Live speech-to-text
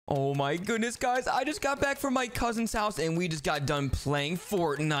Oh my goodness, guys. I just got back from my cousin's house and we just got done playing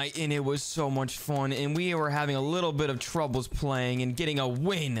Fortnite and it was so much fun. And we were having a little bit of troubles playing and getting a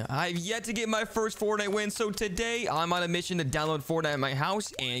win. I've yet to get my first Fortnite win. So today I'm on a mission to download Fortnite at my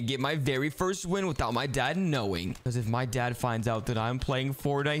house and get my very first win without my dad knowing. Because if my dad finds out that I'm playing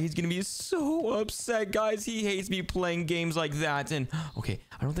Fortnite, he's going to be so upset, guys. He hates me playing games like that. And okay,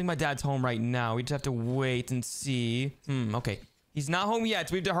 I don't think my dad's home right now. We just have to wait and see. Okay. He's not home yet.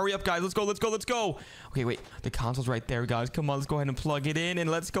 So we have to hurry up, guys. Let's go, let's go, let's go. Okay, wait. The console's right there, guys. Come on, let's go ahead and plug it in. And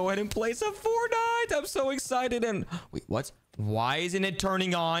let's go ahead and play some Fortnite. I'm so excited. And wait, what? Why isn't it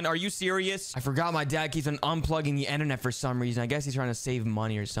turning on? Are you serious? I forgot my dad keeps on unplugging the internet for some reason. I guess he's trying to save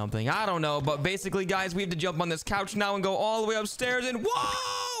money or something. I don't know. But basically, guys, we have to jump on this couch now and go all the way upstairs. And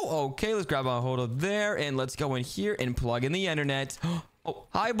whoa! Okay, let's grab a hold of there. And let's go in here and plug in the internet. Oh,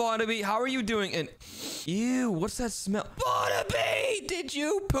 hi, Barnaby. How are you doing? And ew, what's that smell? Barnaby, did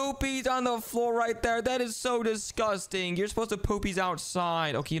you poopies on the floor right there? That is so disgusting. You're supposed to poopies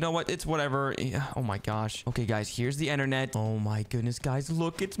outside. Okay, you know what? It's whatever. Yeah. Oh my gosh. Okay, guys, here's the internet. Oh my goodness, guys.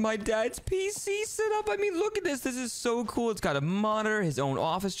 Look, it's my dad's PC set up. I mean, look at this. This is so cool. It's got a monitor, his own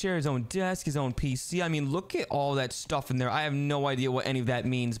office chair, his own desk, his own PC. I mean, look at all that stuff in there. I have no idea what any of that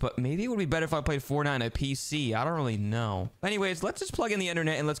means, but maybe it would be better if I played Fortnite on a PC. I don't really know. Anyways, let's just plug in the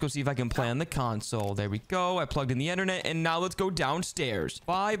internet and let's go see if I can play on the console. There we go. I plugged in the internet and now let's go downstairs.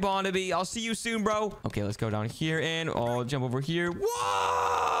 Bye, Barnaby. I'll see you soon, bro. Okay, let's go down here and I'll jump over here.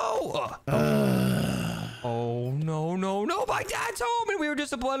 Whoa! Oh, no, no, no. My dad's home and we were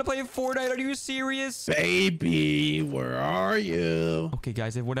just about to play Fortnite. Are you serious? Baby, where are you? Okay,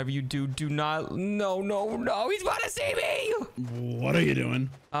 guys, if whatever you do, do not... No, no, no. He's about to see me. What are you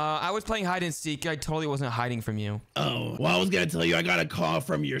doing? I was playing hide and seek. I totally wasn't hiding from you. Oh, well, I was going to tell you, I got a call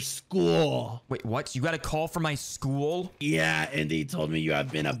from your school. Wait, what? You got a call from my school? Yeah, and they told me you have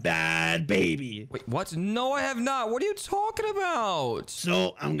been a bad baby. Wait, what? No, I have not. What are you talking about?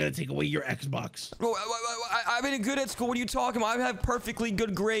 So I'm going to take away your Xbox. Oh, I've been good at school. What are you talking about? I have perfectly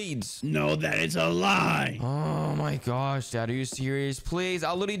good grades. No, that is a lie. Oh my gosh, Dad, are you serious? Please,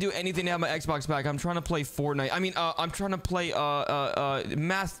 I'll literally do anything to have my Xbox back. I'm trying to play Fortnite. I mean, I'm trying to play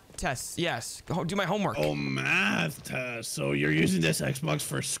math tests. Yes, do my homework. Oh, math tests. So you're using this Xbox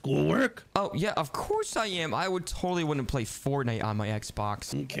for schoolwork? Oh yeah, of course I am. I would totally wouldn't play Fortnite on my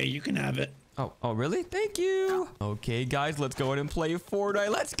Xbox. Okay, you can have it. Oh, really? Thank you. Okay, guys, let's go ahead and play Fortnite.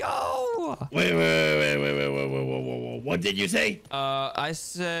 Let's go. Wait. What did you say? I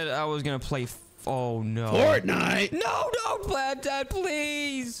said I was gonna play. Oh no. Fortnite? No, Dad,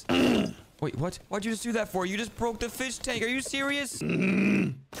 please. Wait, what? Why'd you just do that for? You just broke the fish tank. Are you serious? No,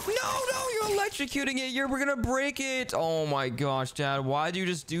 you're electrocuting it. We're gonna break it. Oh my gosh, Dad. Why'd you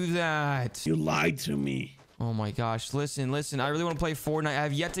just do that? You lied to me. Oh my gosh. Listen. I really want to play Fortnite. I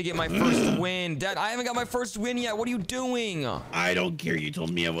have yet to get my first win. Dad, I haven't got my first win yet. What are you doing? I don't care. You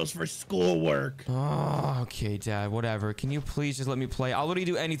told me it was for schoolwork. Oh, okay, Dad. Whatever. Can you please just let me play? I'll literally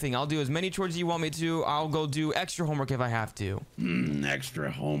do anything. I'll do as many chores as you want me to. I'll go do extra homework if I have to.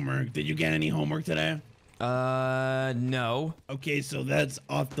 Extra homework. Did you get any homework today? No. Okay, so that's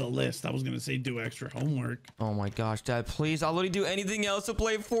off the list. I was gonna say do extra homework. Oh my gosh, Dad, please. I'll literally do anything else to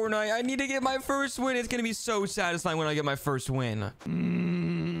play Fortnite. I need to get my first win. It's gonna be so satisfying when I get my first win.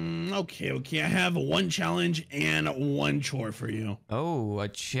 Okay. I have one challenge and one chore for you. Oh, a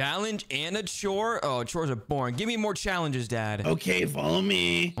challenge and a chore? Oh, chores are boring. Give me more challenges, Dad. Okay, follow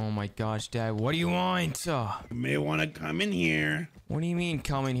me. Oh my gosh, Dad. What do you want? You may want to come in here. What do you mean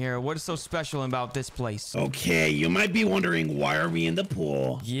come in here? What is so special about this place? Okay, you might be wondering, why are we in the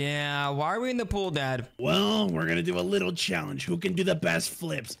pool? Yeah, why are we in the pool, Dad? Well, we're gonna do a little challenge. Who can do the best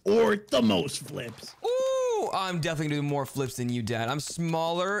flips or the most flips? Ooh, I'm definitely gonna do more flips than you, Dad. I'm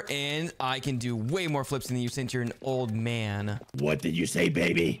smaller and I can do way more flips than you since you're an old man. What did you say,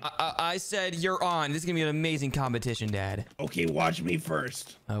 baby? I said you're on. This is gonna be an amazing competition, Dad. Okay, watch me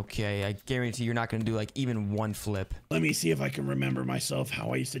first. Okay, I guarantee you're not gonna do like even one flip. Let me see if I can remember myself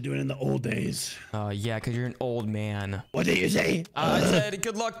how I used to do it in the old days. Yeah, because you're an old man. What did you say? I said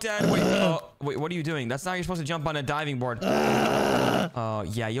good luck, Dad. Wait, what are you doing? That's not how you're supposed to jump on a diving board.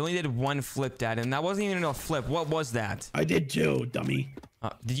 Yeah, you only did one flip, Dad, and that wasn't even a flip. What was that? I did too, dummy.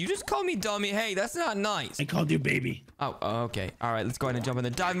 Did you just call me dummy? Hey, that's not nice. I called you baby. Oh, okay. All right, let's go ahead and jump in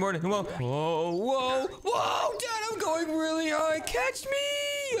the diving board. Whoa, Dad, I'm going really high. Catch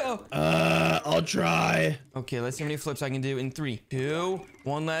me. I'll try. Okay, let's see how many flips I can do in 3, 2,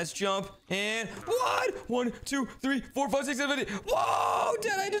 1 last jump, and 1. 1, 2, 3, 4, 5, 6, 7, 8. Whoa,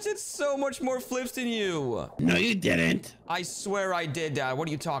 Dad, I just did so much more flips than you. No, you didn't. I swear I did, Dad. What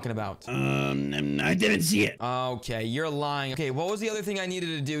are you talking about? I didn't see it. Okay, you're lying. Okay, what was the other thing I needed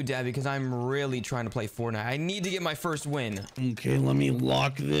to do, Dad? Because I'm really trying to play Fortnite. I need to get my first win. Okay, let me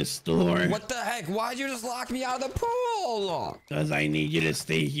lock this door. What the heck? Why'd you just lock me out of the pool? Because I need you to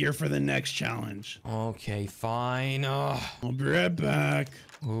stay here for the next challenge. Okay, fine. I'll be right back.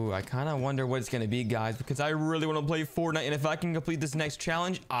 Ooh, I kind of wonder what it's going to be, guys, because I really want to play Fortnite, and if I can complete this next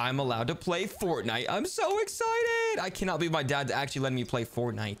challenge, I'm allowed to play Fortnite. I'm so excited. I cannot believe my dad's actually letting me play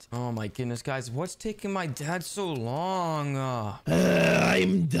Fortnite. Oh, my goodness, guys. What's taking my dad so long?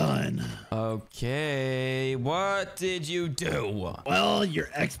 I'm done. Okay, what did you do? Well, your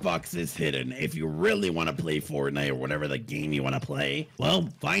Xbox is hidden. If you really want to play Fortnite or whatever the game you want to play, well,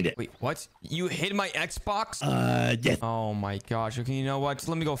 find it. Wait, what? You hid my Xbox? Yes. Oh, my gosh. Okay, you know what?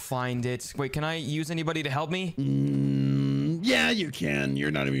 Let me go find it. Wait, can I use anybody to help me? Yeah, you can. You're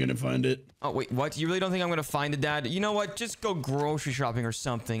not even gonna find it. Oh, wait, what? You really don't think I'm gonna find it, Dad? You know what? Just go grocery shopping or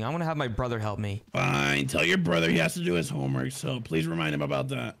something. I'm gonna have my brother help me. Fine. Tell your brother he has to do his homework, so please remind him about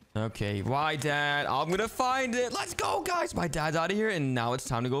that. Okay, why, Dad? I'm gonna find it. Let's go, guys. My dad's out of here, and now it's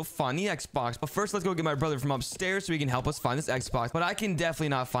time to go find the Xbox. But first, let's go get my brother from upstairs so he can help us find this Xbox. But I can definitely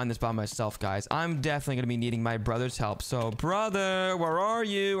not find this by myself, guys. I'm definitely gonna be needing my brother's help. So, brother, where are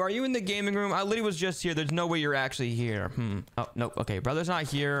you? Are you in the gaming room? I literally was just here. There's no way you're actually here. Oh, no. Okay, brother's not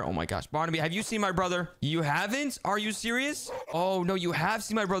here. Oh, my gosh. Barnaby, have you seen my brother? You haven't? Are you serious? Oh, no, you have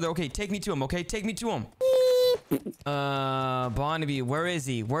seen my brother. Okay, take me to him, okay? Take me to him. Barnaby, where is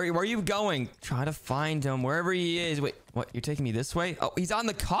he? Where are you going? Try to find him wherever he is. Wait, what? You're taking me this way? Oh, he's on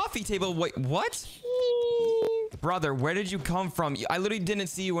the coffee table. Wait, what? Brother, where did you come from? I literally didn't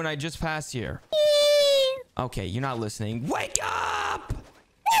see you when I just passed here. Okay, you're not listening. Wake up!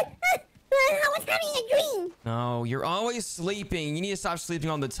 I was having a dream. No, you're always sleeping. You need to stop sleeping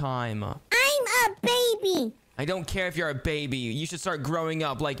all the time. I'm a baby. I don't care if you're a baby. You should start growing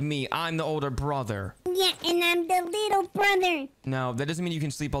up like me. I'm the older brother. Yeah, and I'm the little brother. No, that doesn't mean you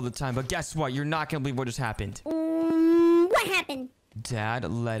can sleep all the time. But guess what? You're not going to believe what just happened. What happened? Dad,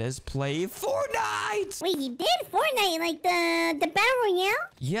 let us play Fortnite! Wait, he did Fortnite, like the Battle Royale?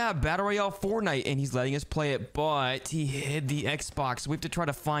 Yeah, Battle Royale Fortnite, and he's letting us play it, but he hid the Xbox. We have to try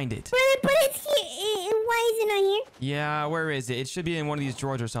to find it. But it's here. Why is it not here? Yeah, where is it? It should be in one of these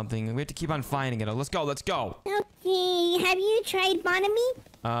drawers or something. We have to keep on finding it. Let's go, let's go. Okay, have you tried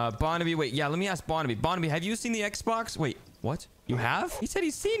Bonamy? Barnaby, wait, yeah, let me ask Barnaby. Barnaby, have you seen the Xbox? Wait, what? You have? He said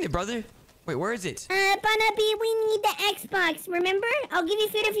he's seen it, brother. Wait, where is it? Bonamy, we need the Xbox, remember? I'll give you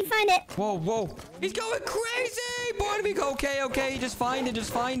food if you find it. Whoa, whoa. He's going crazy! Barnaby, okay, just find it, Oh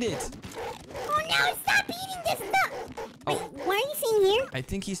no, stop eating this stuff! Oh. Wait, why are you saying here? I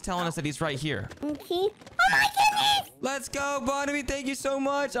think he's telling us that he's right here. Okay. Oh my goodness! Let's go, Barnaby. Thank you so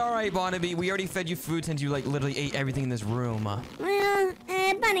much. All right, Barnaby. We already fed you food since you, like, literally ate everything in this room. Well,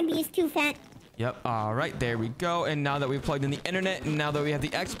 Bonamy is too fat. Yep. All right, there we go. And now that we've plugged in the internet, and now that we have the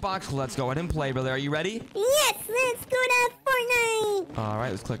Xbox, let's go ahead and play, brother. Are you ready? Yes, let's go to Fortnite. All right,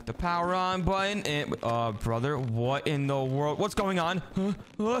 let's click the power on button. And, brother, what in the world? What's going on?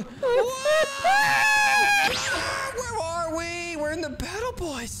 Where are we? We're in the battle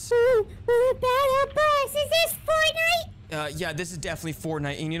bus. Battle bus. Is this Fortnite? Yeah, this is definitely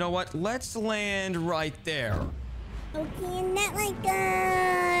Fortnite. And you know what? Let's land right there. Okay, and that like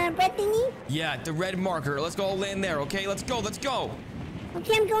red thingy? Yeah, the red marker. Let's go land there, okay? Let's go.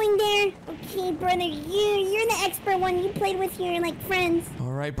 Okay, I'm going there. Okay, brother, you're the expert one. You played with your like friends.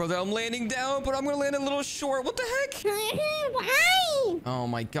 All right, brother, I'm landing down, but I'm gonna land a little short. What the heck? Why? Oh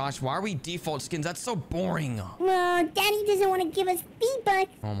my gosh, why are we default skins? That's so boring. Well, Daddy doesn't want to give us feedback.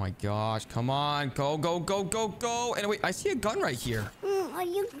 Oh my gosh, come on, go. And wait, I see a gun right here. Oh,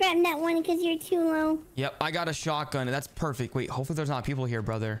 you grabbed that one because you're too low. Yep, I got a shotgun, and that's perfect. Wait, hopefully there's not people here,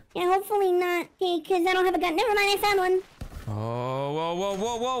 brother. Yeah, hopefully not. Okay, because I don't have a gun. Never mind, I found one. Oh,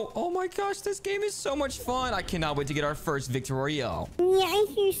 whoa. Oh my gosh, this game is so much fun. I cannot wait to get our first Victory Royale. Yeah, I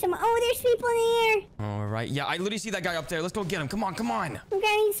hear some. Oh, there's people there. All right, yeah, I literally see that guy up there. Let's go get him. Come on. I'm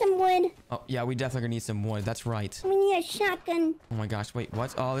grabbing some wood. Oh, yeah, we definitely gonna need some wood. That's right. We need a shotgun. Oh my gosh, wait,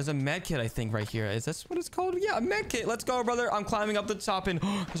 what? Oh, there's a med kit, I think, right here. Is this what it's called? Yeah, a med kit. Let's go, brother. I'm climbing up the top, and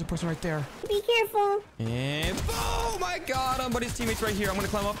there's a person right there. Be careful. And boom! I got him, but his teammate's right here. I'm gonna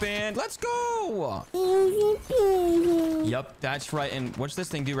climb up, and let's go! Easy peasy. Yep, that's right. And what's this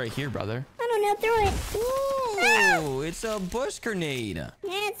thing do right here, brother? I don't know. Throw it. Ooh, it's a bush grenade.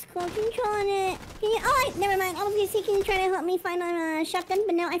 Yeah, that's cool. Controlling it. Can you? Oh, never mind. I was gonna say, can you try to help me find a shotgun?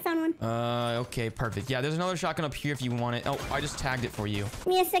 But no, I found one. Okay, perfect. Yeah, there's another shotgun up here if you want it. Oh, I just tagged it for you. Give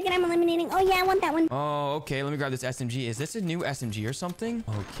me a second. I'm eliminating. Oh yeah, I want that one. Oh, okay. Let me grab this SMG. Is this a new SMG or something?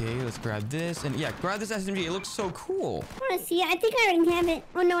 Okay, let's grab this. And yeah, grab this SMG. It looks so cool. I wanna see it. I think I already have it.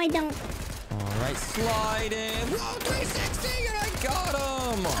 Oh no, I don't. All right, slide in. Whoa, 360, and I got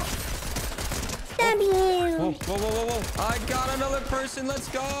him. W. Whoa, whoa, whoa, whoa, whoa. I got another person. Let's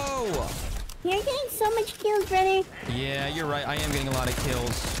go. You're getting so much kills, brother. Yeah, you're right. I am getting a lot of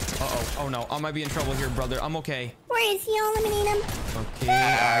kills. Uh-oh. Oh, no. I might be in trouble here, brother. I'm okay. Where is he? I'll eliminate him. Okay,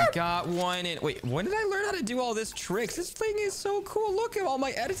 I got one. And wait, when did I learn how to do all this tricks? This thing is so cool. Look at all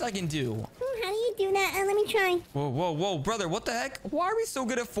my edits I can do. How do you do that? Let me try. Whoa, whoa, whoa, brother. What the heck? Why are we so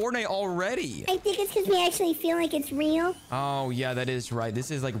good at Fortnite already? I think it's because we actually feel like it's real. Oh, yeah, that is right.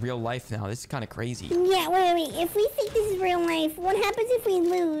 This is like real life now. This is kind of crazy. Yeah, wait. If we think this is real life, what happens if we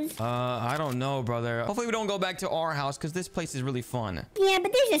lose? I don't know, brother. Hopefully we don't go back to our house because this place is really fun. Yeah,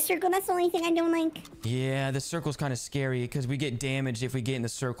 but there's a circle. That's the only thing I don't like. Yeah, the circle's kind of scary because we get damaged if we get in the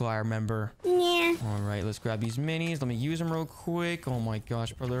circle, I remember. Yeah. All right, let's grab these minis. Let me use them real quick. Oh my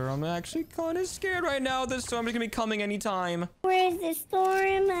gosh, brother. I'm actually kind of scared right now. The storm is going to be coming anytime. Where is the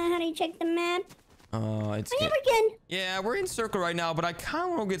storm? How do you check the map? It's Oh, yeah, we're good. Yeah, we're in circle right now, but I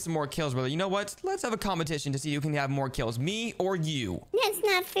kind of want to get some more kills, brother. You know what? Let's have a competition to see who can have more kills, me or you. That's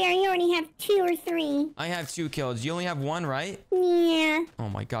not fair. You already have 2 or 3. I have 2 kills. You only have 1, right? Yeah. Oh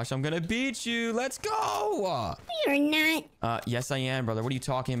my gosh, I'm gonna beat you. Let's go. You're not. Yes, I am, brother. What are you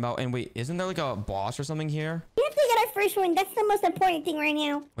talking about? And wait, isn't there like a boss or something here? We have to get our first one. That's the most important thing right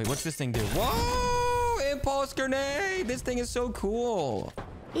now. Wait, what's this thing do? Whoa! Impulse grenade! This thing is so cool.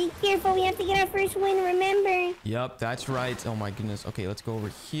 Be careful. We have to get our first win, remember? Yep, that's right. Oh my goodness. Okay, let's go over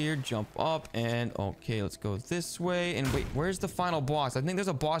here, jump up, and okay, let's go this way. And wait, where's the final boss? I think there's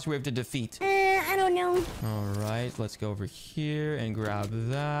a boss we have to defeat. I don't know. All right, let's go over here and grab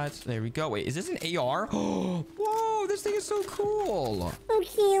that. There we go. Wait, is this an AR? Whoa, this thing is so cool.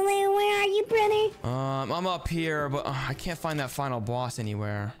 Okay, where are you, brother? I'm up here, but I can't find that final boss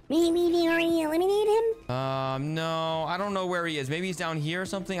anywhere. Maybe they already eliminated him? No, I don't know where he is. Maybe he's down here or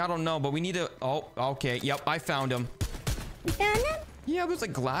something. I don't know, but we need to... Oh, okay. Yep, I found him. You found him? Yeah, there's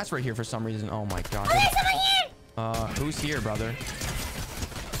like glass right here for some reason. Oh my gosh. Oh, there's someone here! Who's here, brother?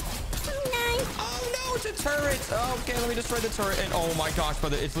 Oh, nice. Oh no, it's a turret. Okay, let me destroy the turret. And oh my gosh,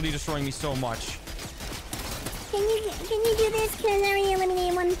 brother, it's literally destroying me so much. Can you do this? Because I already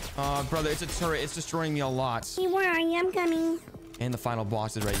eliminated one. Brother, it's a turret. It's destroying me a lot. Hey, where are you? I'm coming. And the final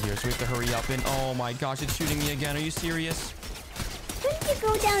boss is right here, so we have to hurry up. And oh my gosh, it's shooting me again. Are you serious? Why did you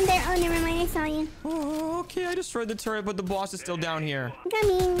go down there? Oh, never mind. I saw you. Oh, okay, I destroyed the turret, but the boss is still down here. I'm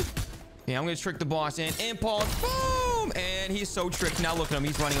coming. Okay, I'm gonna trick the boss in. Impulse, boom! And he's so tricked. Now look at him.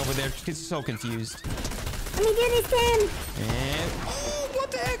 He's running over there because he's so confused. Let me do this then. And oh,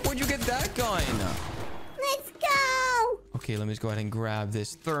 what the heck? Where'd you get that gun? Let's go. Okay, let me just go ahead and grab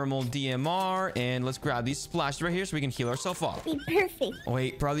this thermal DMR, and let's grab these splashes right here so we can heal ourselves up. Be perfect.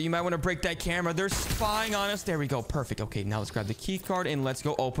 Wait, brother, you might want to break that camera. They're spying on us. There we go. Perfect. Okay, now let's grab the key card and let's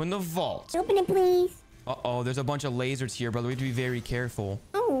go open the vault. Open it, please. Uh-oh, there's a bunch of lasers here, brother. We have to be very careful.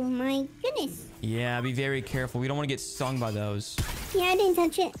 Oh, my goodness. Yeah, be very careful. We don't want to get stung by those. Yeah, I didn't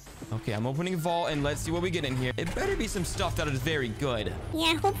touch it. Okay, I'm opening vault, and let's see what we get in here. It better be some stuff that is very good.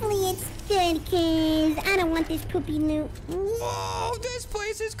 Yeah, hopefully it's good, because I don't want this poopy loot. Whoa, this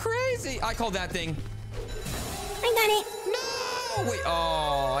place is crazy. I call that thing. I got it. No! Wait,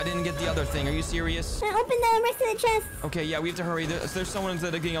 oh, I didn't get the other thing. Are you serious? Open the rest of the chest. Okay, yeah, we have to hurry. There's someone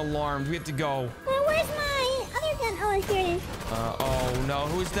that are getting alarmed. We have to go. Where's my other gun? Oh, here it is. Oh, no.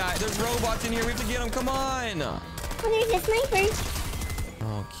 Who's that? There's robots in here. We have to get them. Come on. Oh, there's a sniper.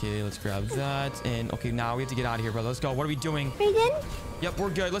 Okay, let's grab that. And, okay, now we have to get out of here, brother. Let's go. What are we doing? Are you good? Yep, we're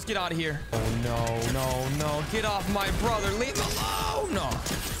good. Let's get out of here. Oh, no, no, no. Get off my brother. Leave him alone.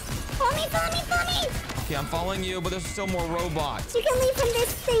 Follow me, follow me, follow me. Okay, I'm following you, but there's still more robots. You can leave from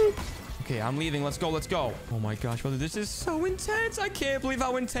this thing. Okay, I'm leaving. Let's go. Let's go. Oh my gosh, brother. This is so intense. I can't believe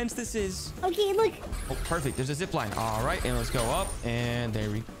how intense this is. Okay, look. Oh, perfect. There's a zip line. All right, and let's go up. And there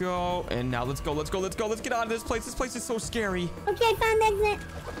we go. And now let's go. Let's go. Let's go. Let's get out of this place. This place is so scary. Okay, I found the exit.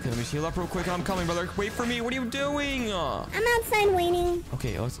 Okay, let me heal up real quick. I'm coming, brother. Wait for me. What are you doing? I'm outside waiting.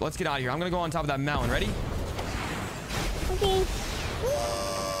 Okay, let's get out of here. I'm gonna go on top of that mountain. Ready? Okay.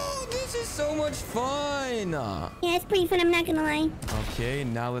 Whoa, this is so much fun. Yeah, it's pretty fun. I'm not gonna lie. Okay,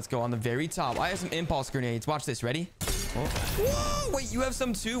 now let's go on the very top. I have some impulse grenades. Watch this. Ready? Oh. Whoa, wait, you have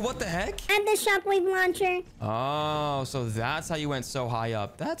some too? What the heck? And the shockwave launcher. Oh, so that's how you went so high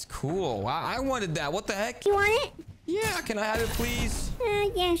up. That's cool. I wanted that. What the heck? You want it? Yeah, can I have it, please?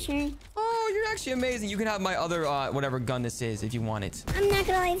 Yeah, sure. Oh, you're actually amazing. You can have my other, whatever gun this is if you want it. I'm not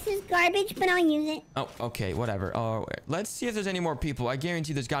gonna lie, this is garbage, but I'll use it. Oh, okay, whatever. Oh, let's see if there's any more people. I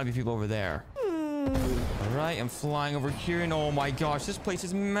guarantee there's gotta be people over there. All right, I'm flying over here, and oh my gosh, this place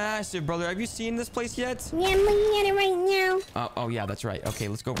is massive, brother. Have you seen this place yet? Yeah, I'm looking at it right now. Oh, yeah, that's right. Okay,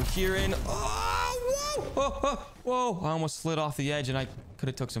 let's go over here and... Oh, whoa! Whoa! I almost slid off the edge, and I could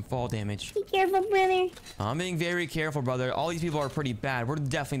have took some fall damage. Be careful, brother. I'm being very careful, brother. All these people are pretty bad. We're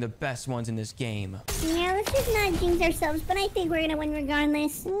definitely the best ones in this game. Yeah, let's just not jinx ourselves, but I think we're gonna win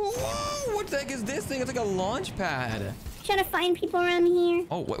regardless. Whoa! What the heck is this thing? It's like a launch pad. Trying to find people around here.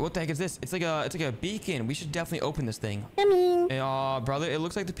 Oh, what the heck is this? It's like a beacon. We should definitely open this thing. Come in. Hey, brother, it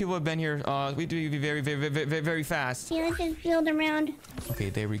looks like the people have been here. We do be very, very, very, very, very fast. Yeah, let's just build around.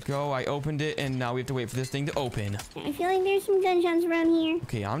 Okay, there we go. I opened it, and now we have to wait for this thing to open. I feel like there's some gunshots around here.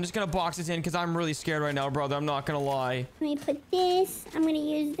 Okay, I'm just gonna box this in because I'm really scared right now, brother. I'm not gonna lie. Let me put this. I'm gonna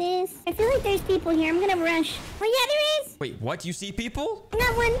use this. I feel like there's people here. I'm gonna rush. Oh, yeah, there is. Wait, what? You see people? I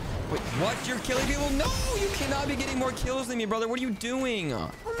got one. Wait, what? You're killing people? No, you cannot be getting more kills than me, brother. What are you doing?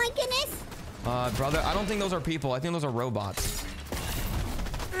 Oh, my goodness. Brother, I don't think those are people. I think those are robots.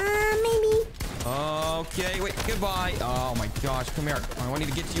 Maybe. Okay, wait, goodbye. Oh my gosh, come here. I need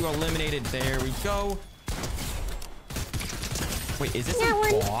to get you eliminated. There we go. Wait, is this a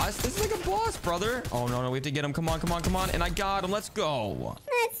boss? This is like a boss, brother. Oh, no, we have to get him. Come on, come on, come on. And I got him. Let's go.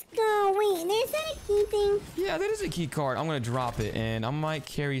 Let's go. Wait, there's that a key thing? Yeah, that is a key card. I'm going to drop it, and I might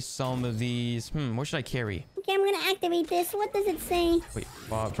carry some of these. What should I carry? Okay, I'm gonna activate this. What does it say? Wait,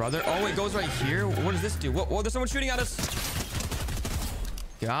 brother. Oh, it goes right here. What does this do? Whoa, there's someone shooting at us.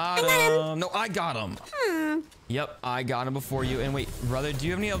 Got him. No, I got him. Yep, I got him before you. And wait, brother, do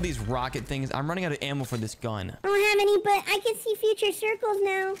you have any of these rocket things? I'm running out of ammo for this gun. I don't have any, but I can see future circles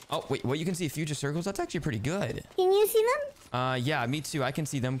now. Oh, wait, what? You can see future circles? That's actually pretty good. Can you see them? Yeah, me too. I can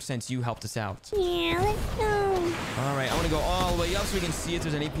see them since you helped us out. Yeah, let's go. All right, I want to go all the way up so we can see if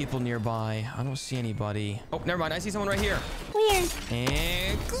there's any people nearby. I don't see anybody. Oh, never mind. I see someone right here. Where?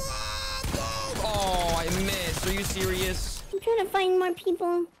 And... Oh, I missed. Are you serious? I'm trying to find more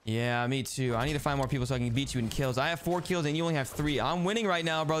people. Yeah, me too. I need to find more people so I can beat you in kills. I have 4 kills and you only have 3. I'm winning right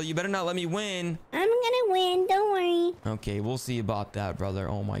now, brother. You better not let me win. I'm gonna win. Don't worry. Okay, we'll see about that, brother.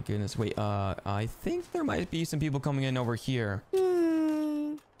 Oh my goodness. Wait, I think there might be some people coming in over here.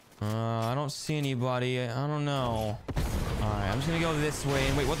 I don't see anybody. I don't know. All right, I'm just gonna go this way.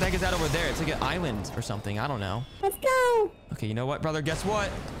 And wait, what the heck is that over there? It's like an island or something. I don't know. Let's go. Okay, you know what, brother? Guess what?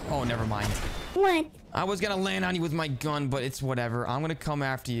 Oh, never mind. What? I was gonna land on you with my gun, but it's whatever. I'm gonna come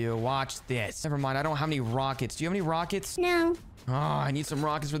after you. Watch this. Never mind. I don't have any rockets. Do you have any rockets? No. Oh, I need some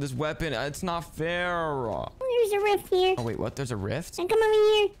rockets for this weapon. It's not fair. Oh, there's a rift here. Oh, wait, what? There's a rift? And come over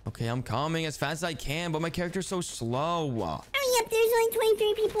here. Okay, I'm coming as fast as I can, but my character's so slow. Hurry up. There's only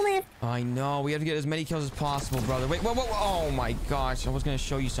 23 people left. I know. We have to get as many kills as possible, brother. Wait, whoa. Oh, my gosh. I was gonna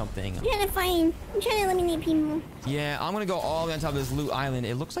show you something. I'm trying to eliminate people. Yeah, I'm gonna go all the way on top of this loot island.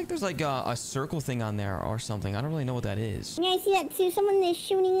 It looks like there's like a circle thing on there or something. I don't really know what that is. Yeah, I see that too. Someone is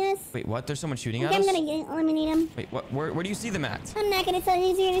shooting us. Wait, what? There's someone shooting at I'm us? gonna eliminate him. Wait, what? Where do you see them at? I'm not gonna tell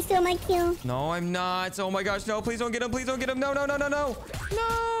you. You're gonna steal my kill. No, I'm not. Oh my gosh, no. Please don't get him. Please don't get him. No. Got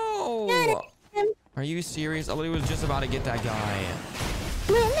him. Are you serious? I literally was just about to get that guy.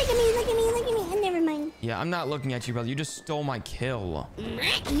 Look at me. Never mind. Yeah, I'm not looking at you, brother. You just stole my kill.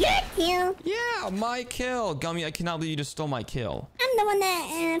 Your kill? Yeah, my kill. Gummy, I cannot believe you just stole my kill. I'm the one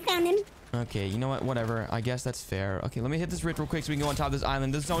that found him. Okay, you know what? Whatever. I guess that's fair. Okay, let me hit this rift real quick so we can go on top of this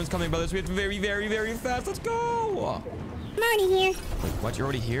island. This zone's coming, brothers. We have to very, very, very fast. Let's go. I'm already here. Wait, what? You're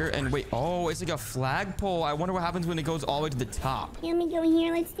already here? And wait, oh, it's like a flagpole. I wonder what happens when it goes all the way to the top. Yeah, let me go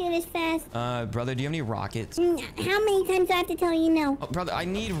here. Let's do this fast. Brother, do you have any rockets? How many times do I have to tell you no? Oh, brother, I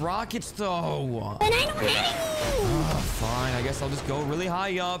need rockets, though. But I don't have any. Oh, fine. I guess I'll just go really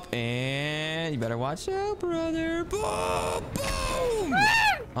high up. And you better watch out, brother. Boom! Boom!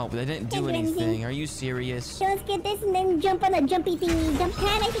 Oh, but they didn't do anything. Are you serious? So let's get this and then jump on the jumpy thingy. Jump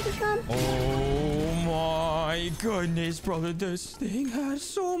pad, I think it's called. Oh my goodness, brother. This thing has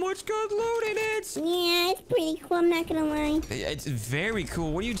so much good loot in it. Yeah, it's pretty cool. I'm not gonna lie. It's very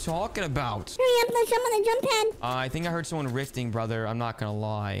cool. What are you talking about? Hurry up, let's jump on the jump pad. I think I heard someone rifting, brother. I'm not gonna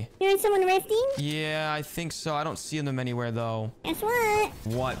lie. You heard someone rifting? Yeah, I think so. I don't see them anywhere, though. Guess what?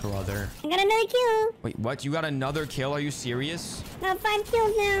 What, brother? I got another kill. Wait, what? You got another kill? Are you serious? Got 5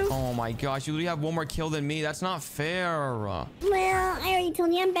 kills now. Oh my gosh, you literally have one more kill than me. That's not fair. Well, I already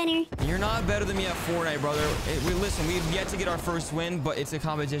told you I'm better. You're not better than me at Fortnite, brother. Listen, we've yet to get our first win, but it's a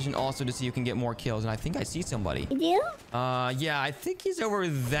competition also to see who can get more kills. And I think I see somebody. You do? Yeah, I think he's over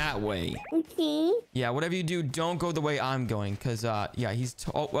that way. Okay. Yeah, whatever you do, don't go the way I'm going. Because, yeah, he's...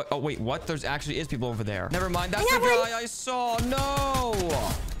 Oh, wait, what? There's actually is people over there. Never mind. That's the guy I saw. No!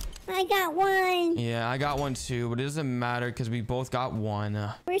 I got one. Yeah, I got one too, but it doesn't matter because we both got one.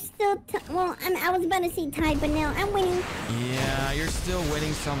 We're still... well, I was about to say tied, but now I'm winning. Yeah, you're still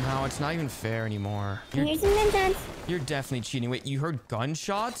winning somehow. It's not even fair anymore. Here's some gunshots. You're definitely cheating. Wait, you heard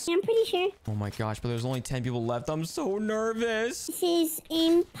gunshots? Yeah, I'm pretty sure. Oh my gosh, but there's only 10 people left. I'm so nervous. This is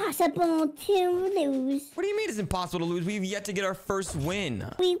impossible to lose. What do you mean it's impossible to lose? We've yet to get our first win.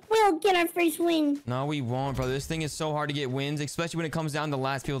 We will get our first win. No, we won't, brother. This thing is so hard to get wins, especially when it comes down to the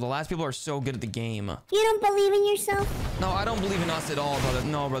last people. The last people are so good at the game. You don't believe in yourself? No, I don't believe in us at all, brother.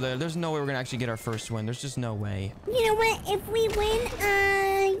 No, brother. There's no way we're gonna actually get our first win. There's just no way. You know what? If we win,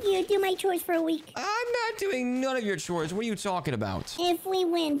 you do my chores for a week. I'm not doing none of your chores. What are you talking about? If we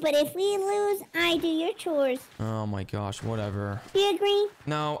win, but if we lose, I do your chores. Oh my gosh, whatever. Do you agree?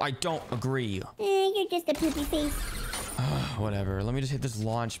 No, I don't agree. You're just a poopy face. Whatever. Let me just hit this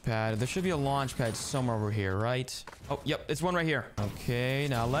launch pad. There should be a launch pad somewhere over here, right? Oh, yep. It's one right here. Okay,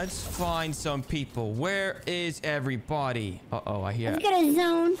 now let's find some people. Where is everybody? Uh-oh, I hear... Let's get a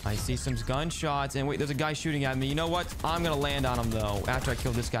zone. I see some gunshots. And wait, there's a guy shooting at me. You know what? I'm gonna land on him, though, after I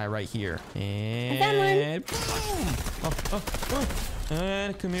kill this guy right here. And... boom!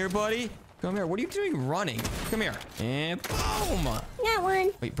 And come here, buddy. Come here. What are you doing running? Come here. And boom! Got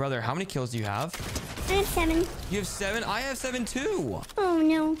one. Wait, brother, how many kills do you have? I have 7. You have 7? I have 7 too. Oh,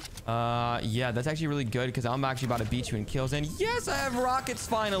 no. Yeah, that's actually really good because I'm actually about to beat you in kills. And yes, I have rockets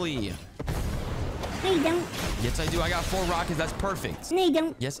finally. No, you don't. Yes, I do. I got 4 rockets. That's perfect. No, you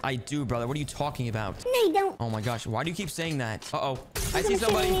don't. Yes, I do, brother. What are you talking about? No, you don't. Oh my gosh. Why do you keep saying that? Uh-oh. I see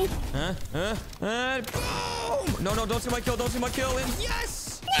somebody. And boom! No, don't see my kill. Don't see my kill. And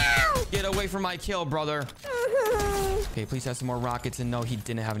yes! No! Get away from my kill, brother. Okay, please have some more rockets. And no, he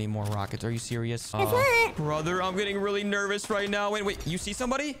didn't have any more rockets. Are you serious? Guess what? Brother, I'm getting really nervous right now. Wait, you see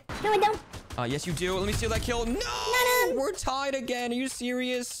somebody? No, I don't. Yes, you do. Let me steal that kill. No! No. We're tied again. Are you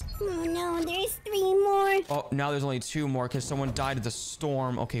serious? Oh, no. There's 3 more. Oh, now there's only 2 more because someone died of the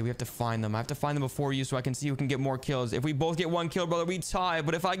storm. Okay, we have to find them. I have to find them before you so I can see who can get more kills. If we both get 1 kill, brother, we tie.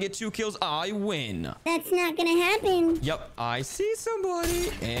 But if I get 2 kills, I win. That's not gonna happen. Yep, I see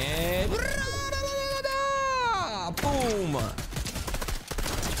somebody. And... boom!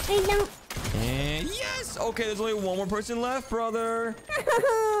 I don't. And yes! Okay, there's only 1 more person left, brother.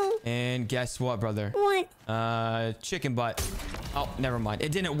 And guess what, brother? What? Chicken butt. Oh, never mind.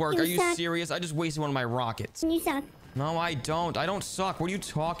 It didn't work. Are you serious? I just wasted one of my rockets. You suck. No, I don't. I don't suck. What are you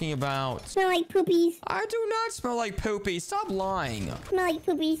talking about? Smell like poopies. I do not smell like poopy. Stop lying. Smell like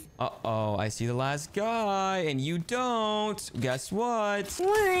poopies. Uh-oh. I see the last guy, and you don't. Guess what?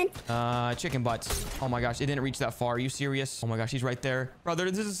 What? Chicken butts. Oh my gosh, it didn't reach that far. Are you serious? Oh my gosh, he's right there. Brother,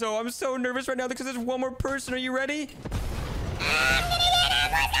 I'm so nervous right now because there's 1 more person. Are you ready? I'm gonna get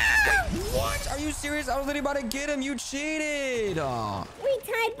him. Let's go. What? Are you serious? I was literally about to get him. You cheated. Oh. We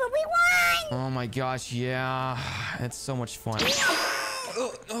tied, but we won. Oh my gosh, yeah. It's so much fun.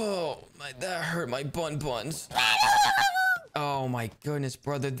 That hurt my buns. Oh my goodness,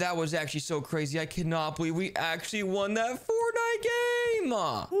 brother. That was actually so crazy. I cannot believe we actually won that Fortnite game.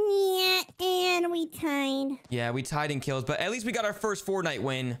 Yeah, and we tied. Yeah, we tied in kills, but at least we got our first Fortnite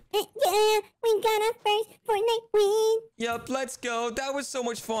win. Yeah, we got our first Fortnite win. Yep, let's go. That was so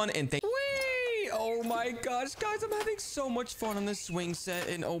much fun. And thank... Oh my gosh, guys, I'm having so much fun on this swing set.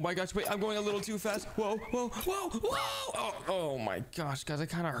 And oh my gosh, wait, I'm going a little too fast. Whoa. Oh my gosh, guys, I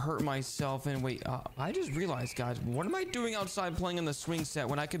kind of hurt myself. And wait, I just realized, guys, what am I doing outside playing on the swing set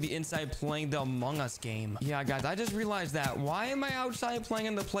when I could be inside playing the Among Us game? Yeah, guys, I just realized that. Why am I outside playing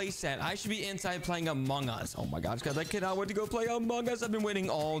on the play set? I should be inside playing Among Us. Oh my gosh, guys, I cannot wait to go play Among Us. I've been waiting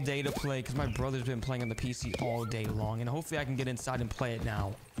all day to play because my brother's been playing on the PC all day long. And hopefully I can get inside and play it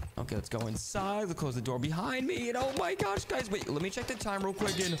now. Okay, let's go inside. Let's close the door behind me. And oh my gosh, guys, wait, let me check the time real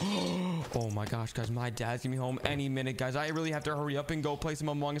quick. And oh my gosh, guys, my dad's gonna be home any minute, guys. I really have to hurry up and go play some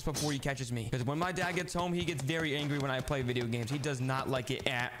Among Us before he catches me. Because when my dad gets home, he gets very angry when I play video games. He does not like it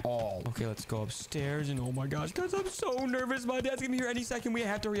at all. Okay, let's go upstairs. And oh my gosh, guys, I'm so nervous. My dad's gonna be here any second. We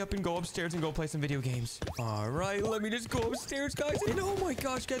have to hurry up and go upstairs and go play some video games. All right, let me just go upstairs, guys. And oh my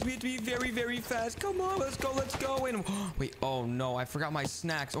gosh, guys, we have to be very, very fast. Come on, let's go. And wait, oh no, I forgot my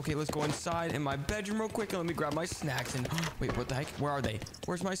snacks. Okay, let's go inside in my bedroom real quick and let me grab my snacks. And wait, what the heck? Where are they?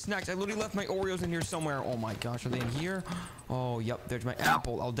 Where's my snacks? I literally left my Oreos in here somewhere. Oh my gosh, are they in here? Oh, yep, there's my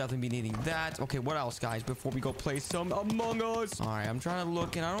apple. I'll definitely be needing that. Okay, what else, guys, before we go play some Among Us? All right, I'm trying to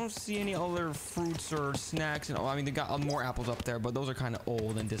look, and I don't see any other fruits or snacks. And I mean, they got more apples up there, but those are kind of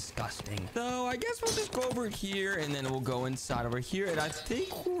old and disgusting. So I guess we'll just go over here, and then we'll go inside over here. And I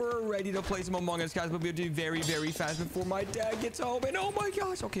think we're ready to play some Among Us, guys, but we'll do very, very fast before my dad gets home. And oh my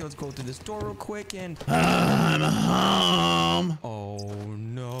gosh. Okay, let's go through this door real quick, and... I'm home. Oh,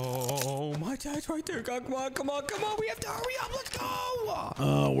 no. My dad's right there. God, come on, come on, come on. We have to hurry up. Let's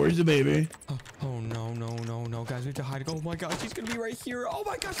go. Where's the baby? Oh, no, no, no, no. Guys, we have to hide. Oh, my gosh. He's going to be right here. Oh,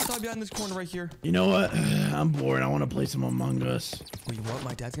 my gosh. He's not behind this corner right here. You know what? I'm bored. I want to play some Among Us. Wait, what?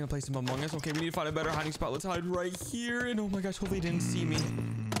 My dad's going to play some Among Us? Okay, we need to find a better hiding spot. Let's hide right here. And oh, my gosh. Hopefully he didn't see me.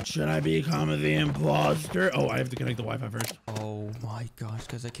 Should I become the imposter? Oh, I have to connect the Wi-Fi first. Oh, my gosh.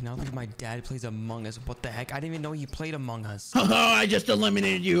 Guys, I cannot believe my dad plays Among Us. What the heck? I didn't even know he played Among Us. Oh, I just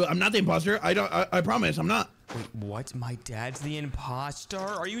eliminated you. I'm not the imposter. I promise. I'm not. Wait, what? My dad's the imposter?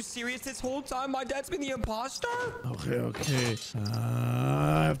 Are you serious? This whole time my dad's been the imposter? Okay.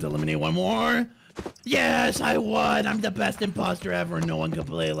 I have to eliminate one more. Yes, I won. I'm the best imposter ever. No one can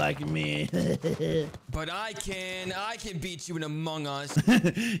play like me. But I can beat you in Among Us.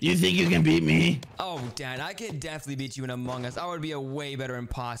 You think you can beat me? Oh, Dad, I can definitely beat you in Among Us. I would be a way better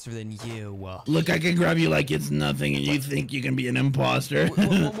imposter than you. Look, I can grab you like it's nothing, and you think you can be an imposter?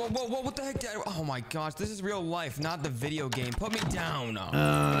 What the heck, Dad? Oh my gosh, this is real life, not the video game. Put me down.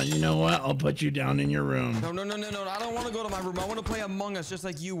 You know what? I'll put you down in your room. No. I don't want to go to my room. I want to play Among Us just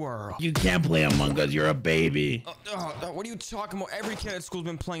like you were. You can't play Among Us. You're a baby. What are you talking about? Every kid at school's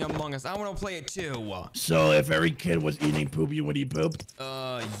been playing Among Us. I want to play it too. So if every kid was eating poop, you would eat poop?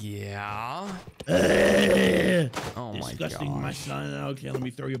 Yeah. Oh my Disgusting, gosh. my son. Okay, let me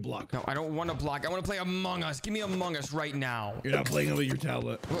throw you a block. No, I don't want to block. I want to play Among Us. Give me Among Us right now. You're not playing it with your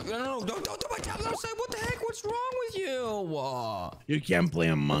tablet. No, don't do my tablet outside. What the heck? What's wrong with you? You can't play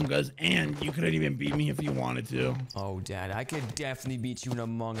Among Us, and you couldn't even beat me if you wanted to. Oh, Dad, I could definitely beat you in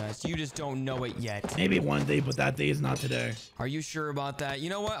Among Us. You just don't know it yet. Maybe one day, but that day is not today. Are you sure about that? You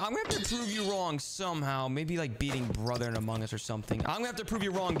know what? I'm gonna have to prove you wrong somehow. Maybe like beating brother in Among Us or something. I'm gonna have to prove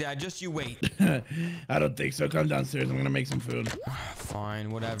you wrong, Dad. Just you wait. I don't think so. Come downstairs. I'm gonna make some food. Fine,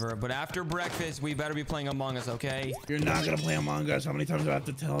 whatever. But after breakfast, we better be playing Among Us, okay? You're not gonna play Among Us. How many times do I have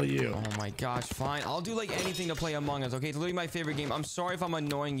to tell you? Oh my gosh, fine. I'll do like anything to play Among Us, okay? It's literally my favorite game. I'm sorry if I'm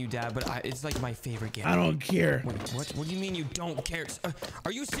annoying you, Dad, but it's like my favorite game. I don't care. Wait, what do you mean you don't care?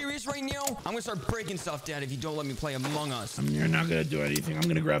 Are you serious right now? I'm gonna start breaking stuff, Dad, if you don't let me play Among Us. You're not gonna do anything. I'm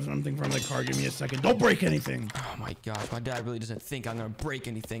gonna grab something from the car. Give me a second. Don't break anything. Oh my gosh, my dad really doesn't think I'm gonna break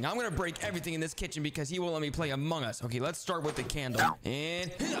anything. I'm gonna break everything in this kitchen because he won't let me play Among Us. Okay, let's start with the candle.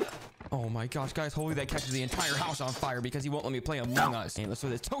 And... oh my gosh, guys, hopefully that catches the entire house on fire because he won't let me play Among Us. And let's throw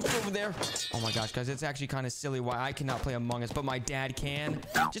this toaster over there. Oh my gosh, guys, it's actually kind of silly why I cannot play Among Us, but my dad can.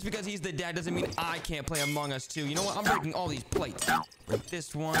 Just because he's the dad doesn't mean I can't play Among Us too. You know what? I'm breaking all these plates. Break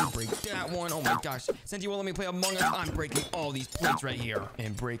this one, break that one. Oh my gosh, since you won't let me play Among Us, I'm breaking all these plates right here.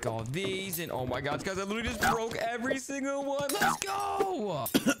 And break all these, and oh my gosh, guys, I literally just broke every single one. Let's go!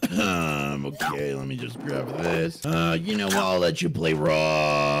 Okay, let me just grab this. You know what? I'll let you play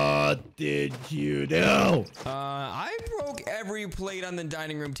raw. Did you know? I broke every plate on the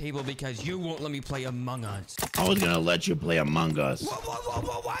dining room table because you won't let me play Among Us. I was gonna let you play Among Us.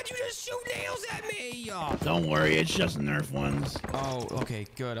 Whoa, why'd you just shoot nails at me? Don't worry, it's just Nerf ones. Oh, okay,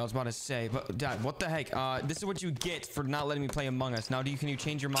 good. I was about to say, but Dad, what the heck? This is what you get for not letting me play Among Us. Now, can you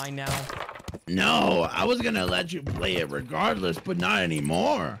change your mind now? No, I was gonna let you play it regardless, but not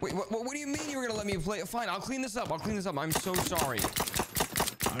anymore. Wait, what do you mean you were gonna let me play it? Fine, I'll clean this up. I'm so sorry.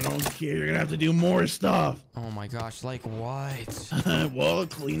 I don't care. You're gonna have to do more stuff. Oh my gosh, like what? Well,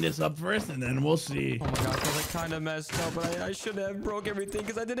 clean this up first, and then we'll see. Oh my gosh, I kind of messed up, but I should have broke everything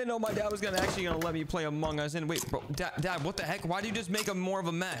because I didn't know my dad was actually gonna let me play Among Us. And wait, bro, Dad, what the heck? Why do you just make more of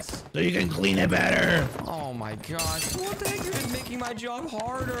a mess? So you can clean it better. Oh my gosh, what the heck? You're just making my job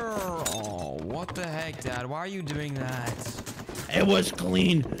harder. Oh, what the heck, Dad? Why are you doing that? It was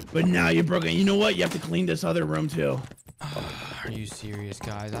clean, but now you broke it. You know what? You have to clean this other room too. Are you serious,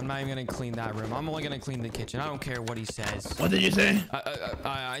 guys? I'm not even gonna clean that room. I'm only gonna clean the kitchen. I don't care what he says. What did you say?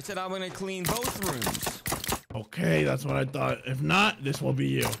 I said I'm gonna clean both rooms. Okay, that's what I thought. If not, this will be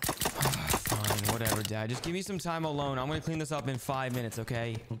you. Fine, whatever, Dad. Just give me some time alone. I'm gonna clean this up in 5 minutes,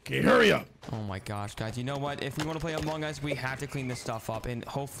 okay? Okay, hurry up. Oh my gosh, guys. You know what? If we want to play Among Us, we have to clean this stuff up. And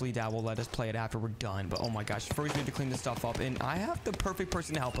hopefully Dad will let us play it after we're done. But oh my gosh, first we need to clean this stuff up. And I have the perfect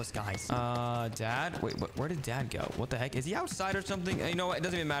person to help us, guys. Dad? Wait, where did Dad go? What the heck? Is he outside or something? You know what? It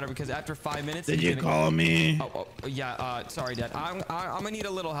doesn't even matter because after 5 minutes... Did you call me? Oh, yeah, sorry, Dad. I'm gonna need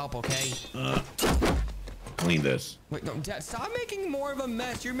a little help, okay? clean this. Wait, no, Dad, stop making more of a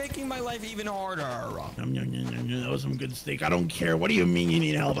mess. You're making my life even harder. That was some good steak. I don't care. What do you mean you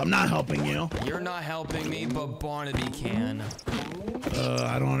need help? I'm not helping you. You're not helping me, but Barnaby can.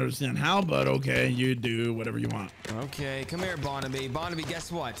 I don't understand how, but okay, you do whatever you want. Okay, come here, Barnaby. Barnaby,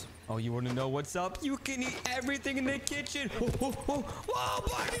 guess what? Oh, you want to know what's up? You can eat everything in the kitchen. Whoa, Barnaby,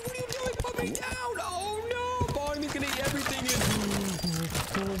 what are you doing? Put me down. Oh, no. Barnaby's going to eat everything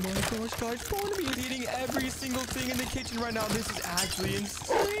oh, my gosh, guys. Barnaby is eating every single thing in the kitchen right now. This is actually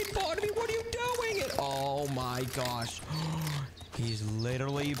insane. Barnaby, what are you doing? Oh, my gosh. He's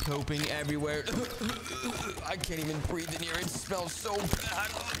literally pooping everywhere. I can't even breathe in here. It smells so bad.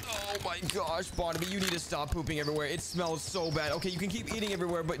 Oh my gosh, Barnaby, you need to stop pooping everywhere. It smells so bad. Okay, you can keep eating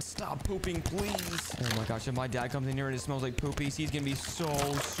everywhere, but stop pooping, please. Oh my gosh, if my dad comes in here and it smells like poopies, he's gonna be so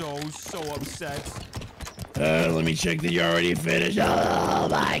upset. Let me check that you already finished. Oh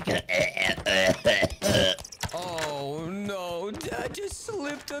my god. Oh no, Dad just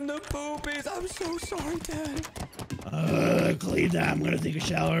slipped on the poopies. I'm so sorry, Dad. Clean that. I'm gonna take a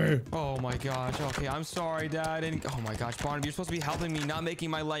shower. Oh my gosh. Okay, I'm sorry, Dad. And oh my gosh, Barnaby, you're supposed to be helping me, not making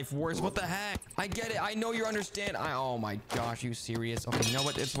my life worse. What the heck? I get it. I know you understand. Oh my gosh, you serious? Okay, you know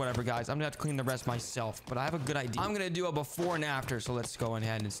what? It's whatever, guys. I'm gonna have to clean the rest myself. But I have a good idea. I'm gonna do a before and after. So let's go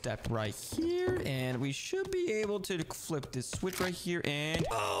ahead and step right here, and we should be able to flip this switch right here, and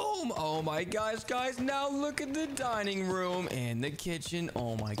boom! Oh my gosh, guys. Now look at the dining room and the kitchen.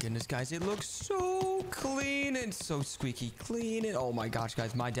 Oh my goodness, guys. It looks so clean and so squeaky clean. And oh my gosh,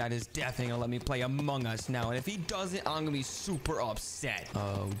 guys, my dad is definitely gonna let me play Among Us now. And if he doesn't, I'm gonna be super upset.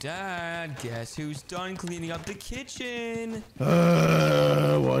 Oh, Dad, guess who's done cleaning up the kitchen?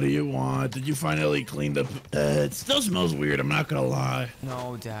 What do you want? Did you finally clean the... it still smells weird, I'm not gonna lie.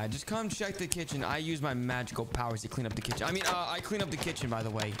 No, Dad, just come check the kitchen. I use my magical powers to clean up the kitchen. I mean, I clean up the kitchen, by the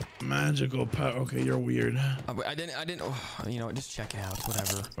way. Magical power. Okay, you're weird. I didn't. Oh, you know, just check it out.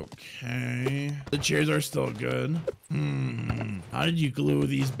 Whatever. Okay. The chairs are still good. How did you glue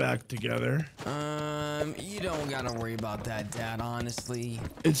these back together? You don't gotta worry about that, Dad, honestly.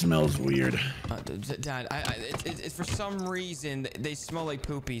 It smells weird. Dad, it's for some reason they smell like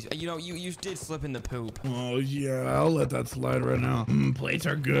poopies. You know, you did slip in the poop. Oh, yeah, I'll let that slide right now. Plates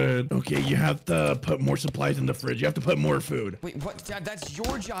are good. Okay, you have to put more supplies in the fridge. You have to put more food. Wait, what, Dad? That's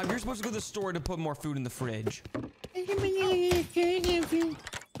your job. You're supposed to go to the store to put more food in the fridge.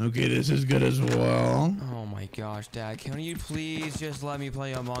 Okay, this is good as well. Oh my gosh, Dad. Can you please just let me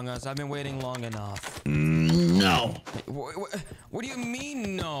play Among Us? I've been waiting long enough. No. What do you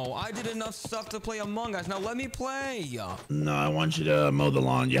mean, no? I did enough stuff to play Among Us. Now let me play. No, I want you to mow the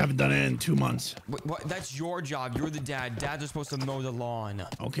lawn. You haven't done it in 2 months. Wait, what? That's your job. You're the dad. Dads are supposed to mow the lawn.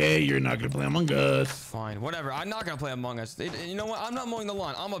 Okay, you're not gonna play Among Us. Fine, whatever. I'm not gonna play Among Us. You know what? I'm not mowing the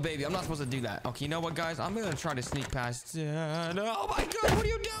lawn. I'm a baby. I'm not supposed to do that. Okay, you know what, guys? I'm gonna try to sneak past. Oh my God! What are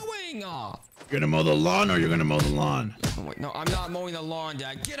you doing? You're gonna mow the lawn, or you're gonna mow the lawn? Oh, wait, no, I'm not mowing the lawn,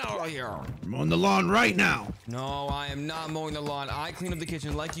 Dad. Get out of here. You're mowing the lawn right now. No, I am not mowing the lawn. I cleaned up the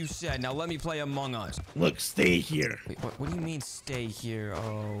kitchen like you said. Now let me play Among Us. Look, stay here. Wait, what do you mean stay here?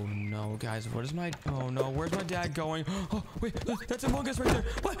 Oh no, guys, what is my... Oh no, where's my dad going? Oh, wait, that's Among Us right there.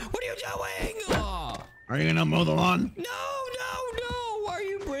 What are you doing? Oh. Are you gonna mow the lawn? No. Why are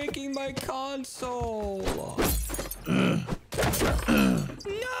you breaking my console? No,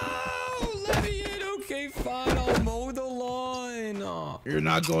 let me in. Okay, fine. I'll mow the lawn. You're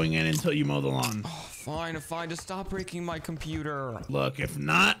not going in until you mow the lawn. Fine. Just stop breaking my computer. Look, if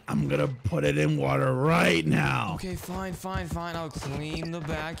not, I'm gonna put it in water right now. Okay, fine. I'll clean the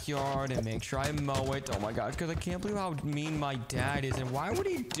backyard and make sure I mow it. Oh my gosh, because I can't believe how mean my dad is. And why would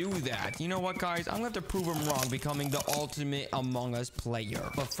he do that? You know what, guys? I'm gonna have to prove him wrong, becoming the ultimate Among Us player.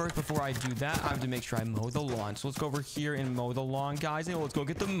 But first, before I do that, I have to make sure I mow the lawn. So let's go over here and mow the lawn, guys. And let's go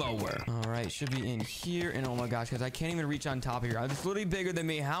get the mower. All right, should be in here. And oh my gosh, guys, I can't even reach on top of here. It's literally bigger than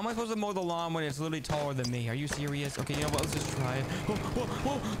me. How am I supposed to mow the lawn when it's literally taller than me? Are you serious? Okay, you know what? Let's just try it.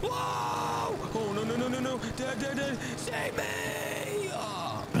 Whoa! Oh, no. Dad, save me!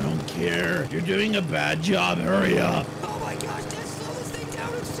 I don't care. You're doing a bad job. Hurry up. Oh my gosh, Dad, slow this thing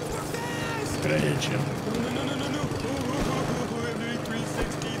down. It's super fast. I'm gonna hit you. No. I'm doing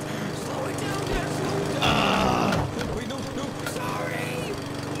 360s. Slow it down, Dad. Slow it down. Wait, no. Sorry.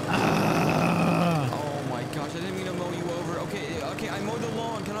 Oh my gosh, I didn't mean to mow you over. Okay, I mowed the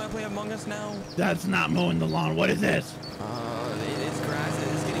lawn. Can I play Among Us now? That's not mowing the lawn. What is this? It's grass.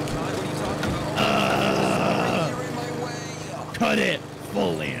 It's getting cut. What are you talking about? You're in my way. Cut it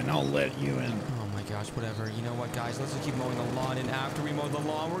fully and I'll let you in. Oh my gosh, whatever. You know what, guys? Let's just keep mowing the lawn. And after we mow the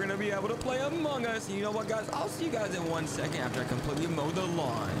lawn, we're going to be able to play Among Us. And you know what, guys? I'll see you guys in 1 second after I completely mow the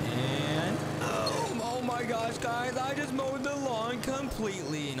lawn. And... Oh my my gosh, guys, I just mowed the lawn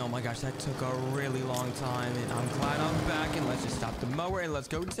completely. And oh my gosh, that took a really long time. And I'm glad I'm back. And let's just stop the mower and let's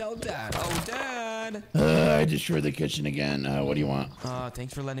go tell Dad. Oh, Dad. I destroyed the kitchen again. What do you want?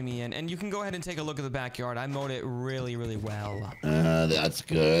 Thanks for letting me in. And you can go ahead and take a look at the backyard. I mowed it really, really well. That's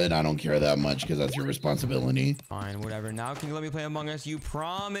good. I don't care that much because that's your responsibility. Fine, whatever. Now can you let me play Among Us? You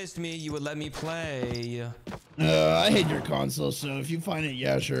promised me you would let me play. I hate your console, so if you find it,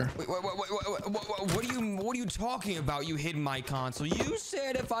 yeah, sure. Wait, what are you talking about? You hid my console. You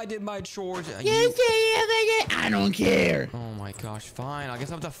said if I did my chores. I don't care. Oh my gosh, fine. I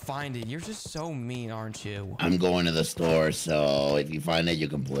guess I have to find it. You're just so mean, aren't you? I'm going to the store, so if you find it, you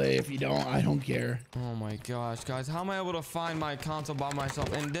can play. If you don't, I don't care. Oh my gosh, guys, how am I able to find my console by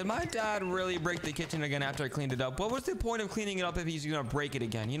myself? And did my dad really break the kitchen again after I cleaned it up? What was the point of cleaning it up if he's gonna break it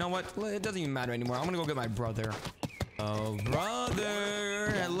again? You know what? It doesn't even matter anymore. I'm gonna go get my brother. Oh,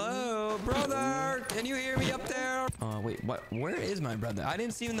 brother. Hello, brother. Can you hear me up there? Wait, what? Where is my brother? I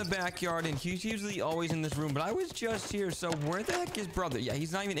didn't see him in the backyard, and he's usually always in this room, but I was just here, so where the heck is brother? Yeah,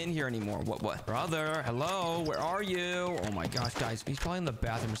 he's not even in here anymore. What? Brother, hello, where are you? Oh my gosh, guys, he's probably in the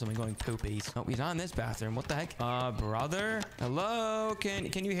bathroom or something going poopies. No, he's not in this bathroom. What the heck? Brother, hello,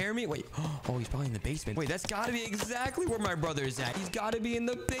 can you hear me? Wait, oh, he's probably in the basement. Wait, that's gotta be exactly where my brother is at. He's gotta be in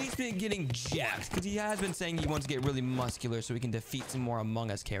the basement getting jacked, because he has been saying he wants to get really muscular so we can defeat some more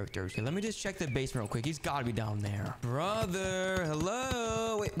Among Us characters. Okay, let me just check the basement real quick. He's gotta be down there. Brother,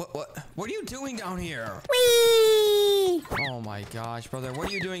 hello. Wait, what are you doing down here? Whee! Oh my gosh, brother, what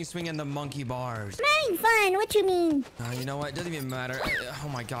are you doing swinging the monkey bars? I'm having fun. What you mean? You know what? It doesn't even matter. Oh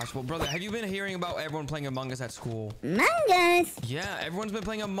my gosh. Well, brother, have you been hearing about everyone playing Among Us at school? Among Us? Yeah, everyone's been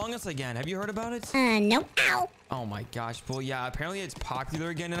playing Among Us again. Have you heard about it? No. Ow. Oh my gosh. Well, yeah, apparently it's popular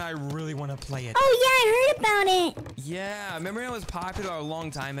again, and I really want to play it. Oh, yeah, I heard about it. Yeah, remember it was popular a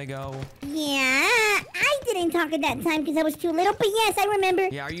long time ago? Yeah, I didn't talk at that time because I was too little, but yes, I remember.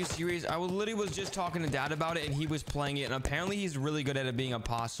 Yeah, are you serious? I literally was just talking to Dad about it, and he was playing it, and apparently he's really good at it being an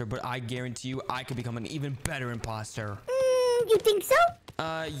imposter, but I guarantee you I could become an even better imposter. You think so?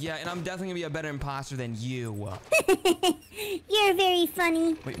 Yeah, and I'm definitely gonna be a better imposter than you. You're very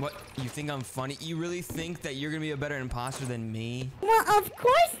funny. Wait, what? You think I'm funny? You really think that you're gonna be a better imposter than me? Well, of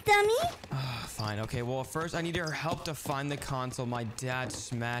course, dummy. Fine, okay, well, first I need your help to find the console. My dad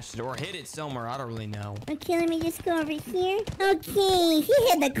smashed it or hid it somewhere. I don't really know. Okay, let me just go over here. Okay, he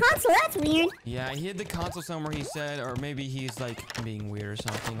hid the console. That's weird. Yeah, he hid the console somewhere, he said, or maybe he's like being weird or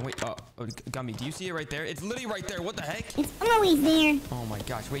something. Wait, Gummy, do you see it right there? It's literally right there. What the heck? It's always there. Oh my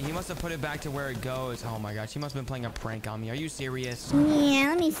gosh, wait, he must have put it back to where it goes. Oh my gosh, he must have been playing a prank on me. Are you serious? Yeah,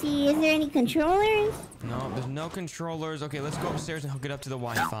 let me see. Is there any controllers? No, there's no controllers. Okay, let's go upstairs and hook it up to the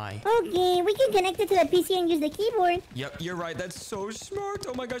Wi-Fi. Okay, we can connect it to the PC and use the keyboard. Yep, you're right. That's so smart.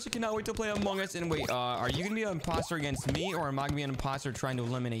 Oh my gosh, I cannot wait to play Among Us. And wait, are you gonna be an imposter against me, or am I gonna be an imposter trying to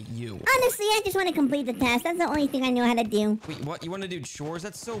eliminate you? Honestly, I just want to complete the task. That's the only thing I know how to do. Wait, what? You want to do chores?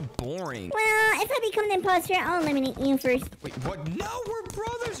 That's so boring. Well, if I become the imposter, I'll eliminate you first. Wait, what? No, we're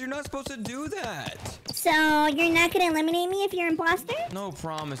brothers. You're not supposed to do that. So, you're not gonna eliminate me if you're imposter? No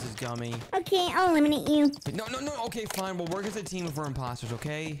promises, Gummy. Okay, I'll eliminate you. Wait, no. Okay, fine. We'll work as a team if we're imposters,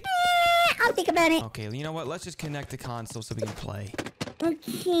 okay? I'll think about it. Okay, you know what? Let's just connect the console so we can play.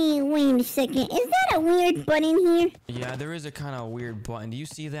 Okay, wait a second. Is that a weird button here? Yeah, there is a kind of weird button. Do you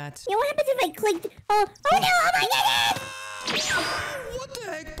see that? Yeah, what happens if I clicked? Oh no! Oh my goodness! What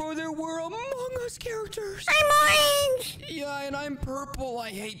the heck, brother? We're Among Us characters. I'm orange! Yeah, and I'm purple. I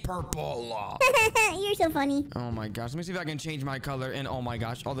hate purple. You're so funny. Oh my gosh, let me see if I can change my color. And oh my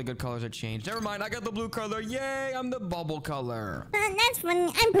gosh, all the good colors are changed. Never mind, I got the blue color. Yay, I'm the bubble color. That's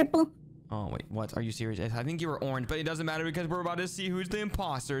funny. I'm purple. Oh wait, what? Are you serious? I think you were orange, but it doesn't matter because we're about to see who's the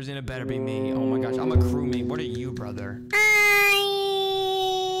imposters, and it better be me. Oh my gosh, I'm a crewmate. What are you, brother?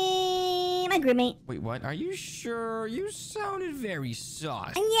 I'm a crewmate. Wait, what? Are you sure? You sounded very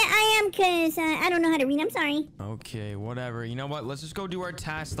sus. Yeah, I am, because I don't know how to read. I'm sorry. Okay, whatever. You know what? Let's just go do our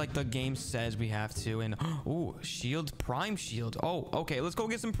tasks like the game says we have to. And, oh, shield, prime shield. Oh, okay, let's go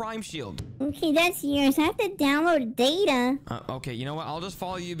get some prime shield. Okay, that's yours. I have to download data. Okay, you know what? I'll just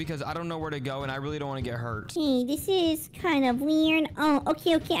follow you because I don't know where to go and I really don't want to get hurt. Okay, this is kind of weird. Oh,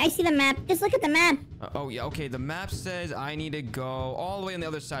 okay, I see the map. Just look at the map. Oh, yeah, okay. The map says I need to go all the way on the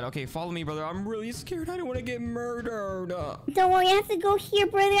other side. Okay, follow me, brother. I'm really scared. I don't want to get murdered. Don't worry, I have to go here,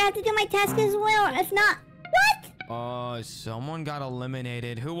 brother. I have to do my task as well. If not... What? Someone got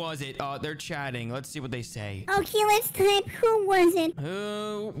eliminated. Who was it? They're chatting. Let's see what they say. Okay, let's type who was it.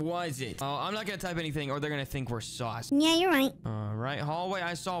 Who was it? I'm not gonna type anything or they're gonna think we're sauce. Yeah, you're right. Alright, hallway,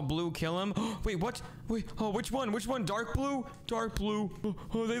 I saw blue kill him. Wait, what? Wait, which one? Which one? Dark blue? Dark blue.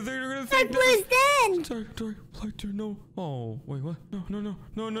 They're gonna think Dark Blue's dead. Dark, lighter, no. Oh, wait, what? No.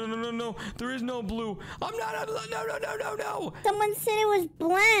 There is no blue. I'm not, no. Someone said it was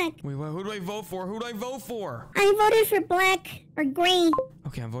black. Wait, what? Who do I vote for? Who do I vote for? I voted for black or gray.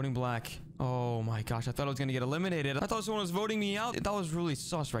 Okay, I'm voting black. Oh my gosh, I thought I was gonna get eliminated. I thought someone was voting me out. That was really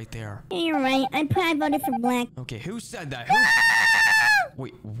sus right there. Yeah, you're right. I voted for black. Okay, who said that? Who?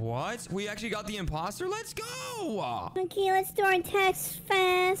 Wait, what? We actually got the imposter? Let's go! Okay, let's do our tasks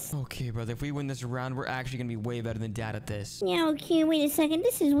fast. Okay, brother, if we win this round, we're actually gonna be way better than Dad at this. Yeah, okay, wait a second.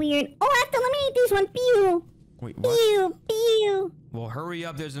 This is weird. Oh, I have to eliminate this one. Pew! Wait, what? Pew! Well, hurry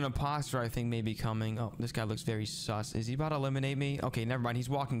up. There's an imposter, I think, maybe coming. Oh, this guy looks very sus. Is he about to eliminate me? Okay, never mind. He's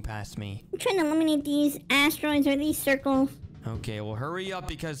walking past me. I'm trying to eliminate these asteroids or these circles. Okay, well, hurry up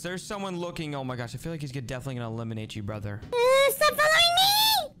because there's someone looking. Oh my gosh, I feel like he's definitely gonna eliminate you, brother. Stop following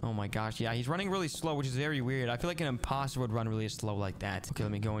me! Oh my gosh, yeah, he's running really slow, which is very weird. I feel like an imposter would run really slow like that. Okay,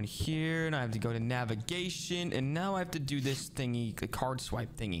 let me go in here, and I have to go to navigation, and now I have to do this thingy, the card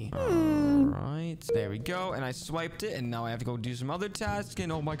swipe thingy. Alright, there we go, and I swiped it, and now I have to go do some other tasks,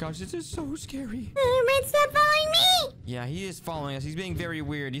 and oh my gosh, this is so scary. Red, stop following me! Yeah, he is following us. He's being very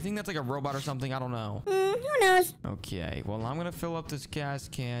weird. Do you think that's like a robot or something? I don't know. Who knows? Okay, well, I'm gonna fill up this gas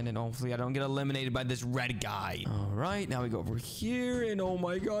can, and hopefully I don't get eliminated by this red guy. Alright, now we go over here, and oh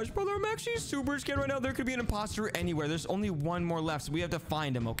my gosh, brother, I'm actually super scared right now. There could be an imposter anywhere. There's only one more left, so we have to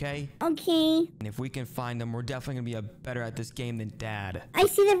find him, okay? Okay. And if we can find him, we're definitely gonna be better at this game than Dad. I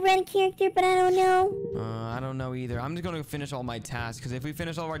see the red character, but I don't know. I don't know either. I'm just gonna finish all my tasks, because if we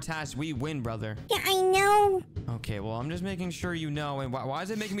finish all of our tasks, we win, brother. Yeah, I know. Okay, well, I'm just making sure you know. And why is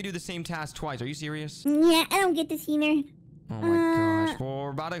it making me do the same task twice? Are you serious? Yeah, I don't get this either. Oh my gosh. Well, we're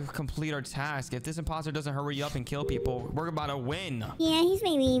about to complete our task. If this imposter doesn't hurry up and kill people, we're about to win. Yeah, he's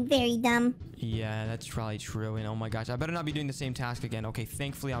made me very dumb. Yeah, that's probably true. And oh my gosh, I better not be doing the same task again. Okay,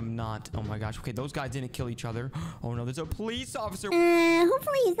 thankfully I'm not. Oh my gosh. Okay, those guys didn't kill each other. Oh no, there's a police officer.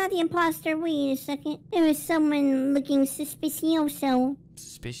 Hopefully he's not the imposter. Wait a second. There was someone looking suspicioso.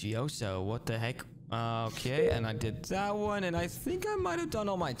 Suspicioso? What the heck? Okay, and I did that one, and I think I might have done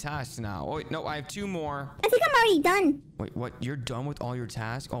all my tasks now. Oh, wait, no, I have 2 more. I think I'm already done. Wait, what? You're done with all your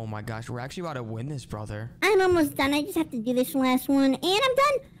tasks? Oh my gosh, we're actually about to win this, brother. I'm almost done. I just have to do this last one, and I'm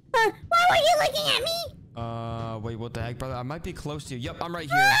done. Why were you looking at me? Wait, what the heck, brother? I might be close to you. Yep, I'm right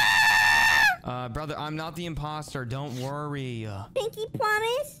here. Brother, I'm not the imposter. Don't worry. Pinky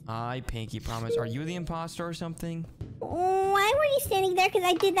promise? I pinky promise. Are you the imposter or something? Why were you standing there? Because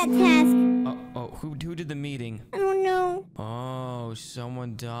I did that task. Who did the meeting? I don't know. Oh,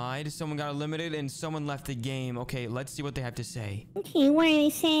 someone died. Someone got eliminated, and someone left the game. Okay, let's see what they have to say. Okay, what are they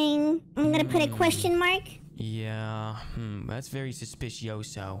saying? I'm gonna put a question mark. Yeah, that's very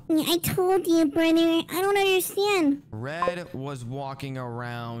suspicioso. Yeah, I told you, brother. I don't understand. Red was walking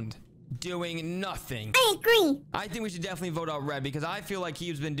around doing nothing. I agree. I think we should definitely vote out Red because I feel like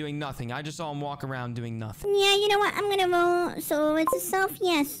he's been doing nothing. I just saw him walk around doing nothing. Yeah, you know what? I'm gonna vote. So it's a self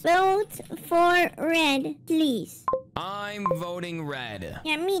yes. Vote for Red, please. I'm voting Red.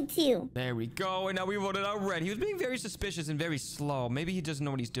 Yeah, me too. There we go. And now we voted out Red. He was being very suspicious and very slow. Maybe he doesn't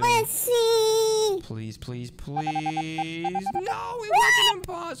know what he's doing. Let's see. Please, please, please. No, it was an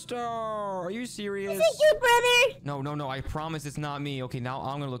imposter. Are you serious? Is it you, brother? No. I promise it's not me. Okay, now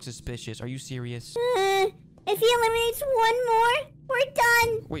I'm gonna look suspicious. Are you serious? If he eliminates one more, we're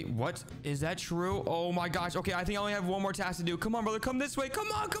done. Wait, what? Is that true? Oh my gosh. Okay, I think I only have one more task to do. Come on, brother. Come this way. Come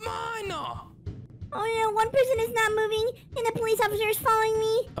on. Oh no, one person is not moving, and the police officer is following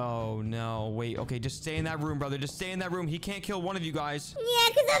me. Oh no, wait. Okay, just stay in that room, brother. Just stay in that room. He can't kill one of you guys. Yeah,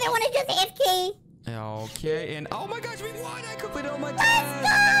 because the other one is just AFK. Okay, and oh my gosh, we won! I completed all my Let's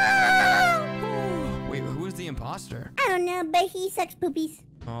tasks! go! Wait, who is the imposter? I don't know, but he sucks poopies.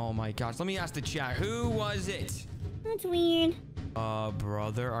 Oh my gosh, let me ask the chat. Who was it? That's weird.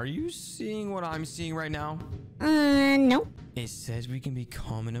 Brother, are you seeing what I'm seeing right now? No. It says we can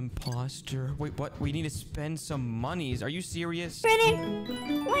become an imposter. Wait, what? We need to spend some monies. Are you serious? Brother,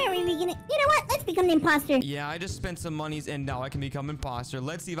 why are we beginning? You know what? Let's become the imposter. Yeah, I just spent some monies and now I can become imposter.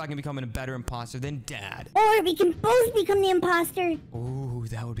 Let's see if I can become a better imposter than Dad. Or we can both become the imposter. Ooh,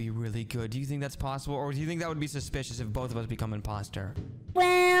 that would be really good. Do you think that's possible? Or do you think that would be suspicious if both of us become imposter?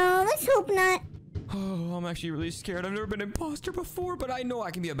 Well, let's hope not. Oh, I'm actually really scared. I've never been imposter before, but I know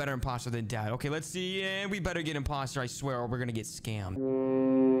I can be a better imposter than Dad. Okay, let's see. And we better get imposter, I swear, or we're gonna get scammed.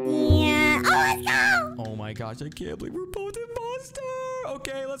 Yeah. Oh, let's go. Oh my gosh, I can't believe we're both imposter.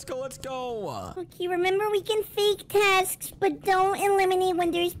 Okay, let's go, let's go. Okay, remember we can fake tasks, but don't eliminate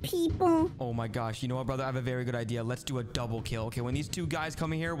when there's people. Oh my gosh, you know what, brother? I have a very good idea. Let's do a double kill. Okay, when these two guys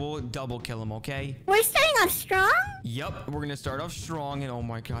come in here, we'll double kill them, okay? We're starting off strong? Yep, we're gonna start off strong, and oh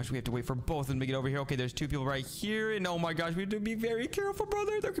my gosh, we have to wait for both of them to get over here. Okay, there's two people right here, and oh my gosh, we have to be very careful,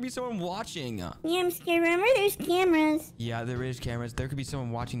 brother. There could be someone watching. Yeah, I'm scared. Remember, there's cameras. Yeah, there is cameras. There could be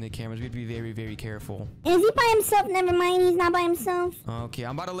someone watching the cameras. We have to be very, very careful. Is he by himself? Never mind, he's not by himself. Okay,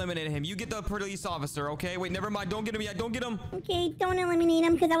 I'm about to eliminate him. You get the police officer, okay? Wait, never mind. Don't get him yet. Don't get him. Okay, don't eliminate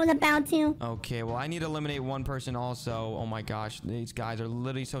him because I was about to. Okay, well, I need to eliminate one person also. Oh my gosh, these guys are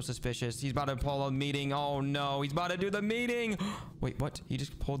literally so suspicious. He's about to pull a meeting. Oh no, he's about to do the meeting. Wait, what? He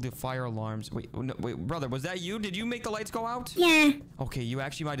just pulled the fire alarms. Wait, no, wait, brother, was that you? Did you make the lights go out? Yeah. Okay, you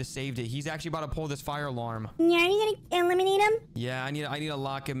actually might have saved it. He's actually about to pull this fire alarm. Yeah, are you gonna eliminate him? Yeah, I need to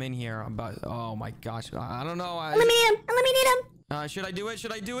lock him in here. But oh my gosh, I don't know. Eliminate him! Eliminate him! Should I do it?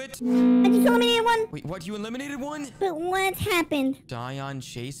 Should I do it? I just eliminated one. Wait, what? You eliminated one? But what's happened? Dion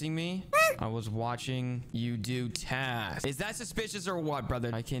chasing me? I was watching you do tasks. Is that suspicious or what,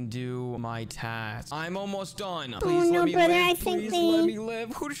 brother? I can do my tasks. I'm almost done. Please no, let me brother, live. I think Please they- let me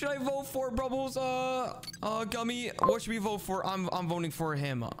live. Who should I vote for, Bubbles? Gummy, what should we vote for? I'm voting for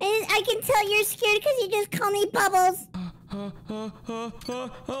him. I can tell you're scared because you just called me Bubbles.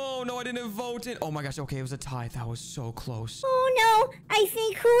 Oh no, I didn't vote it. Oh my gosh, okay, it was a tie. That was so close. Oh no, I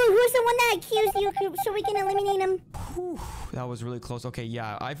think who's the one that accused you so we can eliminate him? Whew, that was really close. Okay,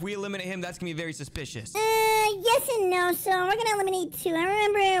 yeah, if we eliminate him, that's gonna be very suspicious. Yes and no, so we're gonna eliminate two. I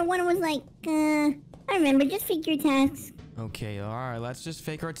remember one was like, I remember, just figure tasks. Okay, all right, let's just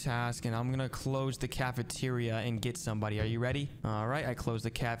fake our task, and I'm gonna close the cafeteria and get somebody. Are you ready? All right, I closed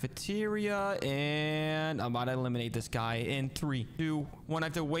the cafeteria, and I'm about to eliminate this guy in 3, 2, 1. I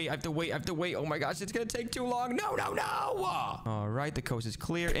have to wait. Oh my gosh, it's gonna take too long. No. All right, the coast is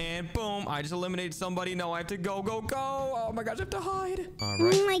clear, and boom, I just eliminated somebody. No, I have to go. Oh my gosh, I have to hide. All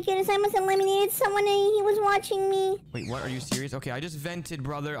right. Oh my goodness, I must have eliminated someone and he was watching me. Wait, what? Are you serious? Okay, I just vented,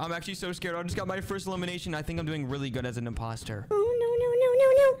 brother. I'm actually so scared. I just got my first elimination. I think I'm doing really good as an imposter. Oh, no.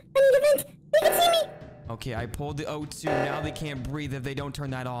 I need to vent. They can see me. Okay, I pulled the O2. Now they can't breathe if they don't turn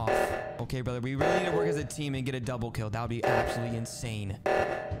that off. Okay, brother, we really need to work as a team and get a double kill. That would be absolutely insane.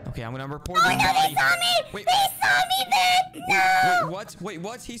 Okay, I'm gonna report Oh this no, body. they saw me. Wait. They saw me, Vent. No. Wait,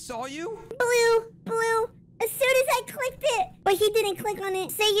 what? He saw you? Blue. As soon as I clicked it. But he didn't click on it.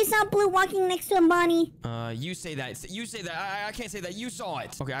 Say you saw Blue walking next to a body. You say that. I can't say that. You saw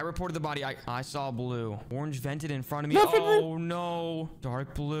it. Okay, I reported the body. I saw Blue. Orange vented in front of me. Vote for Blue. Oh, no.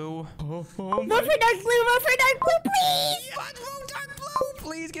 Dark Blue. Vote for Dark Blue. Vote for Dark Blue, please. What? Vote Dark Blue.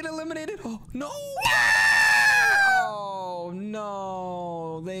 Please get eliminated. Oh, no. Oh,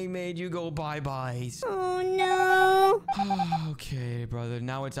 no. They made you go bye-byes. Oh, no. Okay, brother.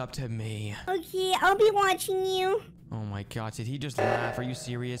 Now it's up to me. Okay, I'll be watching you. Oh my god, did he just laugh? Are you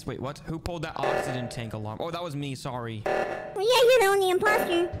serious? Wait, what? Who pulled that oxygen tank alarm? Oh, that was me, sorry. Well, yeah, you're the only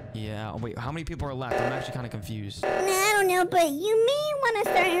imposter. Yeah, oh, wait, how many people are left? I'm actually kind of confused. Nah, I don't know, but you may want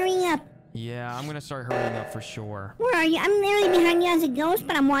to start hurrying up. Yeah, I'm gonna start hurrying up for sure. Where are you? I'm literally behind you as a ghost,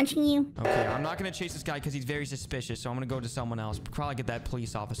 but I'm watching you. Okay, I'm not gonna chase this guy because he's very suspicious, so I'm gonna go to someone else. Probably get that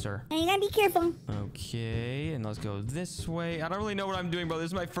police officer. And you gotta be careful. Okay, and let's go this way. I don't really know what I'm doing, bro. This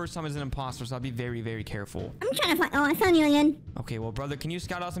is my first time as an imposter, so I'll be very, very careful. I'm trying to find... Oh, I found you again. Okay, well, brother, can you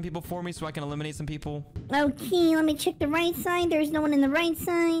scout out some people for me so I can eliminate some people? Okay, let me check the right side. There's no one in the right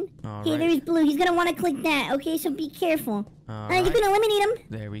side. All Okay, right. there's Blue. He's gonna want to click that. Okay, so be careful. All You right. can eliminate him.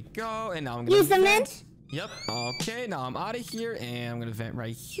 There we go, and now I'm gonna Use the vent. Yep. Okay, now I'm out of here, and I'm gonna vent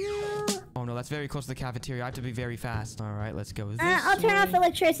right here. Oh no, that's very close to the cafeteria. I have to be very fast. All right, let's go this I'll turn off way.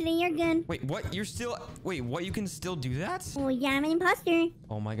 electricity. You're good. Wait, what? You're still... Wait, what? You can still do that? Oh, yeah, I'm an imposter.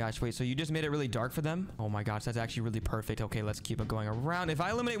 Oh my gosh, wait, so you just made it really dark for them? Oh my gosh, that's actually really perfect. Okay, let's keep it going around. If I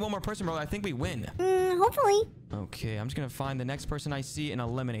eliminate one more person, bro, I think we win. Hopefully. Okay, I'm just gonna find the next person I see and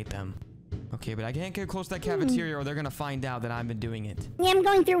eliminate them. Okay, but I can't get close to that cafeteria or they're gonna find out that I've been doing it. Yeah, I'm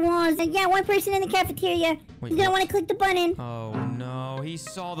going through walls. Yeah, one person in the cafeteria. Wait, He's gonna what? want to click the button. Oh no, he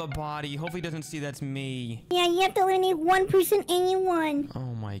saw the body. Hopefully he doesn't see that's me. Yeah, you have to eliminate one person and you won. Oh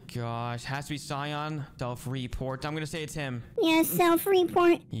my gosh, has to be Scion. Self-report. I'm gonna say it's him. Yeah,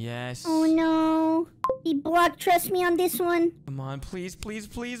 self-report. Yes. Oh no. He blocked. Trust me on this one. Come on, please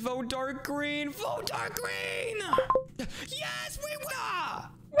vote dark green. Vote dark green. Yes, we won.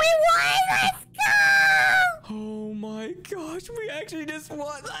 We won! Let's go! Oh my gosh, we actually just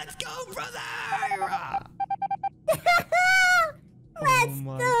won. Let's go, brother. Let's Oh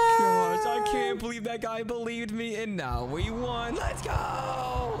my go! gosh, I I can't believe that guy believed me, and now we won. Let's go!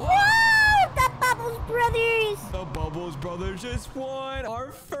 Whoa! The Bubbles Brothers! The Bubbles Brothers just won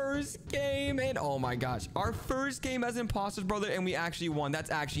our first game, and oh my gosh, our first game as imposters, brother, and we actually won.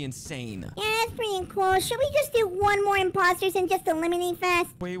 That's actually insane. Yeah, that's pretty cool. Should we just do one more imposters and just eliminate fast?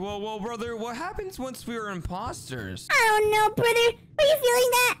 Wait, whoa, brother, what happens once we are imposters? I don't know, brother. Are you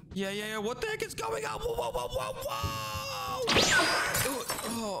feeling that? Yeah, what the heck is going on? Whoa!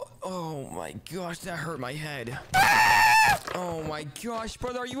 Oh my gosh, that hurt my head. Oh my gosh,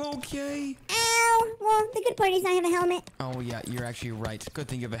 brother, are you okay? Ow! Well, the good part is I have a helmet. Oh yeah, you're actually right. Good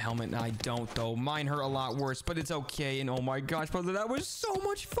thing you have a helmet and I don't though. Mine hurt a lot worse, but it's okay. And oh my gosh, brother, that was so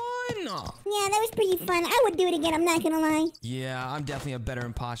much fun. Yeah, that was pretty fun. I would do it again, I'm not gonna lie. Yeah, I'm definitely a better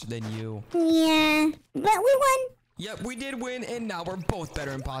imposter than you. Yeah, but we won. Yep, we did win, and now we're both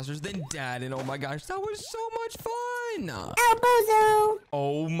better imposters than Dad. And oh my gosh, that was so much fun. Bozo.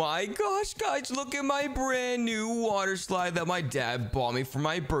 Oh my gosh, guys, look at my brand new water slide that my dad bought me for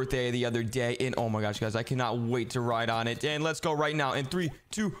my birthday the other day. And oh my gosh, guys, I cannot wait to ride on it. And let's go right now in 3,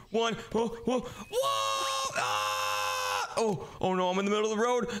 2, 1. Whoa! Ah! Oh no, I'm in the middle of the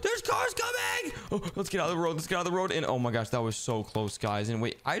road. There's cars coming. Oh, let's get out of the road. And oh my gosh, that was so close, guys. And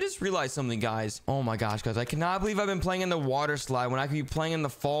wait, I just realized something, guys. Oh my gosh, guys, I cannot believe I've been playing in the water slide when I could be playing in the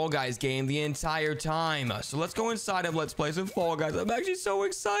Fall Guys game the entire time. So let's go inside and let's play some Fall Guys. I'm actually so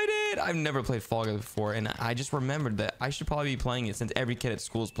excited. I've never played Fall Guys before, and I just remembered that I should probably be playing it since every kid at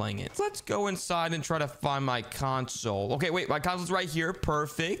school is playing it. Let's go inside and try to find my console. Okay, wait, my console's right here.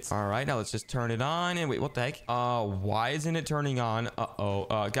 Perfect. All right, now let's just turn it on. And wait, what the heck? Why isn't it turning on?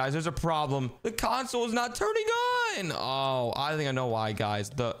 Guys, there's a problem. The console is not turning on. Oh, I think I know why,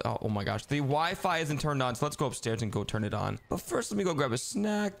 guys. Oh my gosh, the Wi-Fi isn't turned on. So let's go upstairs and go turn it on. But first, let me go grab a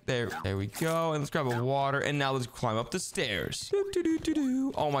snack. There we go. And let's grab a water. And now let's climb up the stairs.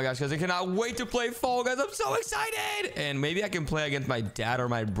 Oh my gosh, guys, I cannot wait to play Fall Guys. I'm so excited. And maybe I can play against my dad or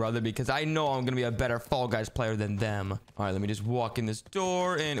my brother because I know I'm gonna be a better Fall Guys player than them. All right, let me just walk in this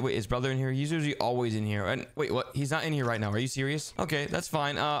door. And wait, is brother in here? He's usually always in here. And wait, what? He's not in here right now. Are you serious? Okay, that's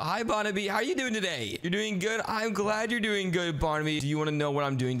fine. Hi, Barnaby. How are you doing today? You're doing good? I'm glad you're doing good, Barnaby. Do you want to know what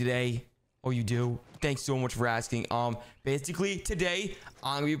I'm doing today? Oh, you do? Thanks so much for asking. Basically, today,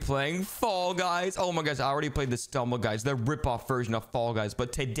 I'm gonna be playing Fall Guys. Oh my gosh, I already played the Stumble Guys, the rip-off version of Fall Guys.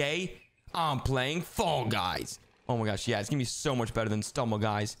 But today, I'm playing Fall Guys. Oh my gosh, yeah, it's gonna be so much better than Stumble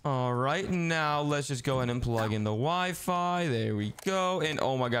Guys. All right, now let's just go ahead and plug in the Wi-Fi. There we go. And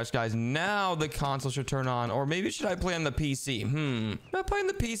oh my gosh, guys, now the console should turn on. Or maybe should I play on the PC? Am I playing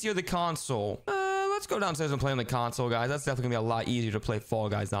the PC or the console? Let's go downstairs and play on the console, guys. That's definitely gonna be a lot easier to play Fall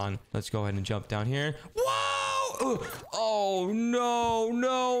Guys on. Let's go ahead and jump down here. Whoa! Oh,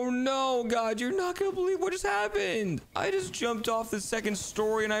 no, God, you're not gonna believe what just happened. I just jumped off the second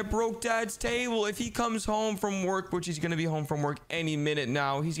story and I broke Dad's table. If he comes home from work, which he's gonna be home from work any minute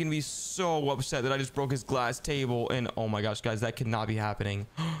now, he's gonna be so upset that I just broke his glass table. And oh my gosh, guys, that could not be happening.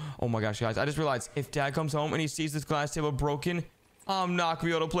 Oh my gosh, guys, I just realized if Dad comes home and he sees this glass table broken, I'm not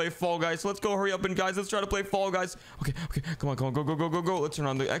gonna be able to play Fall Guys. So let's go, hurry up, and guys, let's try to play Fall Guys. Okay, come on, go. Let's turn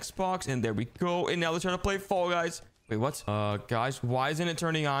on the Xbox, and there we go. And now let's try to play Fall Guys. Wait, what? Guys, why isn't it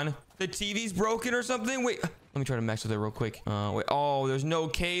turning on? The TV's broken or something? Wait, let me try to mess with it real quick. Wait, oh, there's no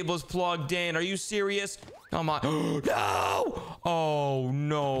cables plugged in. Are you serious? Come on. No! Oh,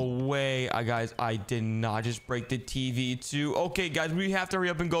 no way. Guys, I did not just break the TV too. Okay, guys, we have to hurry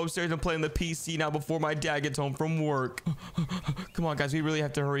up and go upstairs and play on the PC now before my dad gets home from work. Come on, guys, we really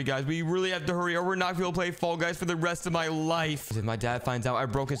have to hurry, guys. We really have to hurry or we're not going to be able to play Fall Guys for the rest of my life. If my dad finds out I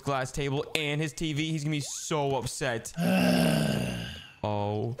broke his glass table and his TV, he's going to be so upset.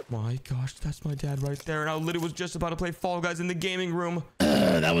 Oh my gosh, that's my dad right there. And I literally was just about to play Fall Guys in the gaming room.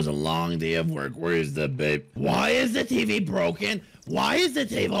 That was a long day of work. Where is the babe? Why is the TV broken? Why is the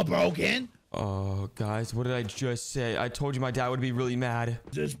table broken? Oh, guys, what did I just say? I told you my dad would be really mad.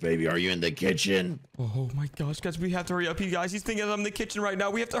 Just, baby, are you in the kitchen? Oh my gosh, guys, we have to hurry up. You guys, he's thinking I'm in the kitchen right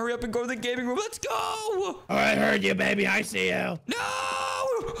now. We have to hurry up and go to the gaming room. Let's go! All right, heard you, baby. I see you. No!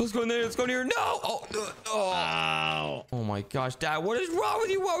 Let's go in there. Let's go in here. No! Oh my gosh, Dad, what is wrong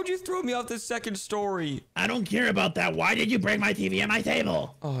with you? Why would you throw me off the second story? I don't care about that. Why did you break my TV and my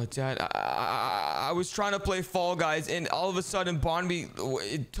table? Oh, Dad, I was trying to play Fall Guys, and all of a sudden, Barnaby,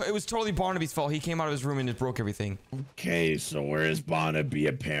 it was totally Barnaby's fault. He came out of his room and just broke everything. Okay, so where is Barnaby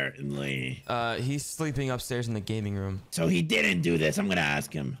apparently? He's sleeping upstairs in the gaming room. So he didn't do this. I'm gonna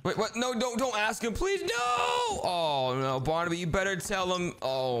ask him. Wait, what? No, don't ask him, please. No! Oh, no, Barnaby, you better tell him.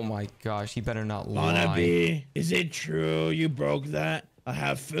 Oh my gosh, he better not lie. Barnaby, is it true you broke that? I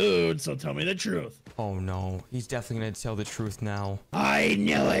have food, so tell me the truth. Oh no, he's definitely gonna tell the truth now. I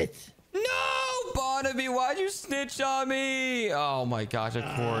knew it. No! Barnaby, why'd you snitch on me? Oh my gosh, of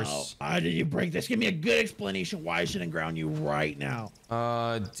course. How did you break this? Give me a good explanation why I shouldn't ground you right now.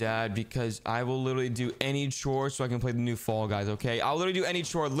 Dad, because I will literally do any chore so I can play the new Fall Guys, okay? I'll literally do any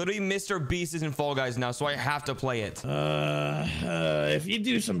chore. Literally, Mr. Beast is in Fall Guys now, so I have to play it. If you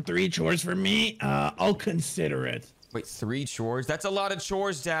do some 3 chores for me, I'll consider it. Wait, 3 chores? That's a lot of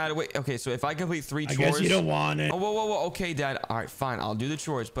chores, Dad. Wait, okay, so if I complete 3 chores... I guess you don't want it. Oh, whoa. Okay, Dad. All right, fine. I'll do the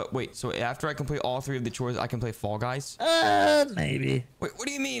chores. But wait, so after I complete all 3 of the chores, I can play Fall Guys? Maybe. Wait, what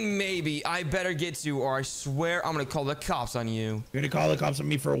do you mean, maybe? I better get to, or I swear I'm gonna call the cops on you. You're gonna call the cops on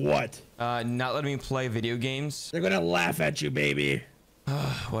me for what? Not letting me play video games. They're gonna laugh at you, baby.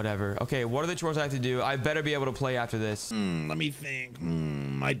 Whatever. Okay, what are the chores I have to do? I better be able to play after this. Let me think.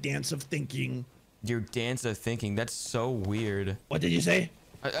 My dance of thinking. Your dance of thinking. That's so weird. What did you say?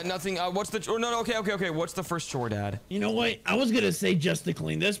 Nothing. What's the chore? No, okay. What's the first chore, Dad? You know what? I was gonna say just to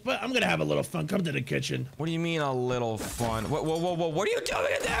clean this, but I'm gonna have a little fun. Come to the kitchen. What do you mean a little fun? Whoa. What are you doing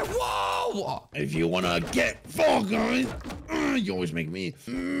in there? Whoa! If you wanna get Fall Guys, you always make me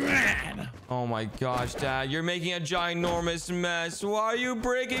mad. Oh my gosh, Dad. You're making a ginormous mess. Why are you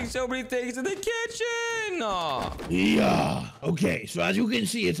breaking so many things in the kitchen? Oh. Yeah. Okay, so as you can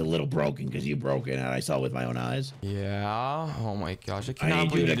see, it's a little broken because you broke it, and I saw with my own eyes. Yeah. Oh my gosh. I cannot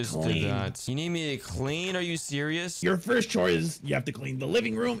believe you just did that. You need me to clean? Are you serious? Your first chore is you have to clean the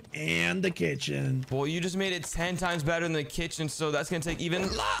living room and the kitchen. Well, you just made it 10 times better than the kitchen, so that's gonna take even...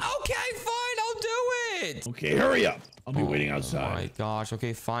 Okay, fine. I'll do it. Okay, hurry up. I'll be waiting outside. Oh my gosh.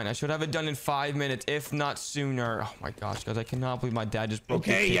 Okay, fine. I should have it done in 5 minutes, if not sooner. Oh my gosh, guys. I cannot believe my dad just broke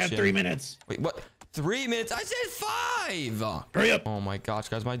the kitchen. Okay, you have 3 minutes. Wait, what? 3 minutes? I said 5! Hurry up. Oh my gosh,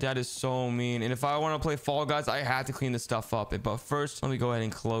 guys. My dad is so mean. And if I want to play Fall Guys, I have to clean this stuff up. But first, let me go ahead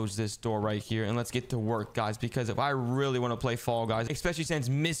and close this door right here. And let's get to work, guys. Because if I really want to play Fall Guys, especially since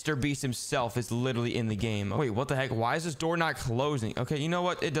Mr. Beast himself is literally in the game. Wait, what the heck? Why is this door not closing? Okay, you know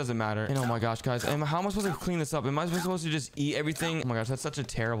what? It doesn't matter. And oh my gosh, guys. How am I supposed to clean this up? Am I supposed to just eat everything? Oh my gosh, that's such a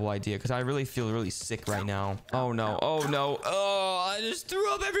terrible idea. Because I really feel really sick right now. Oh no. Oh no. Oh, I just threw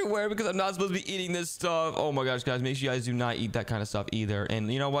up everywhere because I'm not supposed to be eating this stuff. Oh my gosh, guys, make sure you guys do not eat that kind of stuff either.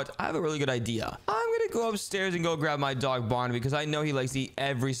 And you know what? I have a really good idea. I'm gonna go upstairs and go grab my dog Barnaby because I know he likes to eat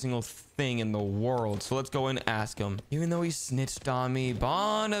every single thing in the world. So let's go and ask him. Even though he snitched on me,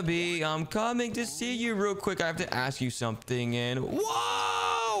 Barnaby, I'm coming to see you real quick. I have to ask you something. And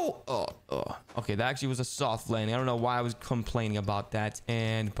whoa! Okay, that actually was a soft landing. I don't know why I was complaining about that.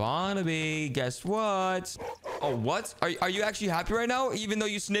 And Barnaby, guess what? Oh, what? Are you actually happy right now, even though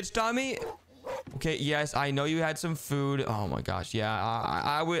you snitched on me? Okay, yes, I know you had some food. Oh my gosh, yeah,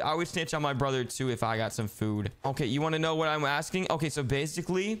 I would snitch on my brother too if I got some food. Okay, you want to know what I'm asking? Okay, so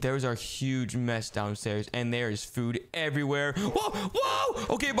basically, there's a huge mess downstairs, and there is food everywhere.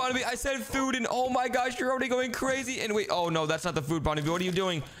 Whoa! Okay, Barnaby, I said food, and oh my gosh, you're already going crazy. And wait, oh no, that's not the food, Barnaby. What are you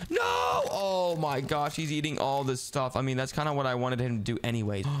doing? No! Oh my gosh, he's eating all this stuff. I mean, that's kind of what I wanted him to do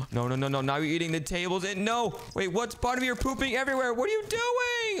anyways. No. Now you're eating the tables, and no. Wait, what's Barnaby? You're pooping everywhere. What are you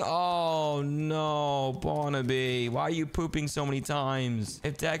doing? Oh no, Barnaby, why are you pooping so many times?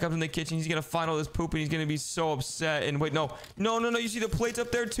 If Dad comes in the kitchen, he's gonna find all this poop and he's gonna be so upset. And wait, no, you see the plates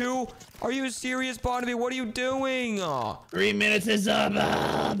up there too? Are you serious, Barnaby? What are you doing? Oh. 3 minutes is up.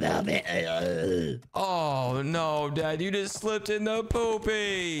 Oh no, Dad, you just slipped in the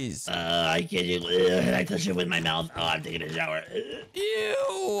poopies. I can't. I touch it with my mouth. Oh, I'm taking a shower.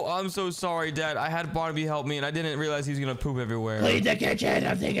 Ew, I'm so sorry, Dad. I had Barnaby help me and I didn't realize he was gonna poop everywhere. Clean the kitchen.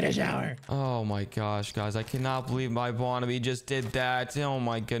 I'm taking a shower. Oh my gosh, guys, I cannot believe my Barnaby just did that. Oh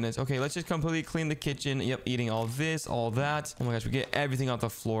my goodness. Okay, let's just completely clean the kitchen. Yep, eating all this, all that. Oh my gosh, we get everything off the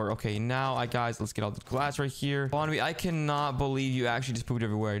floor. Okay, now guys, let's get all the glass right here. Barnaby, I cannot believe you actually just pooped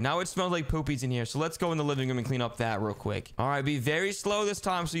everywhere. Now it smells like poopies in here, so let's go in the living room and clean up that real quick. All right, be very slow this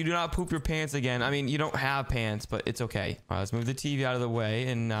time so you do not poop your pants again. I mean, you don't have pants, but it's okay. All right, let's move the TV out of the way,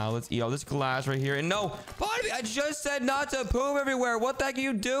 and now let's eat all this glass right here. And no, Barnaby, I just said not to poop everywhere. What the heck are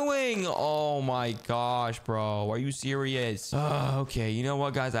you doing? Oh my gosh, bro, are you serious? Okay, you know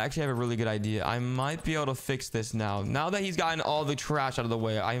what, guys, I actually have a really good idea. I might be able to fix this now that he's gotten all the trash out of the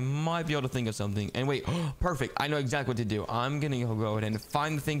way. I might be able to think of something. And wait, perfect, I know exactly what to do. I'm gonna go ahead and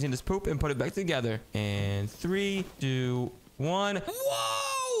find the things in this poop and put it back together. And 3, 2, 1.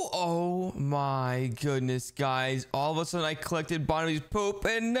 Whoa! Oh my goodness, guys. All of a sudden I collected Bonnie's poop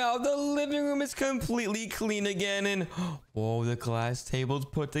and now the living room is completely clean again. And whoa, the glass table's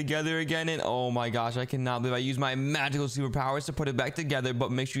put together again. And oh my gosh, I cannot believe I used my magical superpowers to put it back together.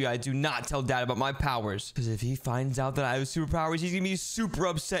 But make sure you guys do not tell Dad about my powers, because if he finds out that I have superpowers, he's gonna be super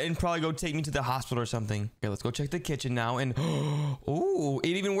upset and probably go take me to the hospital or something. Okay, let's go check the kitchen now. And oh, it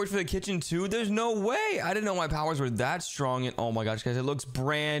even worked for the kitchen too. There's no way. I didn't know my powers were that strong. And oh my gosh, guys, it looks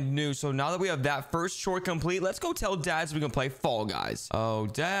brand new. So now that we have that first chore complete, let's go tell Dad so we can play Fall Guys. Oh,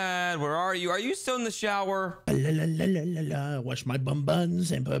 Dad, where are you? Are you still in the shower? La la la la la la. Wash my bum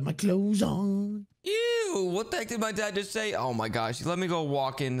buns and put my clothes on. Ew, what the heck did my dad just say? Oh my gosh, let me go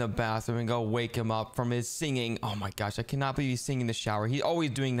walk in the bathroom and go wake him up from his singing. Oh my gosh, I cannot believe he's singing in the shower. He's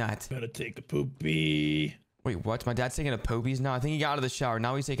always doing that. Gotta take a poopy. Wait, what? My dad's taking a poopies now? I think he got out of the shower.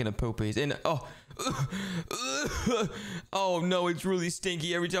 Now he's taking a poopies. And oh no, it's really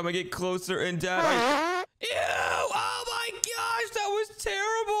stinky every time I get closer. And Dad, ew! Oh my gosh, that was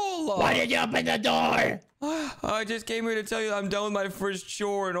terrible. Why did you open the door? I just came here to tell you I'm done with my first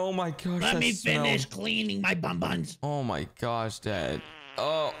chore. And oh my gosh, Let me smell. finish cleaning my bum buns. Oh my gosh, Dad.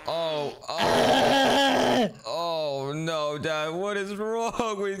 Oh no, Dad, what is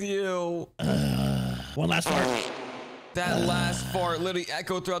wrong with you? One last fart. That last fart literally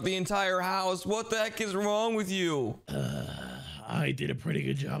echoed throughout the entire house. What the heck is wrong with you? I did a pretty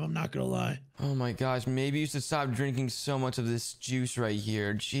good job, I'm not gonna lie. Oh my gosh, maybe you should stop drinking so much of this juice right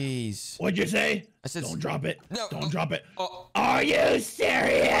here. Jeez. What'd you say? I said don't drop it. No. Don't drop it. Oh. Are you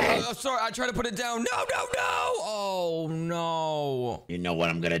serious? I'm sorry, I tried to put it down. No. Oh no. You know what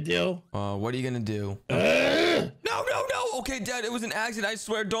I'm gonna do? What are you gonna do? No. Okay, Dad, it was an accident. I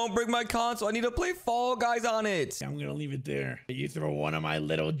swear, don't break my console. I need to play Fall Guys on it. I'm gonna leave it there. You throw one of my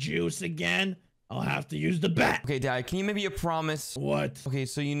little juice again, I'll have to use the bat. Okay, Dad, can you make me a promise? What? Okay,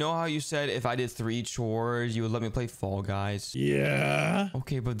 so you know how you said if I did 3 chores, you would let me play Fall Guys? Yeah.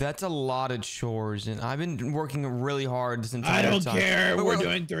 Okay, but that's a lot of chores, and I've been working really hard this entire time. I don't care. Wait, We're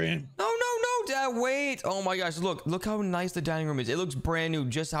doing 3. No, Dad, wait. Oh my gosh, look how nice the dining room is. It looks brand new,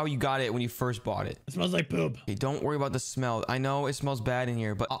 just how you got it when you first bought it. It smells like poop. Okay, don't worry about the smell. I know it smells bad in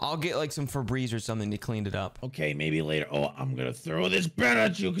here, but I'll get like some Febreze or something to clean it up. Okay, maybe later. Oh, I'm gonna throw this bat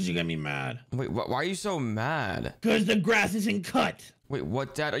at you because you got me mad. Wait, why are you so mad? Because the grass isn't cut. Wait,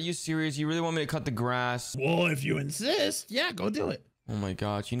 what, Dad? Are you serious? You really want me to cut the grass? Well, if you insist, yeah, go do it. Oh my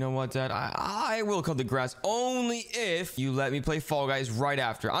gosh, you know what, Dad? I will cut the grass only if you let me play Fall Guys right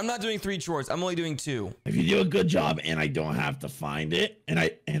after. I'm not doing 3 chores. I'm only doing 2. If you do a good job and I don't have to find it and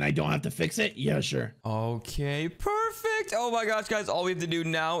I don't have to fix it, yeah, sure. Okay, perfect. Oh my gosh, guys, all we have to do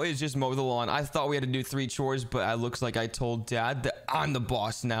now is just mow the lawn. I thought we had to do 3 chores, but it looks like I told Dad that I'm the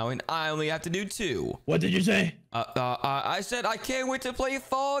boss now and I only have to do 2. What did you say? I said I can't wait to play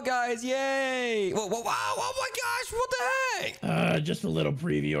Fall Guys. Yay! Whoa, oh my gosh, what the heck? Just a little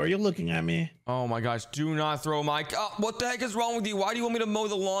preview. Are you looking at me? Oh my gosh, do not throw my... what the heck is wrong with you? Why do you want me to mow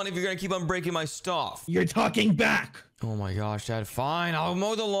the lawn if you're gonna keep on breaking my stuff? You're talking back. Oh my gosh, Dad, fine. I'll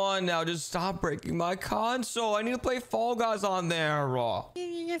mow the lawn now. Just stop breaking my console. I need to play Fall Guys on there.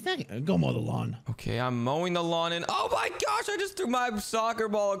 Go mow the lawn. Okay, I'm mowing the lawn and oh my gosh, I just threw my soccer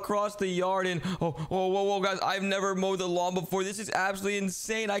ball across the yard and whoa, guys, I've never mowed the lawn before. This is absolutely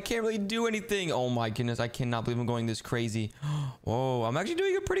insane. I can't really do anything. Oh my goodness, I cannot believe I'm going this crazy. Whoa, I'm actually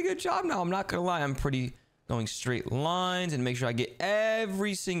doing a pretty good job now. I'm not gonna lie, I'm pretty going straight lines and make sure I get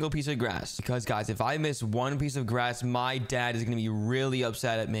every single piece of grass, because guys, if I miss one piece of grass, my dad is gonna be really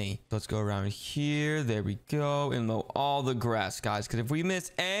upset at me. Let's go around here, there we go, and mow all the grass, guys, because if we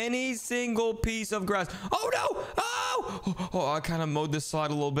miss any single piece of grass, oh no, I kind of mowed this side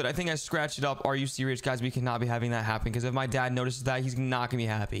a little bit. I think I scratched it up. Are you serious, guys? We cannot be having that happen, because if my dad notices that, he's not gonna be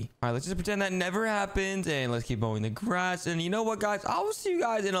happy. All right, let's just pretend that never happened and let's keep mowing the grass. And you know what, guys, I'll see you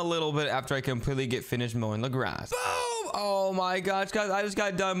guys in a little bit after I completely get finished mowing the grass. Boom! Oh my gosh, guys, I just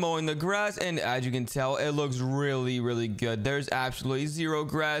got done mowing the grass, and as you can tell, it looks really good. There's absolutely 0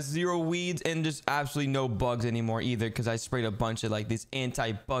 grass, 0 weeds, and just absolutely no bugs anymore either, because I sprayed a bunch of like this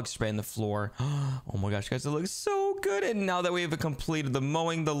anti-bug spray on the floor. Oh my gosh, guys, it looks so good. And now that we have completed the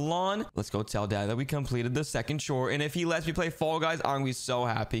mowing the lawn, let's go tell Dad that we completed the second chore. And if he lets me play Fall Guys, I'm gonna be so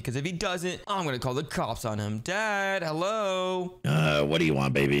happy, because if he doesn't, I'm gonna call the cops on him. Dad, hello. What do you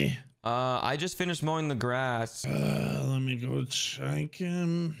want, baby? I just finished mowing the grass. Let me go check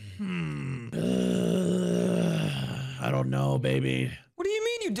him. I don't know, baby. What do you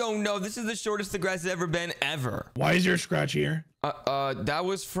mean you don't know? This is the shortest the grass has ever been, ever. Why is your scratch here? That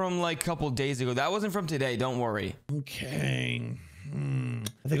was from like a couple days ago. That wasn't from today. Don't worry. Okay.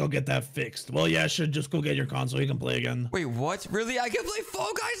 I think I'll get that fixed. Well, yeah, I should just go get your console. You can play again. Wait, what? Really? I can play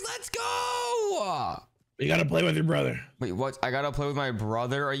Fall Guys? Let's go! You gotta play with your brother. Wait, what? I gotta play with my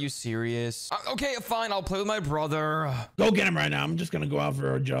brother? Are you serious? Okay, fine. I'll play with my brother. Go get him right now. I'm just gonna go out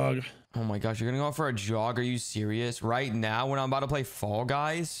for a jog. Oh my gosh, you're gonna go out for a jog? Are you serious? Right now when I'm about to play Fall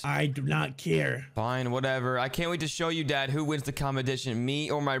Guys? I do not care. Fine, whatever. I can't wait to show you, Dad, who wins the competition,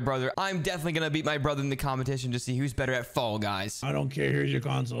 me or my brother. I'm definitely gonna beat my brother in the competition to see who's better at Fall Guys. I don't care. Here's your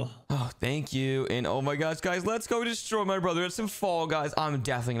console. Oh, thank you. And oh my gosh, guys, let's go destroy my brother at some Fall Guys. I'm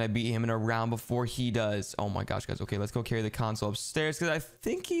definitely gonna beat him in a round before he does. Oh my gosh, guys. Okay, let's go carry the console upstairs because I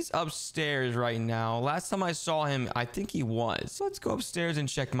think he's upstairs right now. Last time I saw him, I think he was. So let's go upstairs and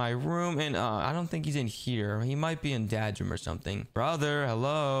check my room. And I don't think he's in here. He might be in Dad's room or something. Brother,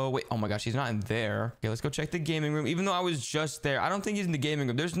 hello. Wait, oh my gosh, he's not in there. Okay, let's go check the gaming room. Even though I was just there, I don't think he's in the gaming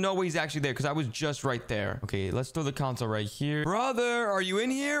room. There's no way he's actually there because I was just right there. Okay, let's throw the console right here. Brother, are you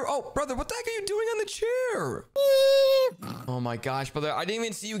in here? Oh, brother, what the heck are you doing on the chair? Oh my gosh, brother, I didn't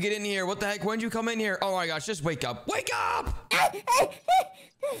even see you get in here. What the heck? When did you come in here? Oh my gosh, just wake up. Wake up!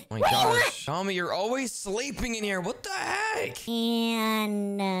 Oh my gosh. Tommy, you're always sleeping in here. What the heck?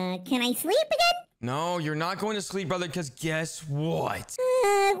 And, can I sleep again? No, you're not going to sleep, brother, because guess what?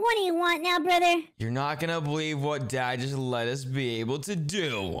 What do you want now, brother? You're not going to believe what Dad just let us be able to do.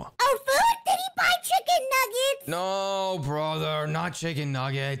 Oh, food? Did he buy chicken nuggets? No, brother, not chicken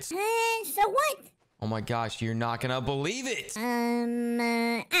nuggets. So what? Oh my gosh, you're not going to believe it.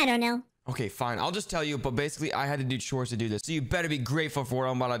 I don't know. Okay, fine. I'll just tell you, but basically I had to do chores to do this. So you better be grateful for what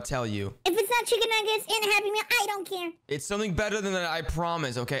I'm about to tell you. If it's not chicken nuggets and a Happy Meal, I don't care. It's something better than that, I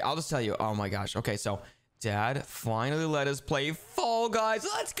promise. Okay, I'll just tell you. Oh my gosh. Okay, so Dad finally let us play Fall Guys.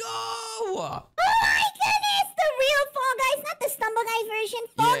 Let's go! Oh my goodness! The real Fall Guys, not the Stumble Guys version.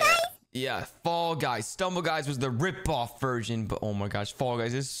 Fall Guys? Yeah, Fall Guys. Stumble Guys was the rip-off version, but oh my gosh, Fall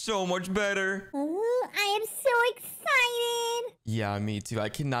Guys is so much better. Oh, I am so excited. Yeah, me too. I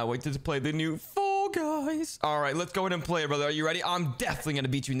cannot wait to play the new Fall Guys. All right, let's go ahead and play, brother. Are you ready? I'm definitely going to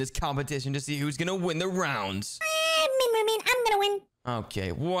beat you in this competition to see who's going to win the rounds. I'm gonna win.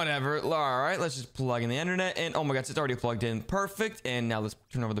 Okay, whatever. All right, let's just plug in the internet. And oh my gosh, it's already plugged in. Perfect. And now let's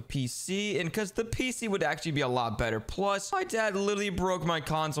turn over the PC. And because the PC would actually be a lot better. Plus, my dad literally broke my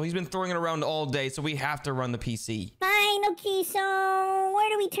console. He's been throwing it around all day, so we have to run the PC. Fine, okay, so where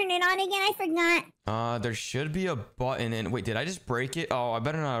do we turn it on again? I forgot. There should be a button. And wait, did I just break it? Oh, I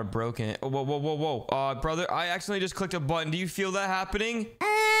better not have broken it. Oh, whoa, whoa, whoa, whoa. Brother, I accidentally just clicked a button. Do you feel that happening?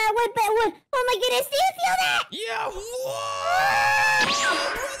 What? Oh my goodness, do you feel that? Yeah, what?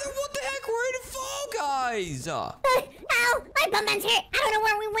 Brother, what the heck? We're in Fall Guys. Ow, my bum ends hurt. I don't know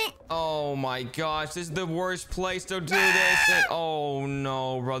where we went. Oh my gosh, this is the worst place to do this. And, oh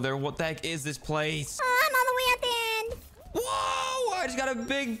no, brother, what the heck is this place? I'm all the way at the end. Whoa, I just got a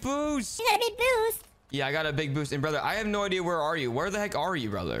big boost. You got a big boost. Yeah, I got a big boost. And brother, I have no idea where are you. Where the heck are you,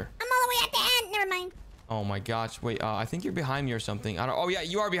 brother? I'm all the way at the end. Never mind. Oh my gosh, wait, I think you're behind me or something. I don't. Oh yeah,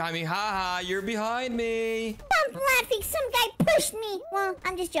 you are behind me. Ha, you're behind me. I'm laughing. Some guy pushed me. Well,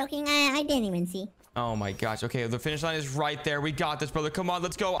 I'm just joking. I didn't even see. Oh my gosh. Okay, the finish line is right there. We got this, brother. Come on,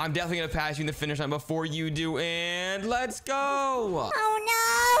 let's go. I'm definitely gonna pass you in the finish line before you do. And let's go.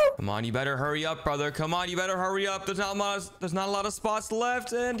 Oh no. Come on, you better hurry up, brother. Come on, you better hurry up. There's not a lot of spots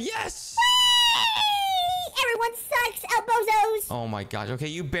left. And yes. Everyone sucks, elbozos. Oh my gosh. Okay,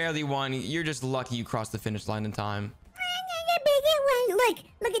 you barely won. You're just lucky you crossed the finish line in time.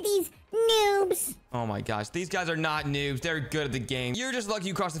 Look at these noobs. Oh my gosh. These guys are not noobs. They're good at the game. You're just lucky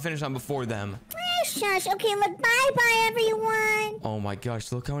you crossed the finish line before them. Shush. Okay, look. Bye, everyone. Oh my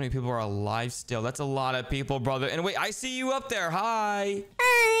gosh. Look how many people are alive still. That's a lot of people, brother. And wait, I see you up there. Hi.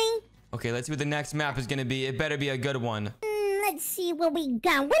 Hi. Okay, let's see what the next map is going to be. It better be a good one. Let's see what we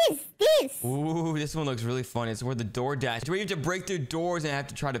got. What is this? Ooh, this one looks really fun. It's where the door dash. It's where you have to break through doors and have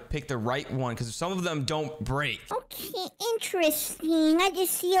to try to pick the right one because some of them don't break. Okay, interesting. I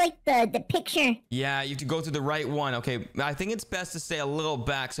just see like the picture. Yeah, you have to go through the right one. Okay, I think it's best to stay a little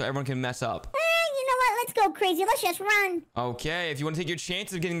back so everyone can mess up. You know what? Let's go crazy. Let's just run. Okay, if you want to take your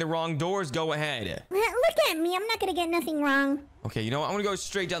chances of getting the wrong doors, go ahead. Look at me. I'm not going to get nothing wrong. Okay, you know what? I'm going to go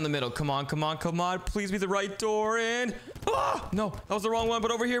straight down the middle. Come on, come on, come on. Please be the right door. And... ah! No, that was the wrong one.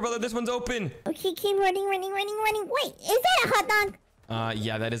 But over here, brother, this one's open. Okay, keep running. Wait, is that a hot dog?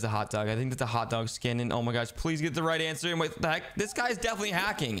 Yeah, that is a hot dog. I think that's a hot dog skin. And oh my gosh, please get the right answer. And wait, what the heck? This guy's definitely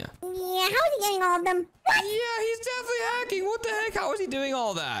hacking. Yeah, how is he getting all of them? What? Yeah, he's definitely hacking. What the heck? How is he doing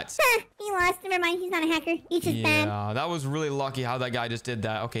all that? He lost. Never mind. He's not a hacker. He's just bad. Yeah, that was really lucky how that guy just did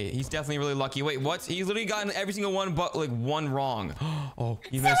that. Okay, he's definitely really lucky. Wait, what? He's literally gotten every single one but like one wrong. Oh,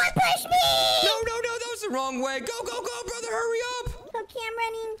 he missed. Someone push me! No, that was the wrong way. Go, brother, hurry up. Okay, I'm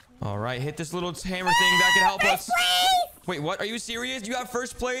running. All right, hit this little hammer thing that can help us. Place! Wait, what? Are you serious? You got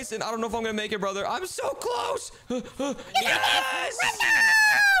first place, and I don't know if I'm gonna make it, brother. I'm so close. Yes!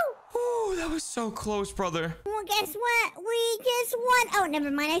 Ooh, that was so close, brother. Well, guess what? We just won. Oh,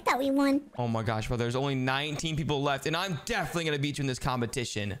 never mind. I thought we won. Oh my gosh, brother. There's only 19 people left, and I'm definitely gonna beat you in this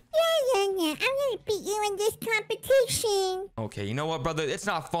competition. Yeah. I'm gonna beat you in this competition. Okay, you know what, brother? It's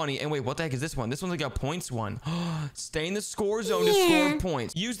not funny. And wait, what the heck is this one? This one's like a points one. Stay in the score zone to score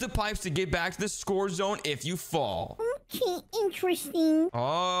points. Use the pipes to get back to the score zone if you fall. Okay, interesting.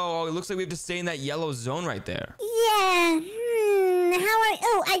 Oh, it looks like we have to stay in that yellow zone right there. Yeah.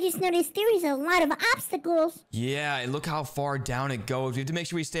 Oh, I just noticed there is a lot of obstacles. Yeah, and look how far down it goes. We have to make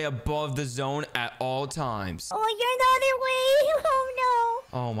sure we stay above the zone at all times. Oh, you're the other way. Oh,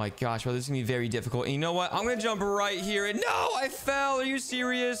 no. Oh my gosh, bro, this is gonna be very difficult. And you know what? I'm gonna jump right here. And no, I fell. Are you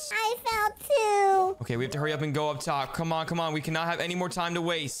serious? I fell too. Okay, we have to hurry up and go up top. Come on, come on. We cannot have any more time to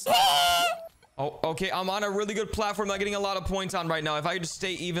waste. Oh, okay. I'm on a really good platform. I'm getting a lot of points on right now. If I could just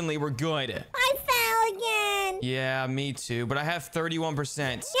stay evenly, we're good. I fell again. Yeah, me too. But I have 31%.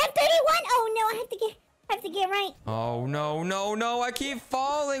 You have 31? Oh, no. I have to get right. Oh, no. I keep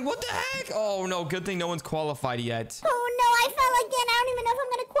falling. What the heck? Oh, no. Good thing no one's qualified yet. Oh, no. I fell again. I don't even know if I'm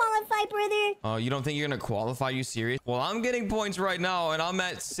going to qualify, brother. Oh, you don't think you're going to qualify? You serious? Well, I'm getting points right now, and I'm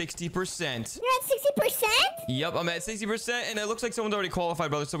at 60%. You're at 60%? Yep, I'm at 60%, and it looks like someone's already qualified,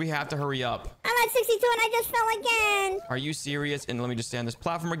 brother, so we have to hurry up. I'm at 62, and I just fell again. Are you serious? And let me just stay on this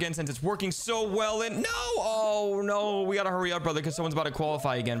platform again since it's working so well. And no! Oh, no. We got to hurry up, brother, because someone's about to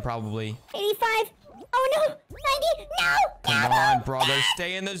qualify again, probably. 85. Oh, no. 90. No. Come on, brother.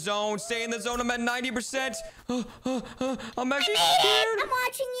 Stay in the zone. Stay in the zone. I'm at 90%. I'm actually scared. I'm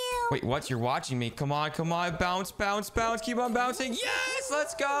watching you. Wait, what? You're watching me. Come on, come on. Bounce, bounce, bounce. Keep on bouncing. Yes,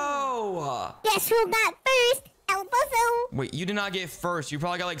 let's go. Guess who got first? El Bozo. Wait, you did not get first. You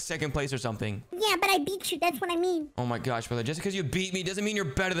probably got like second place or something. Yeah, but I beat you. That's what I mean. Oh my gosh, brother. Just because you beat me doesn't mean you're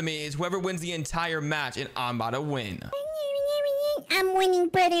better than me. It's whoever wins the entire match, and I'm about to win. I'm winning,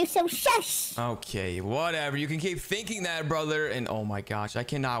 brother, so shush. Okay, whatever. You can keep thinking that, brother. And oh my gosh, I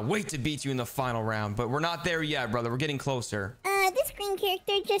cannot wait to beat you in the final round. But we're not there yet, brother. We're getting closer. This green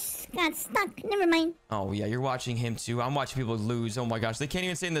character just got stuck. Never mind. Oh, yeah, you're watching him too. I'm watching people lose. Oh my gosh, they can't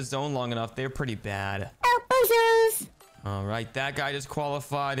even stay in the zone long enough. They're pretty bad. Oh, bozos. All right, that guy just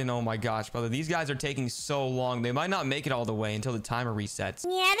qualified. And oh my gosh, brother, these guys are taking so long. They might not make it all the way until the timer resets.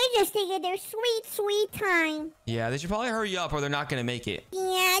 Yeah, they're just taking their sweet, sweet time. Yeah, they should probably hurry up or they're not going to make it.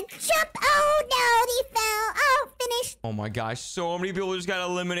 Yeah, jump. Oh, no, they fell. Oh, finished. Oh my gosh, so many people just got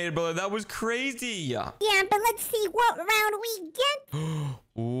eliminated, brother. That was crazy. Yeah, but let's see what round we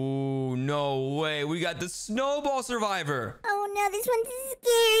get. Ooh, no way. We got the snowball survivor. Oh, no, this one's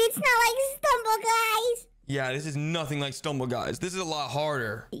scary. It's not like Stumble Guys. Yeah, this is nothing like Stumble Guys. This is a lot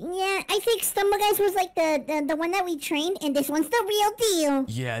harder. Yeah, I think Stumble Guys was like the one that we trained, and this one's the real deal.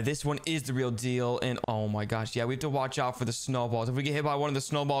 Yeah, this one is the real deal. And oh my gosh, yeah, we have to watch out for the snowballs. If we get hit by one of the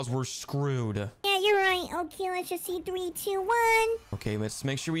snowballs, we're screwed. Yeah, you're right. Okay, let's just see 3, 2, 1. Okay, let's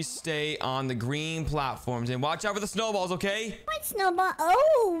make sure we stay on the green platforms and watch out for the snowballs, okay? What snowball?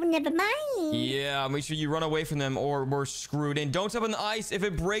 Oh, never mind. Yeah, make sure you run away from them or we're screwed. And don't step on the ice. If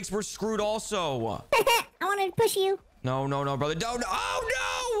it breaks, we're screwed also. I want to push you. No, brother. Don't.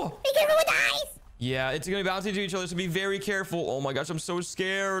 Oh, no! Be careful with the ice. Yeah, it's going to bounce into each other, so be very careful. Oh my gosh, I'm so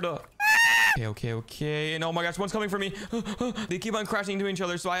scared. Okay. And oh my gosh, one's coming for me. They keep on crashing into each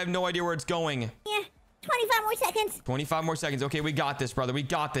other, so I have no idea where it's going. Yeah, 25 more seconds. 25 more seconds. Okay, we got this, brother. We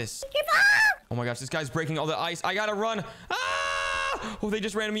got this. Be careful. Oh my gosh, this guy's breaking all the ice. I gotta run. Ah! Oh, they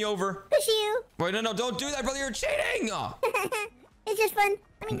just ran me over. Push you. Wait, no, don't do that, brother. You're cheating. It's just fun.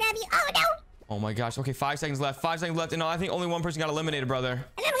 Let me grab you. Oh, no. Oh my gosh. Okay, 5 seconds left. 5 seconds left. And no, I think only one person got eliminated, brother.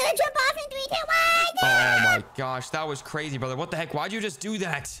 And I'm gonna jump off in 3, 2, 1. Oh my gosh, that was crazy, brother. What the heck? Why'd you just do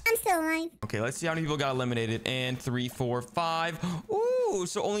that? I'm still alive. Okay, let's see how many people got eliminated. And 3, 4, 5. Ooh,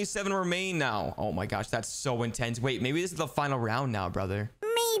 so only 7 remain now. Oh my gosh, that's so intense. Wait, maybe this is the final round now, brother.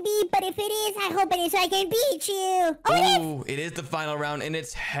 Maybe, but if it is, I hope it is so I can beat you. Oh, Ooh, it is the final round, and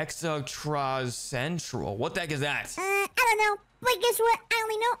it's Hexatraz Central. What the heck is that? I don't know. But guess what? I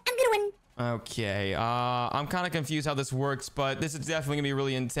only know I'm gonna win. Okay, I'm kind of confused how this works, but this is definitely gonna be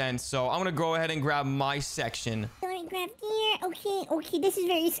really intense. So I'm gonna go ahead and grab my section. Let me grab here. Okay, this is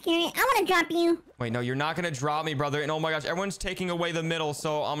very scary. I want to drop you. Wait, no, you're not gonna drop me, brother. And oh my gosh, everyone's taking away the middle,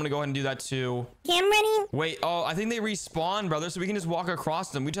 so I'm gonna go ahead and do that too. Okay, I'm ready. Wait, oh, I think they respawn, brother, so we can just walk across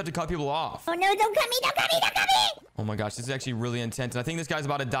them. We just have to cut people off. Oh no, don't cut me, don't cut me, don't cut me. Oh my gosh, this is actually really intense. And I think this guy's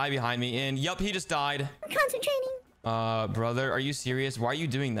about to die behind me. And yep, he just died. I'm concentrating. Brother, are you serious? Why are you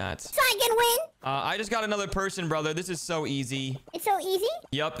doing that? So I can win? I just got another person, brother. This is so easy. It's so easy?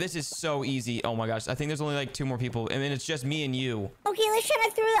 Yup, this is so easy. Oh my gosh, I think there's only like 2 more people, and then it's just me and you. Okay, let's try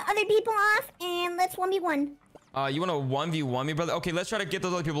to throw the other people off, and let's 1v1. You want to 1v1 me, brother? Okay, let's try to get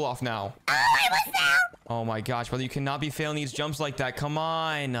those other people off now. Oh, I was down! Oh my gosh, brother, you cannot be failing these jumps like that. Come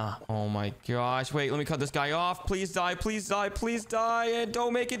on. Oh my gosh. Wait, let me cut this guy off. Please die, please die, please die. And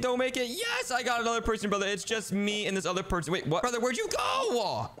don't make it, don't make it. Yes, I got another person, brother. It's just me and this other person. Wait, what? Brother, where'd you go?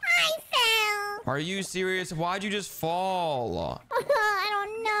 I fell. Are you serious? Why'd you just fall? I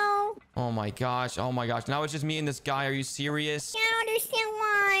don't know. Oh my gosh. Oh my gosh. Now it's just me and this guy. Are you serious? I don't understand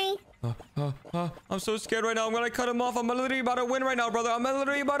why. I'm so scared right now. I'm gonna cut him off. I'm literally about to win right now, brother. I'm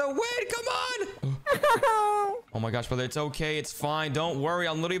literally about to win. Come on. Oh my gosh, brother. It's okay. It's fine. Don't worry.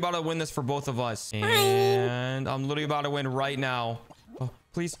 I'm literally about to win this for both of us. And I'm literally about to win right now. Oh,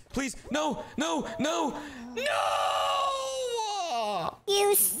 please, please. No, no, no, no.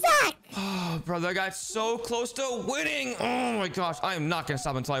 You suck. Oh, brother, I got so close to winning. Oh my gosh. I am not gonna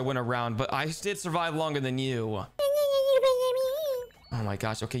stop until I win a round, but I did survive longer than you. Oh my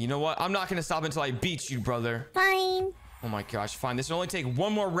gosh. Okay, you know what? I'm not gonna stop until I beat you, brother. Fine. Oh my gosh, fine. This will only take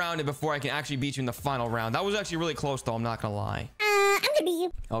 1 more round before I can actually beat you in the final round. That was actually really close, though. I'm not gonna lie. I'm gonna beat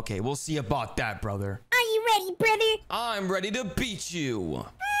you. Okay, we'll see about that, brother. Are you ready, brother? I'm ready to beat you.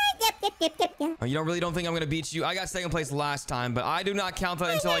 Yep. Oh, you really don't think I'm gonna beat you? I got 2nd place last time, but I do not count that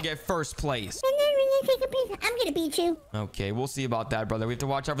until I get 1st place. And then when you take a piece, I'm gonna beat you. Okay, we'll see about that, brother. We have to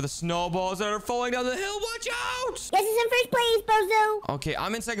watch out for the snowballs that are falling down the hill. Watch out! Guess it's in 1st place, bozo. Okay,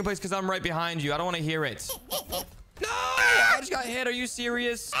 I'm in 2nd place because I'm right behind you. I don't want to hear it. No! I just got hit. Are you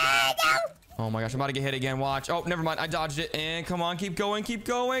serious? No. Oh my gosh, I'm about to get hit again. Watch. Oh, never mind. I dodged it. And come on, keep going, keep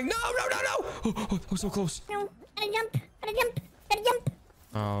going. No, no, no, no. Oh, that was so close. No. Gotta jump.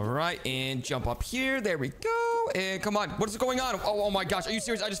 All right, and jump up here. There we go. And come on. What is going on? Oh my gosh. Are you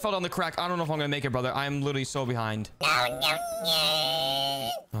serious? I just fell down the crack. I don't know if I'm going to make it, brother. I'm literally so behind.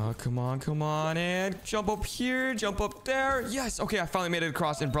 No. Oh, come on, come on. And jump up here. Jump up there. Yes. Okay, I finally made it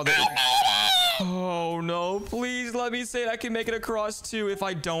across. And brother. Oh, no. Please let me say it. I can make it across, too. If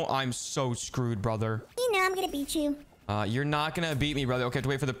I don't, I'm so screwed, brother. You know I'm gonna beat you. You're not going to beat me, brother. Okay, I have to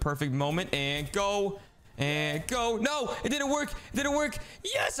wait for the perfect moment. And go. And go. No, it didn't work. It didn't work.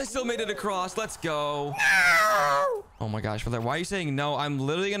 Yes, I still made it across. Let's go. No. Oh my gosh, brother. Why are you saying no? I'm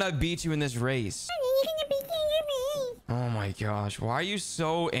literally going to beat you in this race. You're gonna beat me. Oh my gosh. Why are you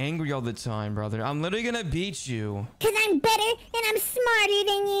so angry all the time, brother? I'm literally going to beat you. Cause I'm better and I'm smarter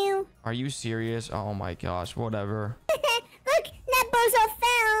than you. Are you serious? Oh my gosh. Whatever. Look, that bozo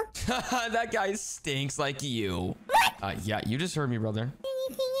fell. That guy stinks like you. What? Yeah, you just heard me, brother.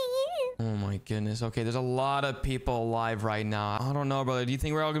 Oh my goodness. Okay, there's a lot of people alive right now. I don't know, brother. Do you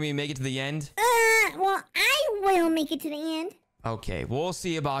think we're all gonna make it to the end? Well, I will make it to the end. Okay, we'll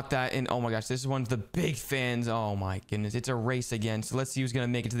see about that. And oh my gosh, this is one of the big fans. Oh my goodness, it's a race again. So let's see who's gonna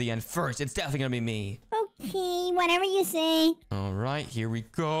make it to the end first. It's definitely gonna be me. Okay, whatever you say. All right, here we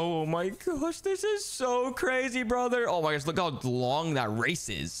go. Oh my gosh, this is so crazy, brother. Oh my gosh, look how long that race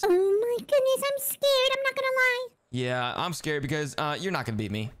is. Oh my goodness, I'm scared. I'm not gonna lie. Yeah, I'm scared because you're not gonna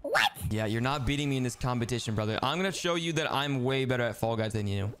beat me. What? Yeah, you're not beating me in this competition, brother. I'm gonna show you that I'm way better at Fall Guys than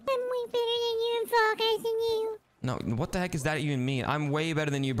you. I'm way better than you and Fall Guys than you. No, what the heck is that even mean? I'm way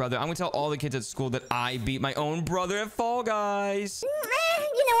better than you, brother. I'm gonna tell all the kids at school that I beat my own brother at Fall Guys.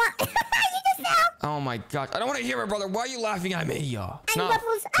 You know what? You just fell. Oh my gosh. I don't want to hear it, brother. Why are you laughing at me? It's I'm not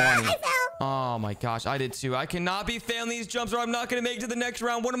Ruffles. funny. I fell. Oh my gosh, I did too. I cannot be failing these jumps or I'm not gonna make it to the next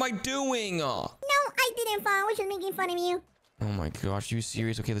round. What am I doing? No, I didn't fall. I was just making fun of you. Oh my gosh, you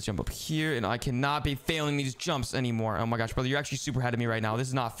serious? Okay, let's jump up here. And I cannot be failing these jumps anymore. Oh my gosh, brother, you're actually super ahead of me right now. This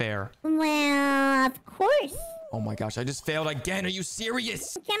is not fair. Well, of course. Oh my gosh, I just failed again. Are you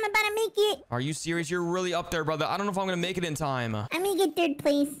serious? Okay, I'm about to make it. Are you serious? You're really up there, brother. I don't know if I'm gonna make it in time. I'm gonna get 3rd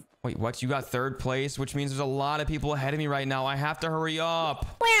place. Wait, what? You got 3rd place? Which means there's a lot of people ahead of me right now. I have to hurry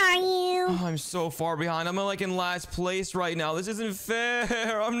up. Where are you? Oh, I'm so far behind. I'm like in last place right now. This isn't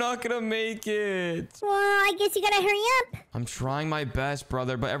fair. I'm not gonna make it. Well, I guess you gotta hurry up. I'm trying my best,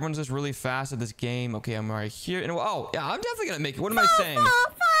 brother, but everyone's just really fast at this game. Okay, I'm right here. And oh, yeah, I'm definitely gonna make it. What am I saying? Fall.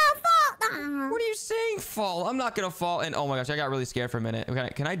 What are you saying, fall? I'm not gonna fall. And oh my gosh, I got really scared for a minute. Okay,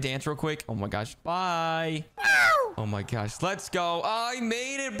 can I dance real quick? Oh my gosh, bye. No. Oh my gosh, let's go. I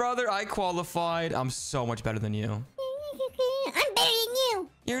made it, brother. I qualified. I'm so much better than you. I'm better than you.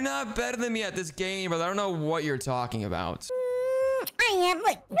 You're not better than me at this game, brother. I don't know what you're talking about. I am.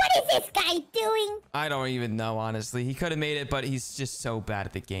 Look, what is this guy doing? I don't even know, honestly. He could have made it, but he's just so bad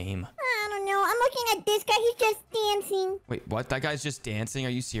at the game. I don't know. I'm looking at this guy. He's just dancing. Wait, what? That guy's just dancing? Are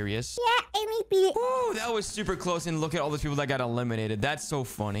you serious? Yeah, and we beat it. Oh, that was super close. And look at all those people that got eliminated. That's so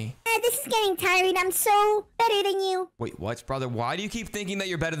funny. This is getting tired. I'm so better than you. Wait, what, brother? Why do you keep thinking that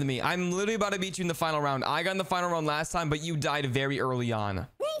you're better than me? I'm literally about to beat you in the final round. I got in the final round last time, but you died very early on.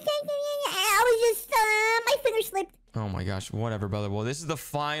 I was just, my finger slipped. Oh my gosh, whatever, brother. Well, this is the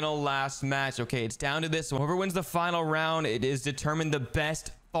final last match. Okay, it's down to this. Whoever wins the final round, it is determined the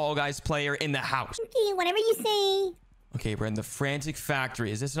best Fall Guys player in the house. Okay, whatever you say. Okay, we're in the Frantic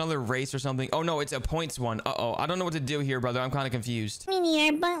Factory. Is this another race or something? Oh, no, it's a points one. Uh-oh. I don't know what to do here, brother. I'm kind of confused. Me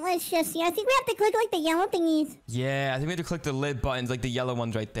neither, but let's just see. I think we have to click like the yellow thingies. Yeah, I think we have to click the lit buttons, like the yellow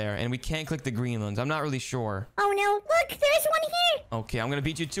ones right there. And we can't click the green ones. I'm not really sure. Oh, no. Look, there's one here. Okay, I'm going to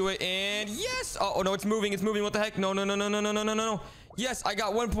beat you to it. And yes! Oh, no, it's moving. It's moving. What the heck? No, no, no, no, no, no, no, no, no. Yes, I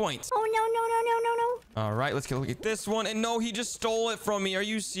got 1 point. Oh, no, no, no, no, no, no. All right, let's get a look at this one. And no, he just stole it from me. Are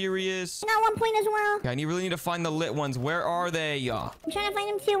you serious? I got 1 point as well. Okay, I really need to find the lit ones. Where are they? I'm trying to find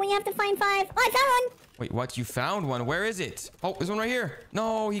them too. We have to find 5. Oh, I found one. Wait, what? You found one? Where is it? Oh, there's one right here.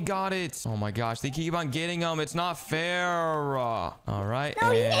 No, he got it. Oh my gosh, they keep on getting them. It's not fair. All right.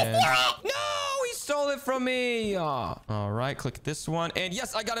 No, he and... didn't steal it. No, he stole it from me. All right, click this one. And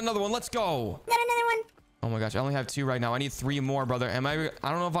yes, I got another one. Let's go. Got another one. Oh my gosh, I only have 2 right now. I need 3 more, brother. I don't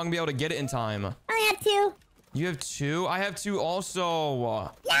know if I'm gonna be able to get it in time. I only have 2. You have 2? I have 2 also.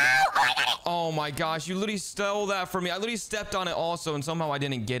 No! Oh, I got it! Oh my gosh, you literally stole that from me. I literally stepped on it also, and somehow I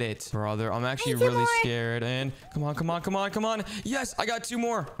didn't get it. Brother, I'm actually really scared. And come on, come on, come on, come on. Yes, I got 2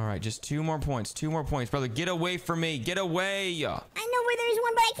 more. All right, just 2 more points. 2 more points. Brother, get away from me. Get away. I know where there's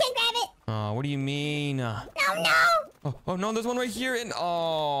one, but I can't grab it. What do you mean? No, no. Oh, no, there's one right here. And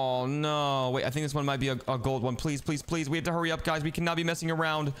oh, no. Wait, I think this one might be a gold one. Please, please, please. We have to hurry up, guys. We cannot be messing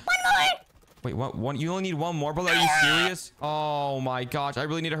around. 1 more. Wait, what? One? You only need 1 more, brother? Are you serious? Oh my gosh, I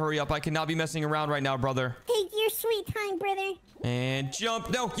really need to hurry up. I cannot be messing around right now, brother. Take your sweet time, brother. And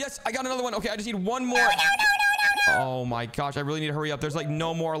jump. No, yes, I got another one. Okay, I just need 1 more. No, no, no, no, no, no. Oh my gosh, I really need to hurry up. There's like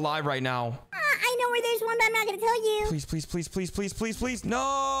no more alive right now. I know where there's one, but I'm not gonna tell you. Please, please, please, please, please, please, please. No,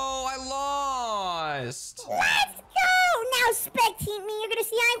 I lost. Let's go. Now spectate me. You're gonna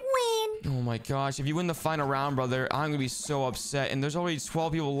see I win. Oh my gosh, if you win the final round, brother, I'm gonna be so upset. And there's already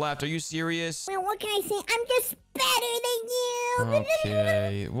 12 people left. Are you serious? Well, what can I say? I'm just better than you.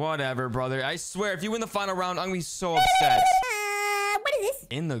 Okay, whatever, brother. I swear, if you win the final round, I'm gonna be so upset. What is this?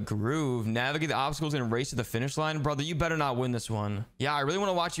 In the groove. Navigate the obstacles and race to the finish line. Brother, you better not win this one. Yeah, I really want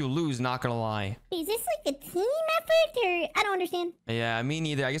to watch you lose, not gonna lie. Is this like a team effort or I don't understand? Yeah, me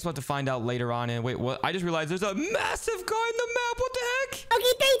neither. I guess we'll have to find out later on. And wait, what? I just realized there's a massive car in the map. What the heck?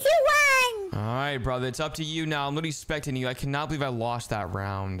 Okay, 3, 2, 1. All right, brother. It's up to you now. I'm literally expecting you. I cannot believe I lost that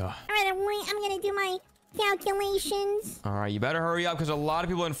round. All right, I'm gonna do my calculations. All right, you better hurry up because a lot of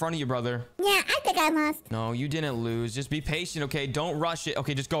people in front of you, brother. Yeah, I think I lost. No, you didn't lose. Just be patient, okay? Don't rush it.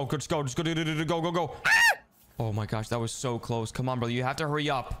 Okay, just go. Just go. Just go. Go. Ah! Oh my gosh, that was so close. Come on, brother. You have to hurry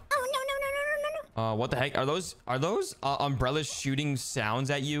up. Oh, no. What the heck? Are those umbrellas shooting sounds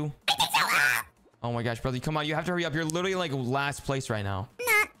at you? I think so. Ah! Oh my gosh, brother. Come on. You have to hurry up. You're literally like last place right now. I'm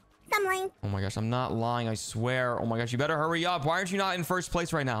not. I'm lying. Oh my gosh, I'm not lying. I swear. Oh my gosh, you better hurry up. Why aren't you not in first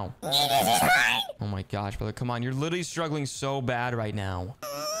place right now? This is hard. Oh my gosh, brother. Come on. You're literally struggling so bad right now.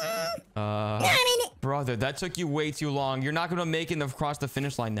 No, I'm in it. Brother, that took you way too long. You're not going to make it across the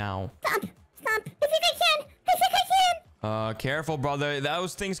finish line now. Stop. I think I can. Careful, brother.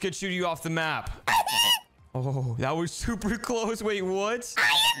 Those things could shoot you off the map. Oh, that was super close. Wait, what?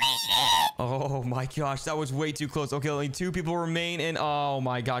 Oh my gosh, that was way too close. Okay, only 2 people remain, and oh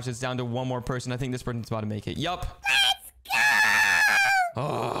my gosh, it's down to 1 more person. I think this person's about to make it. Yup. Let's go.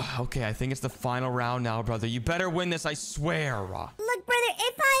 Oh, okay, I think it's the final round now, brother. You better win this, I swear. Look, brother,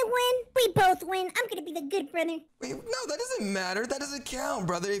 if I win, we both win. I'm gonna be the good brother. Wait, no, that doesn't matter. That doesn't count,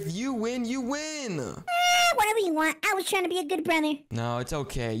 brother. If you win, you win. Whatever you want. I was trying to be a good brother. No, it's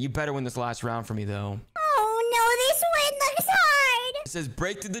okay. You better win this last round for me, though. Oh, no, this win looks hard. It says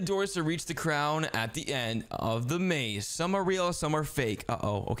break through the doors to reach the crown at the end of the maze. Some are real, some are fake.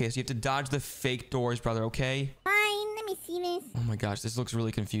 Uh-oh. Okay, so you have to dodge the fake doors, brother, okay? Fine, let me see this. Oh my gosh, this looks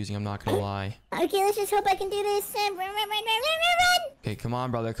really confusing. I'm not gonna lie. Okay, let's just hope I can do this. Run. Okay, come on,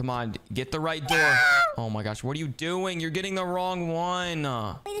 brother. Come on. Get the right door. Oh my gosh, what are you doing? You're getting the wrong one.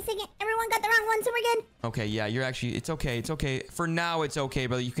 Wait a second. Everyone got the wrong one, so we're good. Okay, yeah, you're actually... It's okay. It's okay. For now, it's okay,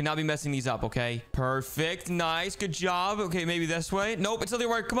 brother. You cannot be messing these up, okay? Perfect. Nice. Good job. Okay, maybe this way. Nope, it's not the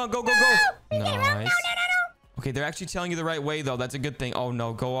right. Come on, go. Nice. No. Okay, they're actually telling you the right way, though. That's a good thing. Oh,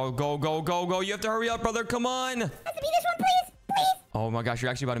 no. Go. You have to hurry up, brother. Come on. Has to be this one, please. Oh, my gosh.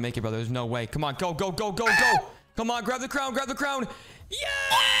 You're actually about to make it, brother. There's no way. Come on. Go. Come on. Grab the crown.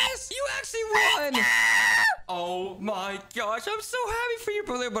 Yes! You actually on? Oh my gosh, I'm so happy for you,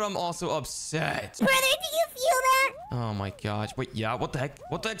 brother, but I'm also upset. Brother, do you feel that? Oh my gosh. Wait, yeah, what the heck?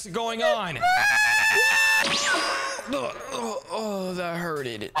 What the heck's going on? Oh, that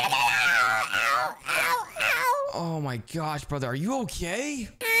hurted. Ow, ow, ow. Oh my gosh, brother, are you okay?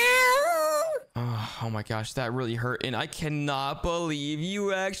 Ow. Oh my gosh, that really hurt, and I cannot believe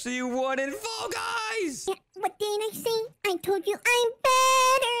you actually won in Fall Guys! Yeah, what didn't I say? I told you I'm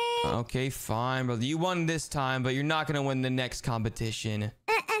better. Okay, fine, brother. You won this time, but you're not gonna win the next competition.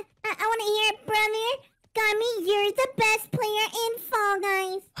 I want to hear it, brother. Gummy, you're the best player in Fall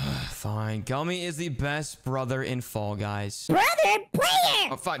Guys. Fine, Gummy is the best brother in Fall Guys. Brother,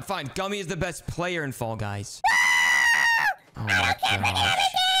 player. Oh, fine. Gummy is the best player in Fall Guys. Oh my I can't believe gosh.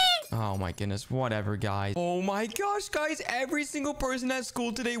 it. Oh my goodness, whatever, guys. Oh my gosh, guys, every single person at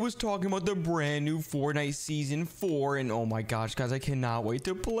school today was talking about the brand new Fortnite Season 4. And oh my gosh, guys, I cannot wait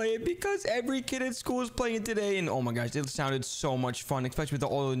to play it because every kid at school is playing it today. And oh my gosh, it sounded so much fun, especially with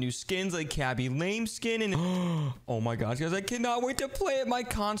all the new skins like Cabby Lame skin. And oh my gosh, guys, I cannot wait to play it. My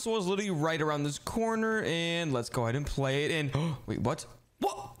console is literally right around this corner. And let's go ahead and play it. And wait, what?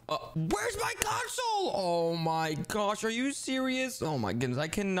 What? Where's my console? Oh my gosh, are you serious? Oh my goodness, I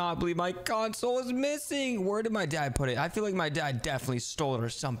cannot believe my console is missing. Where did my dad put it? I feel like my dad definitely stole it or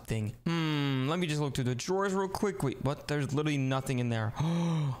something. Let me just look through the drawers real quick. Wait, what? There's literally nothing in there.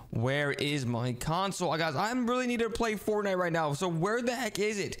 Where is my console? Guys, I'm really need to play Fortnite right now. So where the heck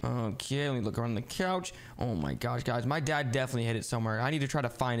is it? Okay, let me look around the couch. Oh my gosh, guys, my dad definitely hid it somewhere. I need to try to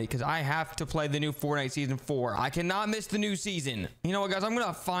find it because I have to play the new Fortnite Season 4. I cannot miss the new season. You know what, guys? I'm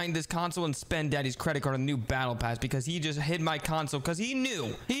gonna find this console and spend daddy's credit card on a new battle pass because he just hid my console because he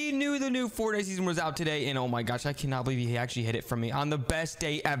knew the new Fortnite season was out today. And oh my gosh, I cannot believe he actually hid it from me on the best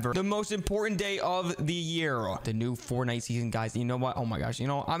day ever, the most important day of the year, the new Fortnite season, guys. You know what? Oh my gosh, you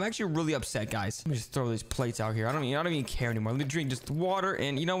know, I'm actually really upset, guys. Let me just throw these plates out here. I don't even care anymore. Let me drink just water.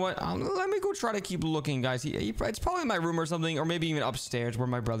 And you know what, let me go try to keep looking, guys. It's probably in my room or something, or maybe even upstairs where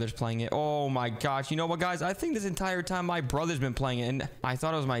my brother's playing it. Oh my gosh, you know what, guys, I think this entire time my brother's been playing it and I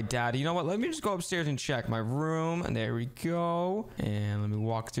thought it was my dad. You know what, let me just go upstairs and check my room. And there we go. And let me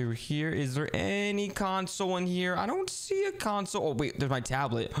walk through here. Is there any console in here? I don't see a console. Oh wait, there's my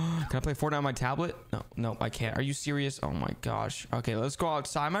tablet. Can I play Fortnite on my tablet? No, I can't. Are you serious? Oh my gosh. Okay, let's go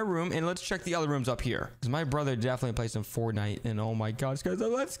outside my room and let's check the other rooms up here, because my brother definitely plays some Fortnite. And oh my gosh, guys,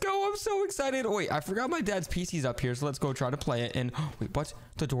 let's go. I'm so excited. Oh, wait, I forgot my dad's PC's up here, so let's go try to play it. And wait, what?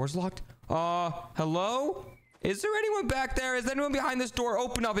 The door's locked. Hello? Is there anyone back there? Is anyone behind this door?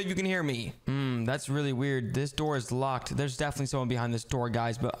 Open up if you can hear me. That's really weird. This door is locked. There's definitely someone behind this door,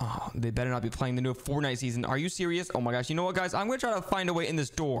 guys, but they better not be playing the new Fortnite season. Are you serious? Oh my gosh. You know what, guys? I'm gonna try to find a way in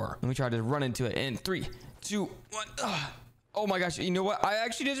this door. Let me try to run into it in 3, 2, 1. Oh my gosh, you know what? I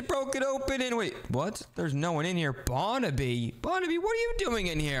actually just broke it open and wait, what? There's no one in here. Barnaby, what are you doing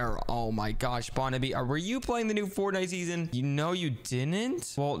in here? Oh my gosh, Barnaby, were you playing the new Fortnite season? You know you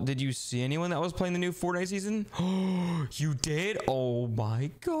didn't? Well, did you see anyone that was playing the new Fortnite season? Oh, you did? Oh my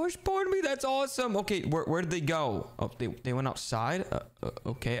gosh, Barnaby, that's awesome. Okay, where did they go? Oh, they went outside?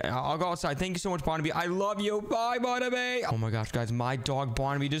 Okay, I'll go outside. Thank you so much, Barnaby. I love you. Bye, Barnaby. Oh my gosh, guys, my dog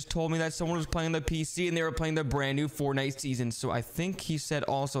Barnaby just told me that someone was playing the PC and they were playing the brand new Fortnite season. So I think he said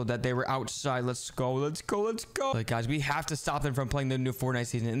also that they were outside. Let's go. But guys, we have to stop them from playing the new Fortnite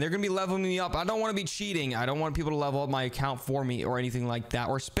season, and they're gonna be leveling me up. I don't want to be cheating. I don't want people to level up my account for me or anything like that,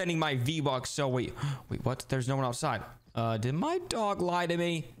 or spending my V-Bucks. So wait, what? There's no one outside. Did my dog lie to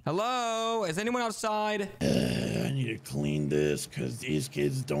me? Hello? Is anyone outside? I need to clean this because these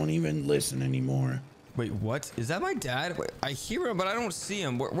kids don't even listen anymore. Wait, what? Is that my dad? Wait, I hear him, but I don't see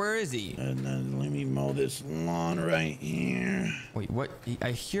him. Where is he? And then let me mow this lawn right here. Wait, what?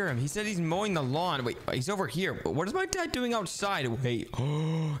 I hear him. He said he's mowing the lawn. Wait, he's over here. What is my dad doing outside? Wait.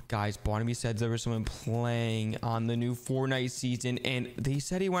 Guys, Barnaby said there was someone playing on the new Fortnite season, and they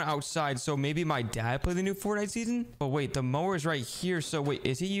said he went outside, so maybe my dad played the new Fortnite season? But wait, the mower's right here, so wait,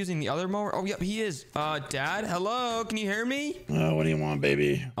 is he using the other mower? Oh, yep, he is. Dad? Hello? Can you hear me? What do you want,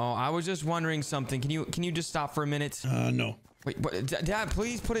 baby? Oh, I was just wondering something. Can you just stop for a minute? No. Wait, but Dad,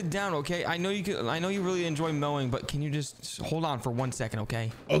 please put it down, okay? I know you really enjoy mowing, but can you just hold on for 1 second,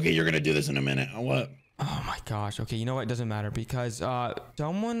 okay? Okay, you're gonna do this in a minute. What? Oh my gosh. Okay, you know what? It doesn't matter because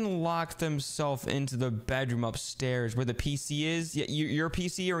someone locked themselves into the bedroom upstairs where the PC is. Yeah, your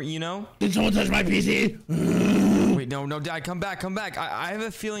PC, or you know? Did someone touch my PC? Wait, no, Dad, come back. I have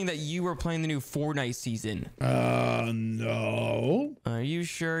a feeling that you were playing the new Fortnite season. No. Are you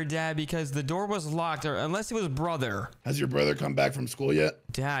sure, Dad? Because the door was locked, or unless it was brother. Has your brother come back from school yet?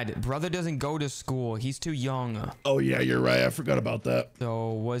 Dad, brother doesn't go to school. He's too young. Oh, yeah, you're right. I forgot about that.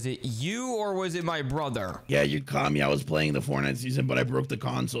 So was it you or was it my brother? Yeah, you caught me. I was playing the Fortnite season, but I broke the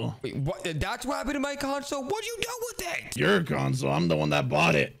console. Wait, what? That's what happened to my console? What'd you do with it? Your console. I'm the one that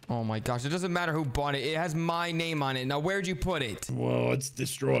bought it. Oh my gosh, it doesn't matter who bought it. It has my name on it. Now, where'd you put it? Well, it's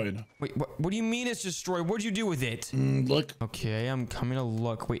destroyed. Wait, what do you mean it's destroyed? What'd you do with it? Look. Okay, I'm coming to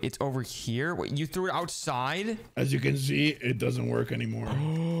look. Wait, it's over here? Wait, you threw it outside? As you can see, it doesn't work anymore.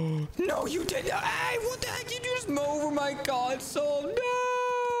 No, you didn't. Hey, what the heck? You just mow over my console?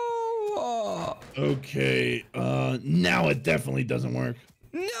 No! Okay, now it definitely doesn't work.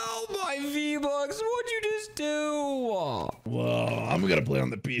 No, my V-Bucks. What'd you just do? Well, I'm gonna play on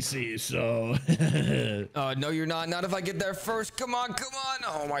the PC, so... No, you're not. Not if I get there first. Come on.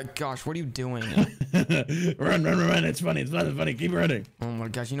 Oh my gosh, what are you doing? Run. It's funny. Keep running. Oh my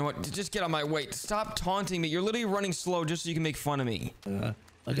gosh, you know what? Just get on my way. Stop taunting me. You're literally running slow just so you can make fun of me.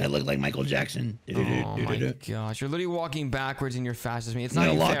 Look, I look like Michael Jackson. Oh my gosh, you're literally walking backwards and you're fast as me. It's not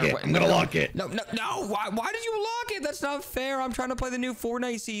I'm even gonna lock fair. it. Wait, I'm gonna lock it. No. Why did you lock it? That's not fair. I'm trying to play the new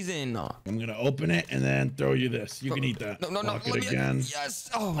Fortnite season. I'm gonna open it and then throw you this. You can eat that. No. Lock Let it me, again. yes.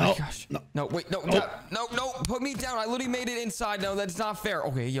 Oh my gosh. No. Wait. No. Put me down. I literally made it inside. No, that's not fair.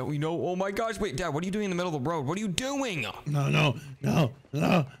 Okay, yo, oh my gosh. Wait, Dad, what are you doing in the middle of the road? What are you doing? No.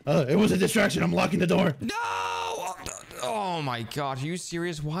 It was a distraction. I'm locking the door. No. Oh my god, are you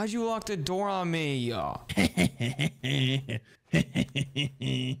serious? Why'd you lock the door on me?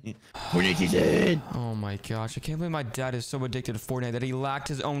 Fortnite season. Oh my gosh, I can't believe my dad is so addicted to Fortnite that he locked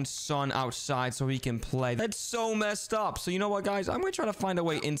his own son outside so he can play. That's so messed up. So you know what, guys? I'm gonna try to find a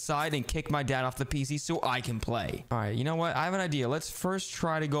way inside and kick my dad off the PC so I can play. All right, you know what? I have an idea. Let's first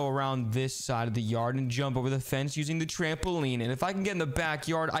try to go around this side of the yard and jump over the fence using the trampoline. And if I can get in the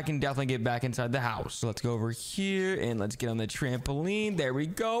backyard, I can definitely get back inside the house. So let's go over here and let's get on the trampoline. There we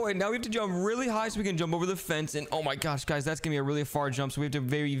go. And now we have to jump really high so we can jump over the fence. And oh my gosh, guys, that's gonna be a really far jump. So we have to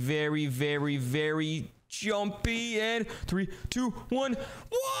very jumpy. And 3, 2, 1.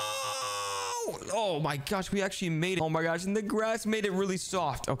 Whoa! Oh my gosh, we actually made it. Oh my gosh, and the grass made it really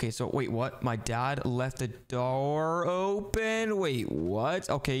soft. Okay, so wait, what? My dad left the door open. Wait, what?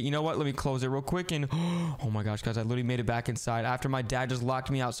 Okay, you know what? Let me close it real quick. And oh my gosh, guys, I literally made it back inside after my dad just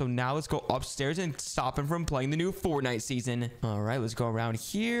locked me out. So now let's go upstairs and stop him from playing the new Fortnite season. All right, let's go around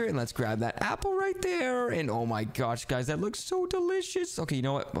here and let's grab that apple right there. And oh my gosh, guys, that looks so delicious. Okay, you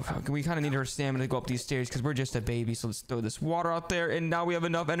know what? We kind of need our stamina to go up these stairs because we're just a baby. So let's throw this water out there. And now we have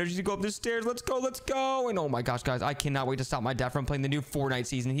enough energy to go up the stairs. Let's go. And oh my gosh, guys, I cannot wait to stop my dad from playing the new Fortnite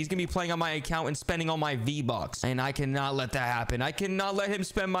season. He's gonna be playing on my account and spending all my V-Bucks. And I cannot let that happen. I cannot let him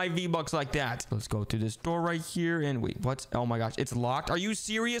spend my V-Bucks like that. Let's go through this door right here. And wait, what? Oh my gosh, it's locked. Are you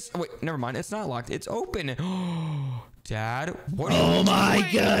serious? Wait, never mind. It's not locked. It's open. Dad, what are you doing? Oh my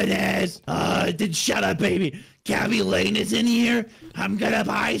goodness. Then shut up, baby. Gabby Lane is in here. I'm gonna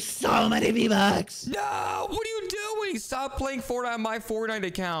buy so many V-Bucks. No, what are you doing? Stop playing Fortnite on my Fortnite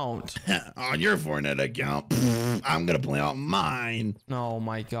account. On your Fortnite account, I'm gonna play on mine. Oh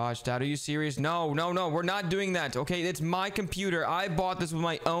my gosh, Dad, are you serious? No, we're not doing that. Okay, it's my computer. I bought this with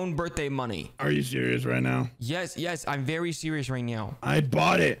my own birthday money. Are you serious right now? Yes, I'm very serious right now. I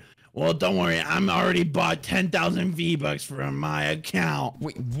bought it. Well, don't worry. I'm already bought 10,000 V-Bucks from my account.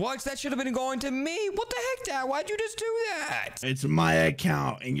 Wait, what? That should have been going to me. What the heck, Dad? Why'd you just do that? It's my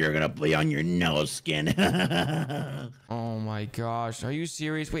account, and you're gonna play on your nose skin. Oh my gosh, are you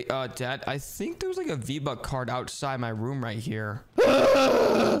serious? Wait, Dad, I think there was like a V-Buck card outside my room right here.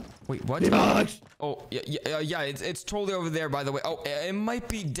 Wait, what? V-Bucks! Oh, yeah, it's totally over there, by the way. Oh, it might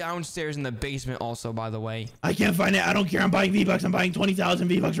be downstairs in the basement also, by the way. I can't find it. I don't care. I'm buying V-Bucks. I'm buying 20,000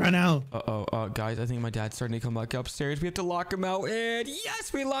 V-Bucks right now. Guys, I think my dad's starting to come back upstairs. We have to lock him out. And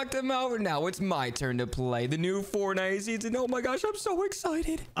yes, we locked him out. And now it's my turn to play the new Fortnite season. Oh my gosh, I'm so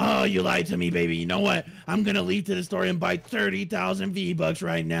excited. Oh, you lied to me, baby. You know what? I'm gonna leave to the store and buy 30,000 V-Bucks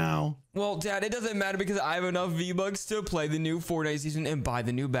right now. Well, Dad, it doesn't matter because I have enough V-Bucks to play the new Fortnite season and buy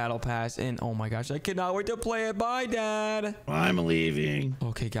the new Battle Pass. And oh my gosh, I cannot wait to play it. Bye, Dad. I'm leaving.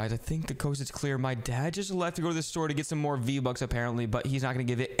 Okay, guys, I think the coast is clear. My dad just left to go to the store to get some more V-Bucks, apparently, but he's not going to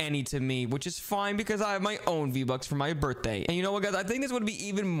give it any to me, which is fine because I have my own V-Bucks for my birthday. And you know what, guys? I think this would be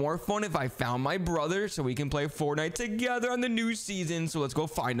even more fun if I found my brother so we can play Fortnite together on the new season. So let's go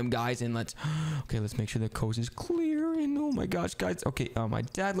find him, guys, and let's make sure the coast is clear. fine. Oh my gosh, guys. Okay, my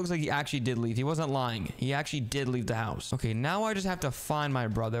dad looks like he actually did leave. He wasn't lying. He actually did leave the house. Okay, now I just have to find my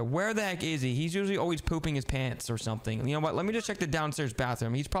brother. Where the heck is he? He's usually always pooping his pants or something. You know what? Let me just check the downstairs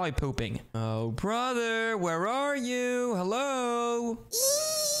bathroom. He's probably pooping. Oh, brother, where are you? Hello?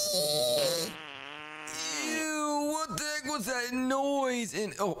 Ew, what the heck was that noise?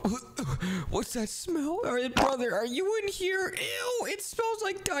 And oh, what's that smell? All right, brother, are you in here? Ew, it smells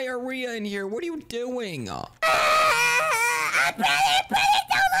like diarrhea in here. What are you doing? Brother, don't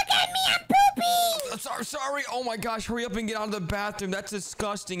look at me. I'm pooping. Sorry. Oh my gosh, hurry up and get out of the bathroom. That's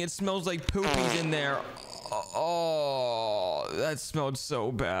disgusting. It smells like poopies in there. Oh, that smelled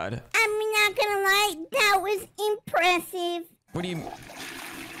so bad. I'm not gonna lie, that was impressive. What do you...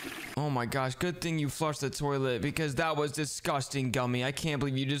 Oh my gosh, good thing you flushed the toilet because that was disgusting, Gummy. I can't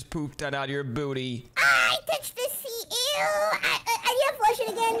believe you just pooped that out of your booty. I touched the seat. Ew. I didn't flush it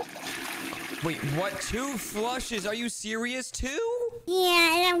again. Wait, what? 2 flushes? Are you serious? 2?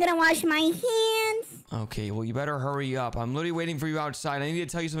 Yeah, and I'm gonna wash my hands. Okay, well, you better hurry up. I'm literally waiting for you outside. I need to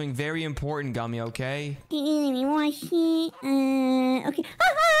tell you something very important, Gummy, okay? Let me wash it. Okay.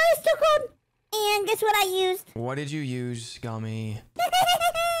 It's still cold. And guess what I used? What did you use, Gummy?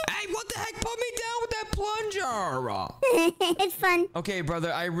 Hey, what the heck? Put me down with that plunger! It's fun. Okay,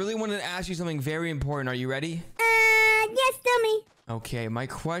 brother, I really wanted to ask you something very important. Are you ready? Yes, tell me. Okay, my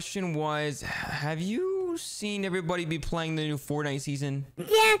question was, have you seen everybody be playing the new Fortnite season? Yeah,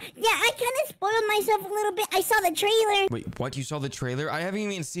 I kind of spoiled myself a little bit. I saw the trailer. Wait, what? You saw the trailer? I haven't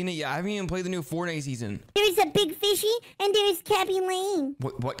even seen it yet. I haven't even played the new Fortnite season. There's a big fishy, and there's Cabby Lane.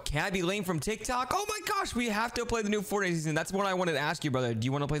 What? Cabby Lane from TikTok? Oh my gosh, we have to play the new Fortnite season. That's what I wanted to ask you, brother. Do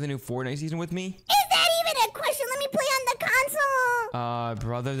you want to play the new Fortnite season with me? Is that even a question? Let me play on the console.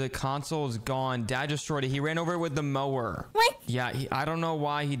 Brother, the console is gone. Dad destroyed it. He ran over it with the mower. What? Yeah, I don't know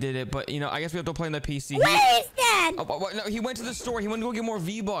why he did it, but, you know, I guess we have to play on the PC. Where is Dad? No, he went to the store. He went to go get more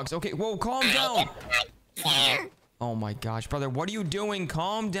V-Bucks. Okay, whoa, calm down. I can't. Oh my gosh, brother, what are you doing?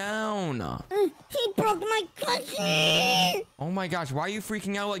 Calm down. He broke my cousin. Oh my gosh, why are you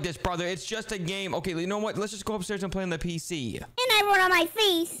freaking out like this, brother? It's just a game. Okay, you know what? Let's just go upstairs and play on the PC. And I wrote on my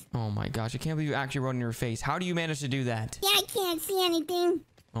face. Oh my gosh, I can't believe you actually wrote on your face. How do you manage to do that? Yeah, I can't see anything.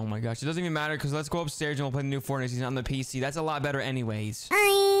 Oh my gosh, it doesn't even matter because let's go upstairs and we'll play the new Fortnite season on the PC. That's a lot better anyways.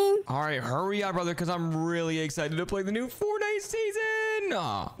 All right, hurry up, brother, because I'm really excited to play the new Fortnite season.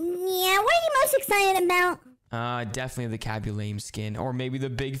 Yeah, what are you most excited about? Definitely the Cabby Lame skin, or maybe the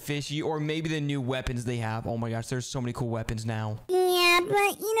big fishy, or maybe the new weapons they have. Oh my gosh, there's so many cool weapons now. Yeah,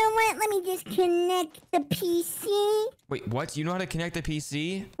 but you know what? Let me just connect the PC. Wait, what? You know how to connect the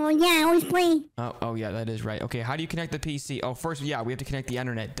PC? Oh yeah, I always play. Oh yeah, that is right. Okay, how do you connect the PC? Oh, first, yeah, we have to connect the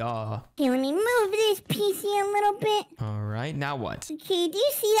internet. Duh. Okay, let me move this PC a little bit. All right, now what? Okay, do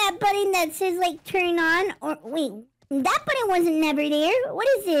you see that button that says like turn on? Or wait, that button wasn't never there. What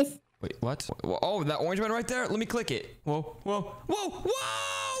is this? Wait, what? Oh, that orange one right there? Let me click it. Whoa. Oh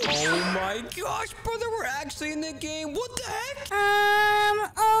my gosh, brother, we're actually in the game. What the heck?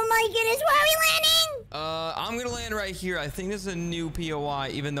 Oh my goodness, where are we landing? I'm gonna land right here. I think this is a new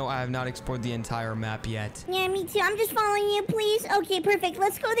POI, even though I have not explored the entire map yet. Yeah, me too. I'm just following you, please. Okay, perfect.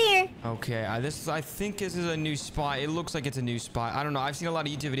 Let's go there. Okay, I think this is a new spot. It looks like it's a new spot. I don't know. I've seen a lot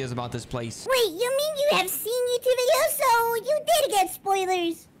of YouTube videos about this place. Wait, you mean you have seen YouTube videos, so you did get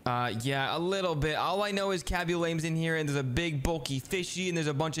spoilers? Yeah, a little bit. All I know is Cabby Lame's in here, and there's a big bulky fishy, and there's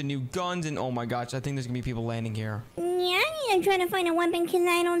a bunch of new guns, and oh my gosh, I think there's gonna be people landing here. Yeah, I'm trying to find a weapon because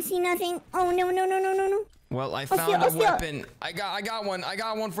I don't see nothing. Oh, no. Well, I found a weapon. I got one. I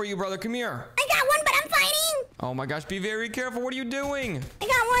got one for you, brother. Come here. I got one, but I'm fighting. Oh my gosh, be very careful. What are you doing? I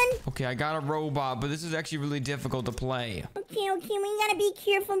got one. Okay, I got a robot, but this is actually really difficult to play. Okay, we gotta be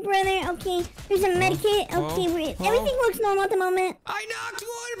careful, brother. Okay, there's a medkit. Okay, everything looks normal at the moment. I knocked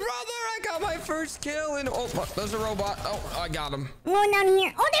one, brother. I got my first kill, and oh, there's a robot. Oh, I got him. Going down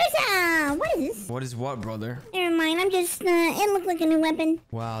here. Oh, there's what is this? What is what, brother? Never mind. I'm just. It looked like a new weapon.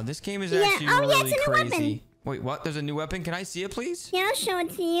 Wow, this game is actually really it's a new crazy. weapon. Wait, what? There's a new weapon? Can I see it, please? Yeah, I'll show it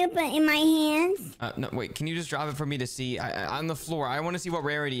to you, but in my hands. No, wait. Can you just drop it for me to see? On the floor. I want to see what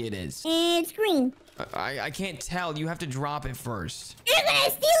rarity it is. It's green. I can't tell. You have to drop it first. You're gonna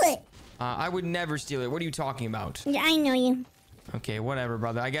steal it. I would never steal it. What are you talking about? Yeah, I know you. Okay, whatever,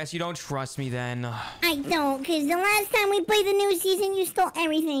 brother. I guess you don't trust me then. I don't, because the last time we played the new season, you stole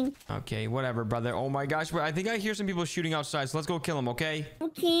everything. Okay, whatever, brother. Oh my gosh, I think I hear some people shooting outside, so let's go kill them, okay?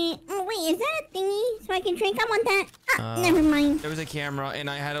 Okay. Oh, wait, is that a thingy so I can drink? I want that. Never mind. There was a camera, and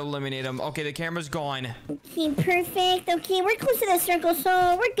I had to eliminate him. Okay, the camera's gone. Okay, perfect. Okay, we're close to the circle,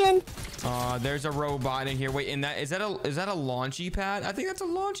 so we're good. There's a robot in here. Wait, and is that a launchy pad? I think that's a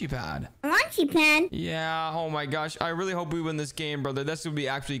launchy pad. Launchy pad? Yeah, oh my gosh. I really hope we win this game, brother. This would be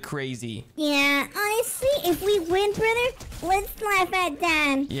actually crazy. Yeah, honestly, if we win, brother, let's laugh at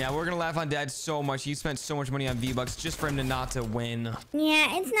Dad. Yeah, we're gonna laugh on Dad so much. He spent so much money on V-Bucks just for him to not to win.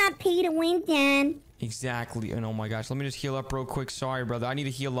 Yeah, it's not pay to win, Dad. Exactly. And oh my gosh, let me just heal up real quick. Sorry, brother. I need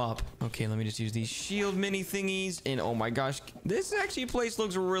to heal up. Okay, let me just use these shield mini thingies. And oh my gosh, this actually place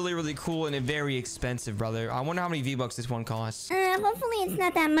looks really, really cool and very expensive, brother. I wonder how many V-Bucks this one costs. Hopefully it's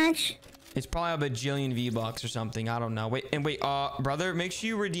not that much. It's probably a bajillion V-Bucks or something. I don't know. Wait, brother, make sure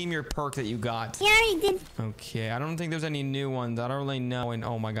you redeem your perk that you got. Yeah, I already did. Okay, I don't think there's any new ones. I don't really know. And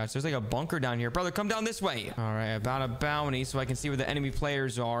oh my gosh, there's like a bunker down here. Brother, come down this way. All right, about a bounty so I can see where the enemy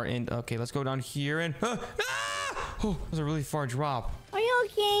players are. And okay, let's go down here and... Oh, that was a really far drop. Are you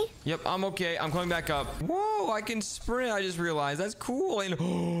okay? Yep, I'm okay. I'm coming back up. Whoa, I can sprint. I just realized. That's cool. And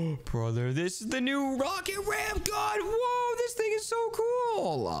oh, brother, this is the new rocket ramp gun. Whoa, this thing is so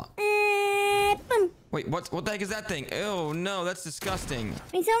cool. Boom. Wait, what the heck is that thing? Oh, no, that's disgusting.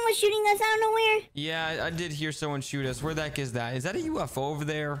 Wait, someone was shooting us. I don't know where. Yeah, I did hear someone shoot us. Where the heck is that? Is that a UFO over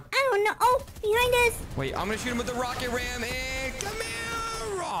there? I don't know. Oh, behind us. Wait, I'm gonna shoot him with the rocket ram and come here.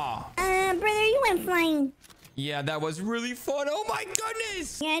 Brother, you went flying. Yeah, that was really fun. Oh my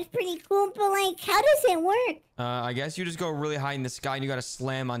goodness. Yeah, it's pretty cool, but like, how does it work? I guess you just go really high in the sky and you gotta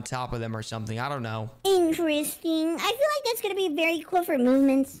slam on top of them or something. I don't know. Interesting. I feel like that's gonna be very cool for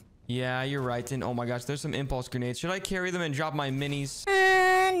movements. Yeah, you're right. And oh my gosh, there's some impulse grenades. Should I carry them and drop my minis?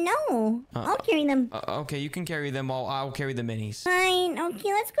 No. I'll carry them. Okay, you can carry them all. I'll carry the minis. Fine.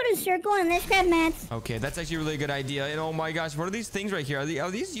 Okay, let's go to circle and let's grab mats. Okay, that's actually a really good idea. And oh my gosh, what are these things right here? Are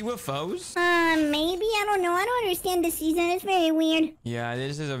these UFOs? Maybe. I don't know. I don't understand this season. It's very weird. Yeah,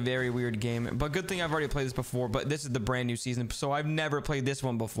 this is a very weird game. But good thing I've already played this before. But this is the brand new season, so I've never played this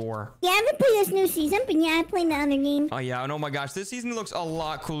one before. Yeah, I haven't played this new season, but yeah, I played the other game. Oh yeah, and oh my gosh, this season looks a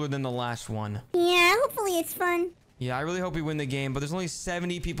lot cooler than the last one. Yeah, hopefully it's fun. Yeah, I really hope we win the game, but there's only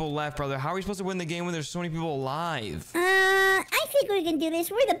 70 people left, brother. How are we supposed to win the game when there's so many people alive? I think we can do this.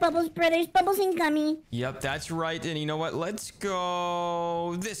 We're the Bubbles brothers, Bubbles and Gummy. Yep, that's right. And you know what? Let's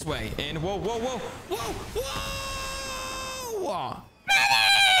go this way. And whoa, whoa, whoa, whoa, whoa!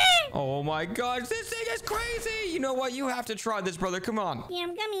 Oh my gosh, this thing is crazy! You know what? You have to try this, brother. Come on. Yeah,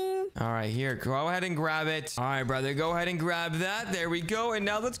 I'm coming. All right, here. Go ahead and grab it. All right, brother. Go ahead and grab that. There we go. And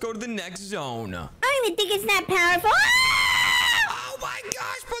now let's go to the next zone. I don't even think it's that powerful. Oh my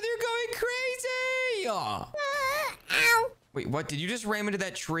gosh, brother, you're going crazy! Ow. Wait, what? Did you just ram into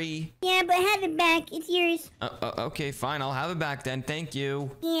that tree? Yeah, but have it back. It's yours. Okay, fine. I'll have it back then. Thank you.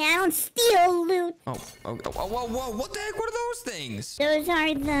 Yeah, I don't steal loot. Oh, whoa. What the heck? What are those things? Those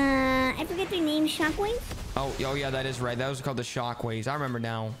are the... I forget their name. Shockwaves? Oh, yeah, that is right. That was called the shockwaves. I remember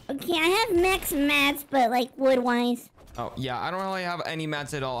now. Okay, I have max mats, but like wood-wise. Oh, yeah, I don't really have any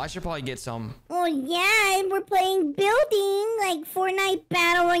mats at all. I should probably get some. Oh, yeah, we're playing building, like Fortnite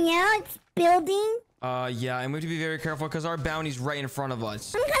Battle Royale. It's building. Yeah, and we have to be very careful because our bounty's right in front of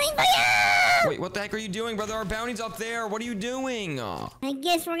us. I'm coming for you! Wait, what the heck are you doing, brother? Our bounty's up there. What are you doing? I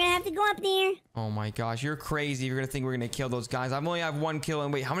guess we're gonna have to go up there. Oh my gosh, you're crazy. You're gonna think we're gonna kill those guys. I've only have 1 kill.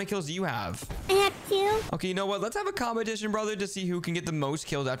 And wait, how many kills do you have? I have 2. Okay, you know what? Let's have a competition, brother, to see who can get the most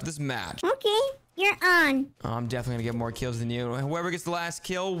kills after this match. Okay, you're on. I'm definitely gonna get more kills than you. Whoever gets the last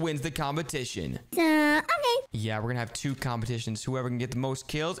kill wins the competition. Okay. Yeah, we're gonna have 2 competitions. Whoever can get the most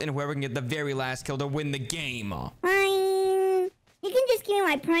kills and whoever can get the very last kill to win the game. Fine. You can just give me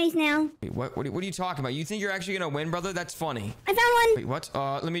my prize now. Wait, what are you talking about? You think you're actually gonna win, brother? That's funny. I found one. Wait, what?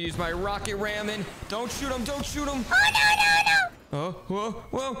 Let me use my rocket ram and don't shoot him. Don't shoot him. Oh, no. Oh,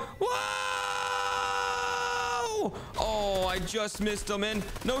 whoa. Oh, I just missed him in.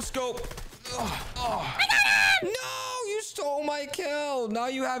 No scope. Oh. I got him. No, you stole my kill. Now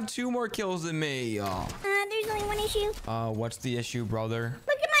you have 2 more kills than me. There's only one issue. What's the issue, brother?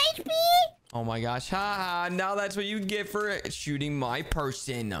 Look at my HP. Oh my gosh, haha, now that's what you get for shooting my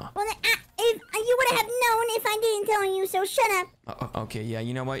person. Well, if you would would have known if I didn't tell you, so shut up. Okay, yeah,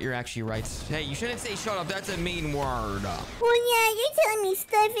 you know what? You're actually right. Hey, you shouldn't say shut up. That's a mean word. Well, yeah, you're telling me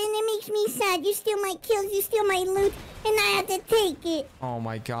stuff and it makes me sad. You steal my kills, you steal my loot, and I have to take it. Oh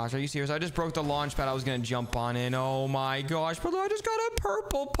my gosh, are you serious? I just broke the launch pad I was gonna jump on in. Oh my gosh, brother, I just got a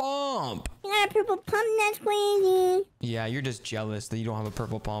purple pump. You got a purple pump? That's crazy. Yeah, you're just jealous that you don't have a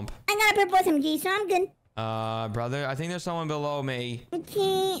purple pump. I got a purple SMG, so I'm good. Brother, I think there's someone below me.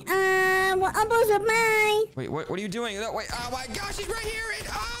 Okay, well, elbows are mine. Wait, what are you doing? No, wait, oh my gosh, he's right here. And,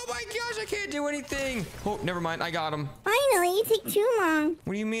 oh my gosh, I can't do anything. Oh, never mind, I got him. Finally, you take too long.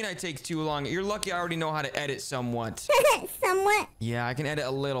 What do you mean I take too long? You're lucky I already know how to edit somewhat. Somewhat. Yeah, I can edit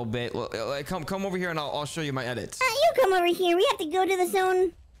a little bit. Look, come over here and I'll show you my edits. You come over here. We have to go to the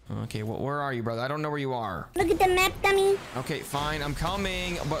zone. Okay, well, where are you, brother? I don't know where you are. Look at the map, dummy. Okay, fine. I'm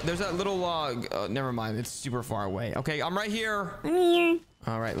coming. But there's that little never mind. It's super far away. Okay, I'm right here. I'm here.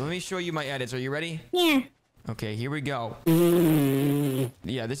 All right, let me show you my edits. Are you ready? Yeah. Okay, here we go.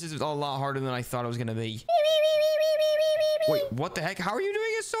 Yeah, this is a lot harder than I thought it was gonna be. Wait, what the heck? How are you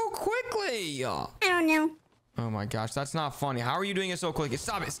doing it so quickly? I don't know. Oh my gosh, that's not funny. How are you doing it so quickly?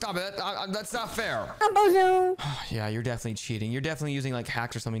 Stop it, stop it. That's not fair. Bozo. Yeah, you're definitely cheating. You're definitely using like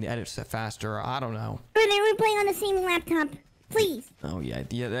hacks or something to edit faster. I don't know. Brother, we're playing on the same laptop. Please. Oh yeah,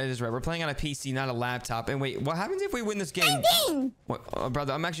 that is right. We're playing on a PC, not a laptop. And wait, what happens if we win this game? Ding! What,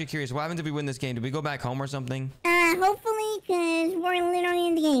 brother, I'm actually curious. What happens if we win this game? Do we go back home or something? Hopefully, because we're literally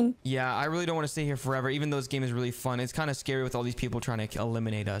in the game. Yeah, I really don't want to stay here forever, even though this game is really fun. It's kind of scary with all these people trying to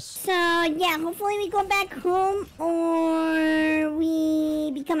eliminate us. So, yeah, hopefully we go back home or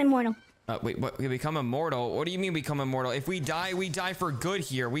we become immortal. Wait, what? We become immortal? What do you mean become immortal? If we die for good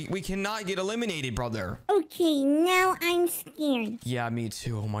here. We cannot get eliminated, brother. Okay, now I'm scared. Yeah, me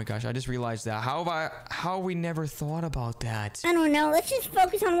too. Oh my gosh, I just realized that. How have we never thought about that? I don't know. Let's just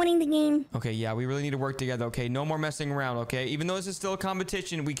focus on winning the game. Okay, yeah, we really need to work together, okay? No more messing around, okay? Even though this is still a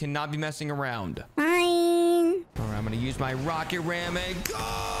competition, we cannot be messing around. Fine. All right, I'm gonna use my rocket ram and go!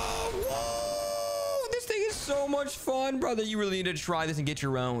 Whoa! This thing is so much fun, brother. You really need to try this and get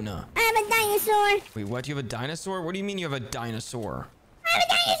your own. I have a dinosaur. Wait, what? You have a dinosaur? What do you mean you have a dinosaur? I have a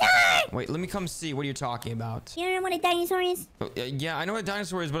dinosaur. Wait, let me come see. What are you talking about? You don't know what a dinosaur is? Oh, yeah, I know what a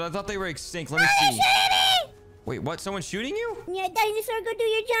dinosaur is, but I thought they were extinct. Let me see. Wait, what? Someone's shooting you? Yeah, dinosaur, go do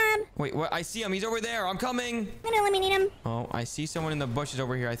your job. Wait, what? I see him. He's over there. I'm coming. I'm gonna eliminate him. Oh, I see someone in the bushes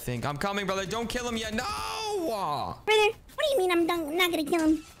over here, I think. I'm coming, brother. Don't kill him yet. No! Brother, what do you mean I'm not gonna kill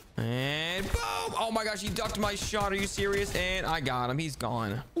him? And boom! Oh my gosh, he ducked my shot. Are you serious? And I got him. He's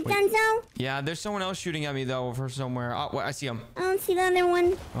gone. You done so? Yeah, there's someone else shooting at me though from somewhere. Oh, wait, I see him. I don't see the other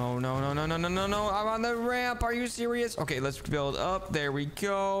one. Oh no. I'm on the ramp. Are you serious? Okay, let's build up. There we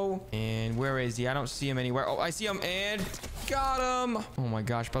go. And where is he? I don't see him anywhere. Oh, I see him and got him. Oh my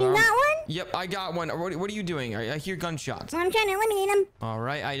gosh, brother. You got one? Yep, I got one. What are you doing? I hear gunshots. I'm trying to eliminate him. All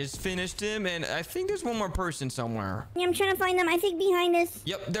right, I just finished him, and I think there's one more person somewhere. Yeah, I'm trying to find them. I think behind us.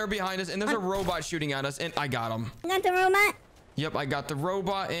 Yep, they're behind us, and there's a robot shooting at us, and I got him. You got the robot? Yep, I got the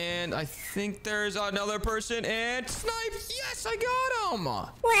robot, and I think there's another person, and snipe! Yes, I got him!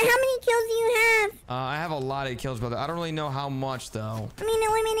 What? How many kills do you have? I have a lot of kills, brother. I don't really know how much, though. I mean,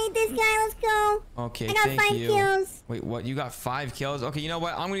 eliminate this guy. Let's go. Okay, I got thank 5 you. kills. Wait, what? You got 5 kills? Okay, you know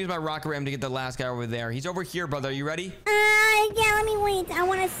what? I'm gonna use my rocket ram to get the last guy over there. He's over here, brother. Are you ready? Yeah, let me wait. I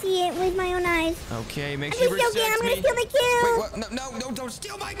want to see it with my own eyes. Okay, make I'm sure gonna you steal, protect I'm gonna me. steal the kill. Wait, what? No, don't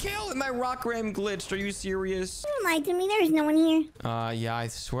steal my kill! And my rock ram glitched. Are you serious? Don't lie to me. There's no one here. Yeah, I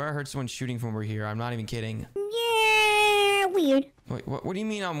swear I heard someone shooting from over here. I'm not even kidding. Yeah, weird. Wait, what do you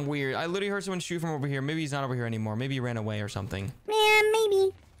mean I'm weird? I literally heard someone shoot from over here. Maybe he's not over here anymore. Maybe he ran away or something. Yeah,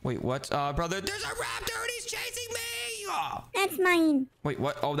 maybe. Wait, what? Brother, there's a raptor and he's chasing me! That's mine. Wait,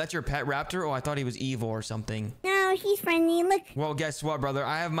 what? Oh, that's your pet raptor? Oh, I thought he was evil or something. No, he's friendly. Look. Well, guess what, brother?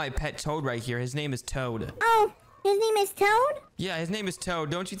 I have my pet Toad right here. His name is Toad. Oh, his name is Toad? Yeah, his name is Toad.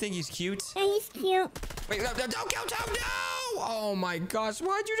 Don't you think he's cute? Yeah, he's cute. Wait, no, don't kill Toad, no! Oh my gosh,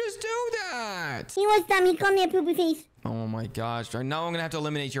 why'd you just do that? He was dumb. He called me a poopy face. Oh my gosh, right now I'm gonna have to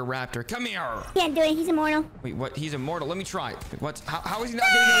eliminate your raptor. Come here! Can't do it. He's immortal. Wait, what? He's immortal. Let me try. What? How is he not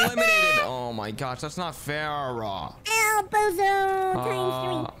getting eliminated? Oh my gosh, that's not fair. Ow, bozo.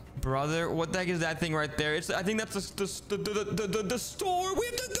 Times 3. Brother, what the heck is that thing right there? I think that's the store. We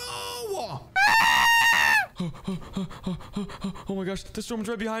have to go! Oh my gosh, the storm's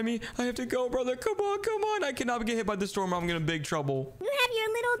right behind me. I have to go, brother. Come on. I cannot get hit by the storm or I'm gonna be in big trouble. You have your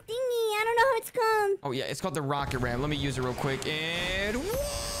little thingy. I don't know how it's called. Oh yeah, it's called the rocket ram. Let me use it real quick. And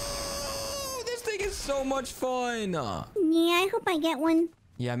whoa! This thing is so much fun. Yeah, I hope I get one.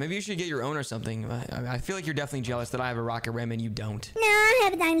 Yeah, maybe you should get your own or something. I feel like you're definitely jealous that I have a rocket ram and you don't. No, I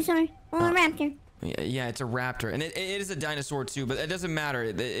have a dinosaur. Well, a raptor. Yeah, it's a raptor. And it is a dinosaur too, but it doesn't matter.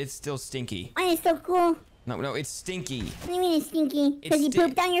 It's still stinky. Why is it so cool? No, it's stinky. What do you mean it's stinky? Because he It's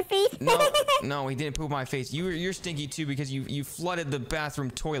pooped on your face? No, he didn't poop my face. You're stinky too because you flooded the bathroom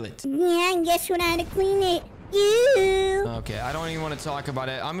toilet. Yeah, and guess what? I had to clean it. You. Okay, I don't even want to talk about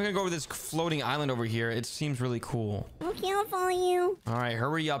it. I'm gonna go over this floating island over here. It seems really cool. Okay, I'll follow you. All right,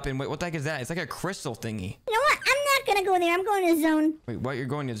 hurry up and wait. What the heck is that? It's like a crystal thingy. You know what? I'm not gonna go there. I'm going to the zone. Wait, what? You're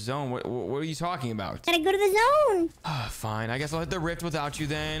going to zone? What are you talking about? Gotta go to the zone. Fine. I guess I'll hit the rift without you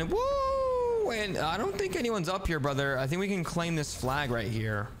then. Woo! And I don't think anyone's up here, brother. I think we can claim this flag right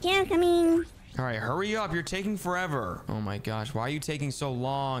here. Yeah, coming. All right, hurry up. You're taking forever. Oh my gosh. Why are you taking so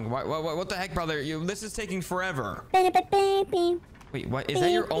long? What the heck, brother? This is taking forever. Wait, what? Is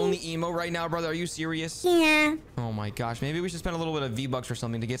that your only emo right now, brother? Are you serious? Yeah. Oh my gosh. Maybe we should spend a little bit of V-Bucks or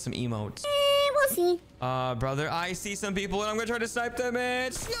something to get some emotes. We'll see. Brother, I see some people and I'm gonna try to snipe them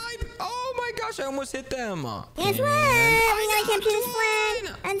and snipe! Oh my gosh, I almost hit them. Guess what? We gotta capture this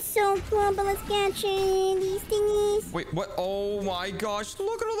flag. That's so cool, but let's capture these thingies. Wait, what? Oh my gosh,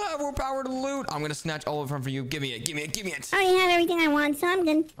 look at all that overpowered loot. I'm gonna snatch all of them from you. Give me it. I already have everything I want, so I'm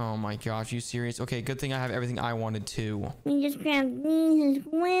good. Oh my gosh, you serious? Okay, good thing I have everything I wanted too. Let me just grab these as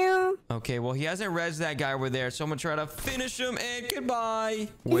well. Okay, well, he hasn't rezzed that guy over there, so I'm gonna try to finish him and goodbye.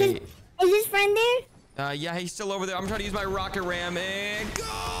 Is his friend there? Yeah, he's still over there. I'm trying to use my rocket ram and go!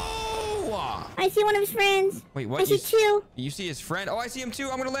 I see one of his friends. Wait, what? I see two. You see his friend? Oh, I see him too.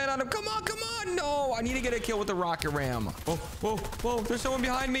 I'm gonna land on him. Come on, come on. No, I need to get a kill with the rocket ram. Oh, whoa, whoa. There's someone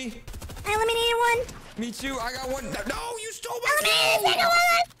behind me. I eliminated one. Me too. I got one. No, you stole my Eliminated the kill. second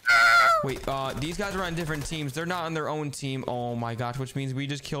one. Oh. Wait, these guys are on different teams. They're not on their own team. Oh my gosh, which means we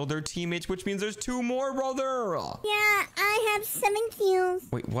just killed their teammates, which means there's two more, brother. Yeah, I have 7 kills.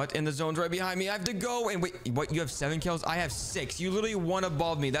 Wait, what? And the zone's right behind me. I have to go. And wait, what? You have 7 kills? I have 6. You literally one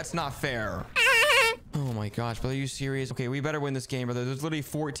above me. That's not fair. Oh my gosh, brother, are you serious? Okay, we better win this game, brother. There's literally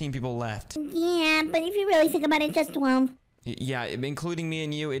 14 people left. Yeah, but if you really think about it, it's just 12. Yeah, including me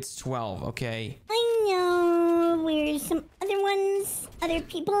and you, it's 12, okay? I know. Where's some other ones? Other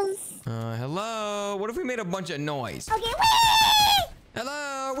people's? Hello? What if we made a bunch of noise? Okay, wait!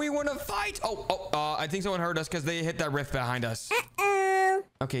 Hello? We want to fight? I think someone heard us because they hit that rift behind us. Uh-oh.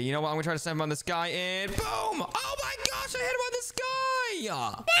 Okay, you know what? I'm going to try to send him on the sky and boom! Oh my gosh, I hit him on the sky!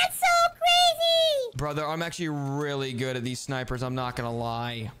 That's so crazy! Brother, I'm actually really good at these snipers. I'm not going to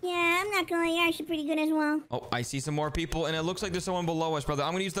lie. Yeah, I'm not gonna lie. You're actually pretty good as well. Oh, I see some more people and it looks like there's someone below us, brother.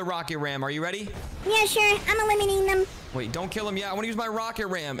 I'm going to use the rocket ram. Are you ready? Yeah, sure. I'm eliminating them. Wait, don't kill him yet. I want to use my rocket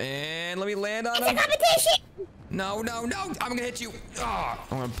ram and let me land on It's a him. competition! No, no, no. I'm going to hit you. I'm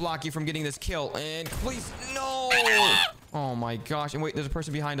going to block you from getting this kill. And please, no. Oh my gosh. And wait, there's a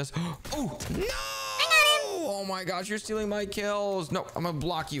person behind us. Oh, no. Oh my gosh, you're stealing my kills. No, I'm going to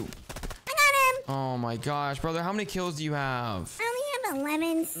block you. I got him! Oh my gosh, brother. How many kills do you have? I only have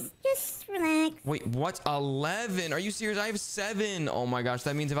 11. Just relax. Wait, what? 11? Are you serious? I have 7. Oh my gosh,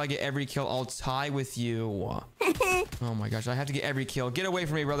 that means if I get every kill, I'll tie with you. Oh my gosh, I have to get every kill. Get away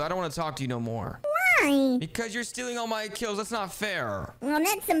from me, brother. I don't want to talk to you no more. Why? Because you're stealing all my kills. That's not fair. Well,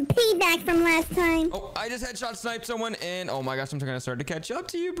 that's some payback from last time. Oh, I just headshot sniped someone and oh my gosh, I'm gonna start to catch up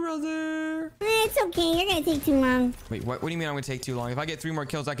to you, brother. It's okay. You're gonna take too long. Wait, what do you mean I'm gonna take too long? If I get 3 more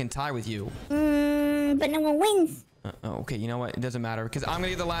kills, I can tie with you. But no one wins. Okay, you know what? It doesn't matter because I'm gonna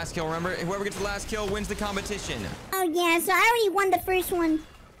get the last kill. Remember, whoever gets the last kill wins the competition. Oh, yeah. So I already won the first one.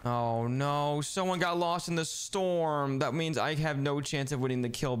 Oh no, someone got lost in the storm. That means I have no chance of winning the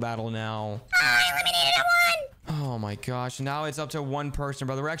kill battle now. Oh, I eliminated one. Oh my gosh, now it's up to one person,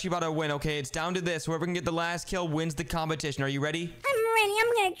 brother. We're actually about to win, okay? It's down to this. Whoever can get the last kill wins the competition. Are you ready? I'm ready.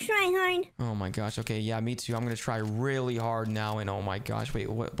 I'm gonna try hard. Oh my gosh, okay, yeah, me too. I'm gonna try really hard now, and oh my gosh, wait,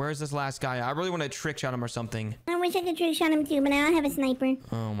 where's this last guy? I really want to trick shot him or something. I wish I could trick shot him too, but I don't have a sniper.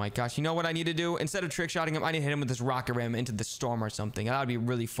 Oh my gosh, you know what I need to do? Instead of trick shotting him, I need to hit him with this rocket ram into the storm or something. That would be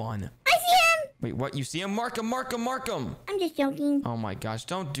really fun. I see him. Wait, what? You see him? Mark him, mark him, mark him. I'm just joking. Oh my gosh,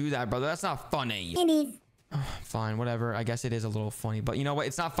 don't do that, brother. That's not funny. It is. Fine, whatever. I guess it is a little funny. But you know what?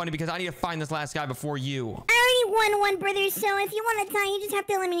 It's not funny because I need to find this last guy before you. I already won one, brother, so if you want to tie, you just have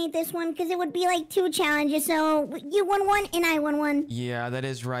to eliminate this one because it would be like 2 challenges. So you won one and I won one. Yeah, that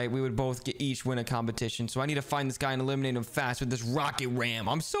is right. We would both each win a competition. So I need to find this guy and eliminate him fast with this rocket ram.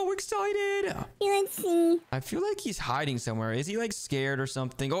 I'm so excited. Yeah, let's see. I feel like he's hiding somewhere. Is he like scared or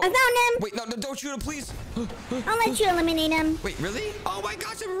something? Oh, I found him. Wait, no, don't shoot him, please. I'll let you eliminate him. Wait, really? Oh my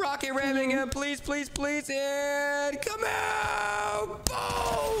gosh, I'm rocket ramming him. Please, please, please. And come out.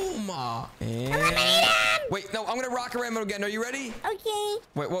 Boom. And... Eliminate him. Wait, no, I'm going to rocket ram again. Are you ready? Okay.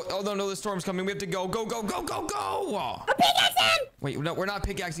 Wait, well, oh no, the storm's coming. We have to go. Go. Oh, pickaxe him! Wait, no, we're not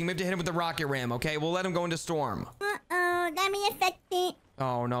pickaxing. We have to hit him with the rocket ram, okay? We'll let him go into storm. Uh-oh, that may affect it.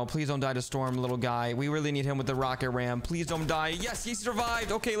 Oh no, please don't die to storm, little guy. We really need him with the rocket ram. Please don't die. Yes, he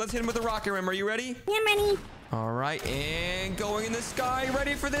survived. Okay, let's hit him with the rocket ram. Are you ready? Yeah, I'm ready. All right, and going in the sky.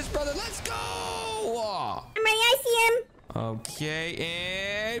 Ready for this, brother? Let's go! I'm ready, I see him. Okay,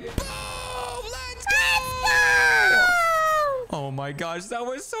 and boom! Let's Let's go! go! Oh my gosh, that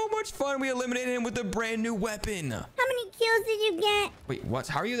was so much fun. We eliminated him with a brand new weapon. How many kills did you get? Wait, what?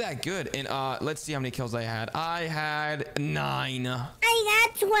 How are you that good? And let's see how many kills I had. I had 9. I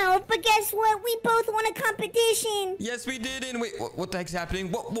got 12, but guess what? We both won a competition. Yes, we did. And wait, what the heck's happening?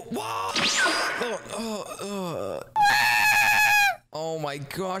 Whoa! Oh my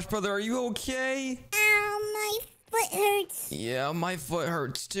gosh, brother, are you okay? Ow, my foot hurts. Yeah, my foot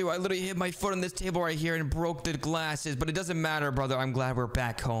hurts too. I literally hit my foot on this table right here and broke the glasses, but it doesn't matter, brother. I'm glad we're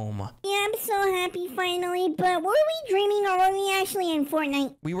back home. Yeah, I'm so happy finally, but were we dreaming or were we actually in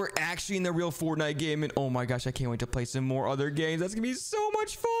Fortnite? We were actually in the real Fortnite game, and oh my gosh, I can't wait to play some more other games. That's gonna be so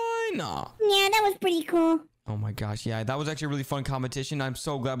much fun. Yeah, that was pretty cool. Oh my gosh, yeah, that was actually a really fun competition. I'm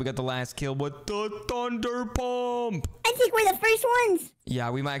so glad we got the last kill with the Thunder Pump. I think we're the first ones.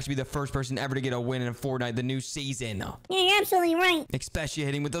 Yeah, we might actually be the first person ever to get a win in Fortnite, the new season. Yeah, you're absolutely right. Especially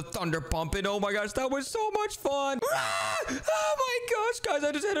hitting with the Thunder Pump, and oh my gosh, that was so much fun. Ah! Oh my gosh, guys,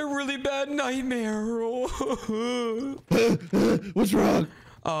 I just had a really bad nightmare. What's wrong?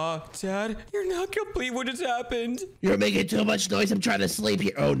 Dad, you're not complete. What just happened? You're making too much noise. I'm trying to sleep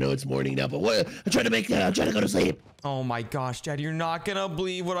here. Oh no, it's morning now. But what? I'm trying to go to sleep. Oh my gosh, Dad, you're not gonna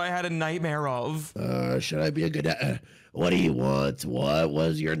believe what I had a nightmare of. Should I be a good? What do you want? What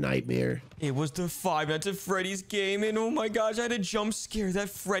was your nightmare? It was the Five Nights at Freddy's game, and oh my gosh, I had a jump scare that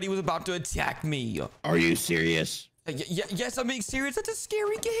Freddy was about to attack me. Are you serious? Yes, I'm being serious. That's a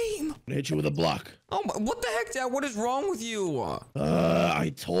scary game. I hit you with a block. Oh, what the heck, Dad? What is wrong with you?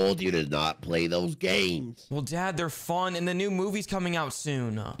 I told you to not play those games. Well, Dad, they're fun, and the new movie's coming out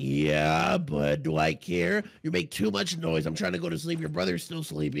soon. Yeah, but do I care? You make too much noise. I'm trying to go to sleep. Your brother's still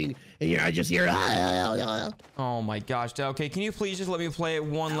sleeping, and I just hear. Oh my gosh, Dad. Okay, can you please just let me play it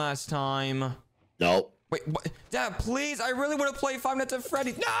one last time? Nope. Wait, what? Dad, please, I really want to play Five Nights at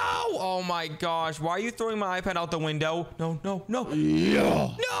Freddy's. No! Oh my gosh, why are you throwing my iPad out the window? No. Yeah.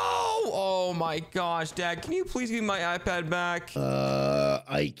 No! Oh my gosh, Dad, can you please give me my iPad back?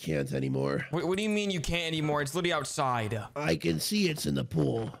 I can't anymore. What do you mean you can't anymore? It's literally outside. I can see it's in the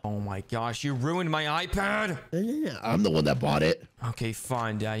pool. Oh my gosh, you ruined my iPad? I'm the one that bought it. Okay,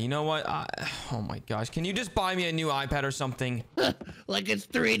 fine, Dad. You know what? Oh my gosh, can you just buy me a new iPad or something? Like it's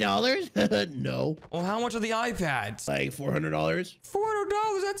 $3? No. Well, how much are the iPads? Like $400?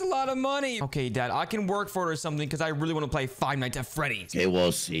 $400? That's a lot of money. Okay, Dad, I can work for it or something because I really want to play Five Nights at Freddy's. Okay,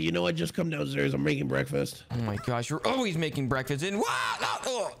 we'll see. You know what? Just come downstairs. I'm making breakfast. Oh my gosh, you're always making breakfast. And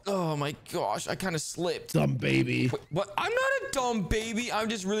oh my gosh, I kind of slipped. Dumb baby. Wait, what? I'm not a dumb baby. I'm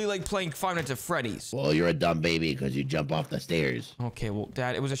just really like playing Five Nights at Freddy's. Well, you're a dumb baby because you jump off the stairs. Okay, well,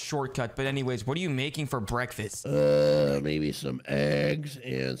 Dad, it was a shortcut. But anyways, what are you making for breakfast? Maybe some eggs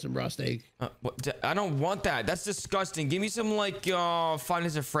and some raw steak. I don't want that. That's disgusting. Give me some like Five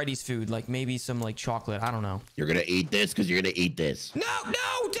Nights at Freddy's food, like maybe some like chocolate. I don't know. You're gonna eat this because you're gonna eat this. No,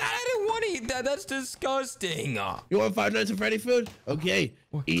 Dad, I didn't want to eat that. That's disgusting. You want Five Nights at Freddy food? Okay,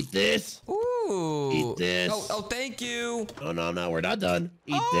 eat this. Ooh. Eat this. Oh, thank you. No, we're not done.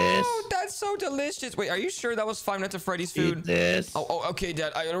 Eat Oh, that's so delicious. Wait, are you sure that was Five Nights at Freddy's this. food? Eat this. Oh, okay,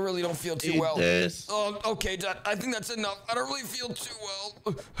 Dad. I really don't feel too Eat well. this. Oh, okay, Dad. I think that's enough. I don't really feel too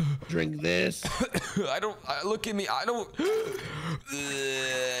well. Drink this. Look at me. I don't.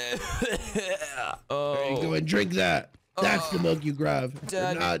 There you go and drink that. That's the milk you grab.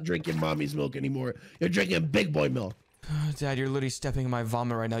 Dad. You're not drinking mommy's milk anymore. You're drinking big boy milk. Dad, you're literally stepping in my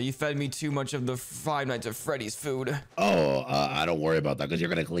vomit right now. You fed me too much of the Five Nights at Freddy's food. Oh, I don't worry about that because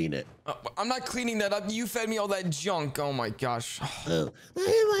you're gonna clean it. I'm not cleaning that up. You fed me all that junk. Oh my gosh. I want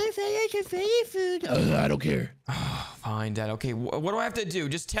Five Nights at Freddy food. I don't care. Fine, Dad. Okay, what do I have to do?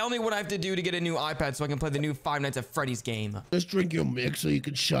 Just tell me what I have to do to get a new iPad so I can play the new Five Nights at Freddy's game. Just drink your mix so you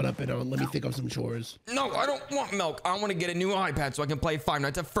can shut up and let me think of some chores. No, I don't want milk. I want to get a new iPad so I can play Five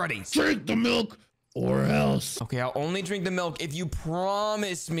Nights at Freddy's. Drink the milk. or else. Okay, I'll only drink the milk if you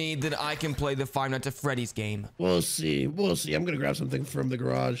promise me that I can play the Five Nights at Freddy's game. We'll see. We'll see. I'm gonna grab something from the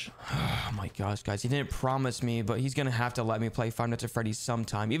garage. Oh my gosh, guys. He didn't promise me, but he's gonna have to let me play Five Nights at Freddy's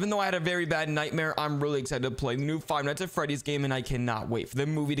sometime. Even though I had a very bad nightmare, I'm really excited to play the new Five Nights at Freddy's game, and I cannot wait for the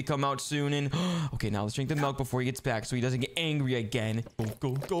movie to come out soon. And okay, now let's drink the milk before he gets back so he doesn't get angry again.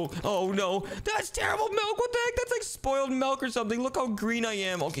 Go. Oh no, that's terrible milk. What the heck? That's like spoiled milk or something. Look how green I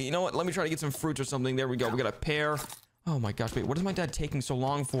am. Okay, you know what? Let me try to get some fruits or something. There we go. We got a pear. Oh my gosh, wait, what is my dad taking so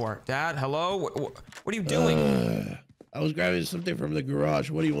long for? Dad, hello? What are you doing? I was grabbing something from the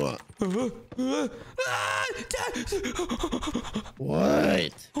garage. What do you want? Dad!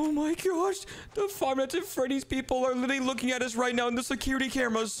 What? Oh my gosh, the Five Nights at Freddy's people are literally looking at us right now in the security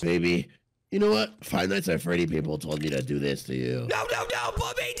cameras. Baby, you know what? Five Nights at Freddy people told me to do this to you. No,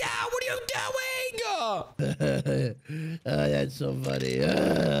 put me down! What are you doing? That's so funny.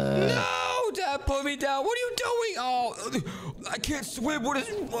 No! Dad, put me down. What are you doing? Oh, I can't swim. What is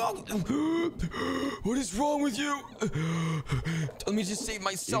wrong? What is wrong with you? Let me just save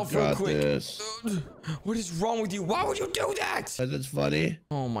myself real quick. This. What is wrong with you? Why would you do that? That's funny.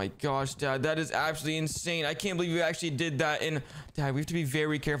 Oh my gosh, Dad, that is absolutely insane. I can't believe you actually did that. And Dad, we have to be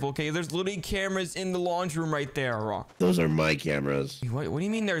very careful, okay? There's literally cameras in the laundry room right there. Those are my cameras. What do you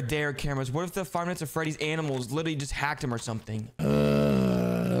mean they're their cameras? What if the Five Nights at Freddy's animals literally just hacked him or something?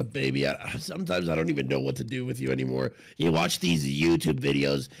 Baby, sometimes I don't even know what to do with you anymore. You watch these YouTube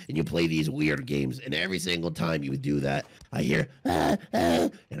videos and you play these weird games, and every single time you do that, I hear,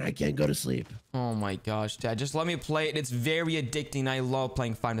 and I can't go to sleep. Oh my gosh, Dad, just let me play it. It's very addicting. I love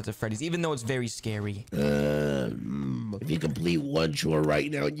playing Five Nights at Freddy's, even though it's very scary. If you complete one chore right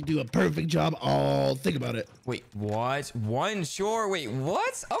now and you do a perfect job, I'll think about it. Wait, what? One chore? Wait,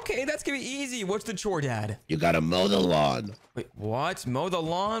 what? Okay, that's gonna be easy. What's the chore, Dad? You gotta mow the lawn. Wait, what? Mow the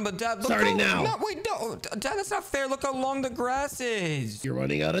lawn? But Dad, look Starting now. No, wait, no. Dad, that's not fair. Look how long the grass is. You're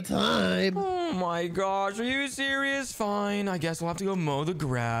running out of time. Oh my gosh, are you serious? Fine, I guess we'll have to go mow the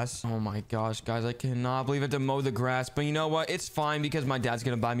grass. Oh my gosh, guys, I cannot believe I have to mow the grass. But you know what? It's fine because my dad's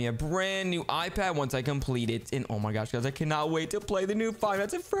gonna buy me a brand new iPad once I complete it. And oh my gosh, guys, I cannot wait to play the new Five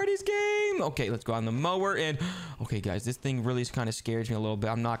Nights at Freddy's game. Okay, let's go on the mower. And okay, guys, this thing really kind of scares me a little bit.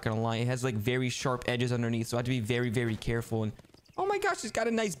 I'm not gonna lie. It has like very sharp edges underneath, so I have to be very, very careful. And oh my gosh, it's got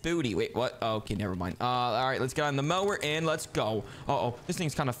a nice booty. Wait, what? Oh, okay, never mind. All right, let's get on the mower and let's go. Uh-oh, this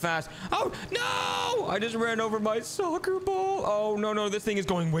thing's kind of fast. Oh, no! I just ran over my soccer ball. Oh, no, this thing is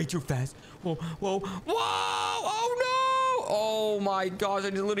going way too fast. Whoa. Oh, no! Oh my gosh, I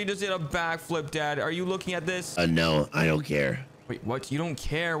literally just did a backflip, Dad. Are you looking at this? No, I don't care. Wait, what? You don't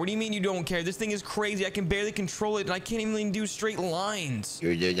care? What do you mean you don't care? This thing is crazy. I can barely control it, and I can't even do straight lines.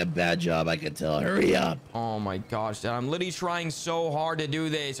 You're doing a bad job, I can tell. Hurry up. Oh my gosh, Dad. I'm literally trying so hard to do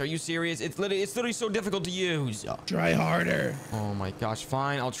this. Are you serious? It's literally so difficult to use. Try harder. Oh my gosh,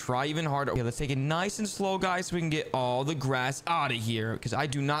 fine. I'll try even harder. Okay, let's take it nice and slow, guys, so we can get all the grass out of here, because I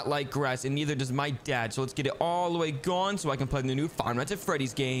do not like grass, and neither does my dad. So let's get it all the way gone so I can play the new Five Nights at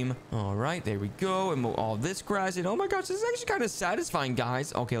Freddy's game. All right, there we go. And mow all this grass. And oh my gosh, this is actually kind of satisfying,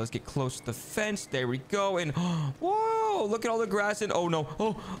 guys. Okay, let's get close to the fence. There we go. And whoa, look at all the grass. And oh no.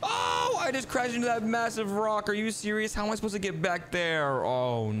 Oh, I just crashed into that massive rock. Are you serious? How am I supposed to get back there?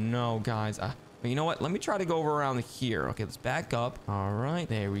 Oh no, guys. But you know what? Let me try to go over around here. Okay, let's back up. All right,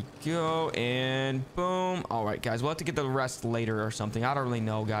 there we go. And boom. All right, guys, we'll have to get the rest later or something. I don't really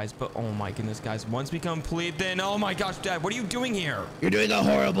know, guys. But oh my goodness, guys. Once we complete, then oh my gosh, Dad, what are you doing here? You're doing a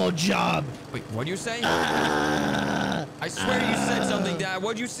horrible job. Wait, what do you say? I swear you said something, Dad.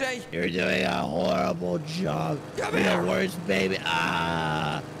 What'd you say? You're doing a horrible job. You're the worst, baby.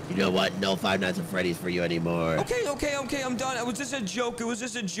 You know what? No Five Nights at Freddy's for you anymore. Okay, I'm done. It was just a joke. It was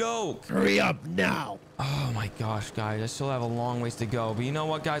just a joke. Hurry up now. Oh my gosh, guys. I still have a long ways to go. But you know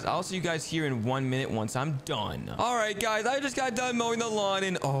what, guys? I'll see you guys here in 1 minute once I'm done. All right, guys. I just got done mowing the lawn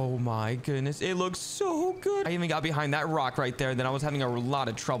and oh my goodness, it looks so good. I even got behind that rock right there that I was having a lot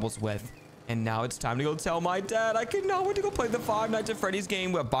of troubles with. And now it's time to go tell my dad. I cannot wait to go play the Five Nights at Freddy's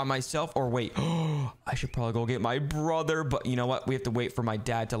game by myself. Or wait, I should probably go get my brother. But you know what? We have to wait for my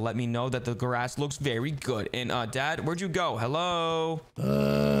dad to let me know that the grass looks very good. And Dad, where'd you go? Hello?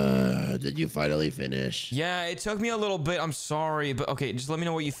 Did you finally finish? Yeah, it took me a little bit. I'm sorry. But okay, just let me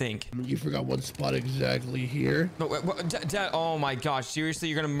know what you think. You forgot one spot exactly here. No, Dad, oh my gosh. Seriously,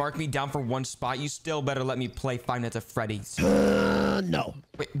 you're going to mark me down for one spot? You still better let me play Five Nights at Freddy's. No.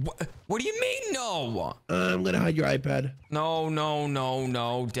 Wait, what do you mean, no? I'm gonna hide your iPad.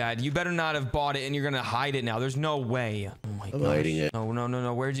 No, Dad. You better not have bought it and you're gonna hide it now. There's no way. Oh my I'm hiding it.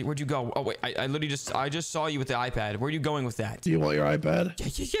 No. Where'd you go? Oh wait, I literally just saw you with the iPad. Where are you going with that? Do you want your iPad?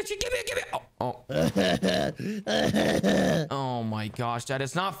 Yes, give me. Oh my gosh, Dad,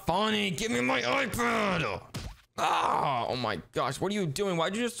 it's not funny. Give me my iPad. Oh my gosh, what are you doing?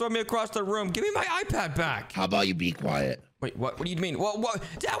 Why'd you just throw me across the room? Give me my iPad back. How about you be quiet? Wait, what do you mean? What?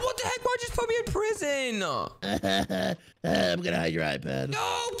 Dad, what the heck? Why'd you just put me in prison? I'm gonna hide your iPad.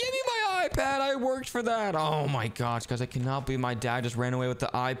 No, give me my iPad. I worked for that. Oh my gosh, guys, I cannot believe my dad just ran away with the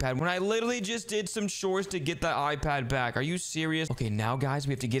iPad when I literally just did some chores to get the iPad back. Are you serious? Okay, now guys,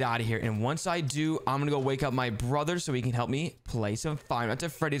 we have to get out of here. And once I do, I'm gonna go wake up my brother so he can help me play some Five Nights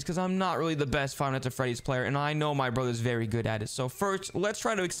at Freddy's because I'm not really the best Five Nights at Freddy's player and I know my brother's very good at it. So first, let's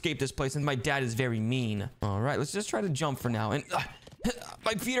try to escape this place since my dad is very mean. All right, let's just try to jump for now. And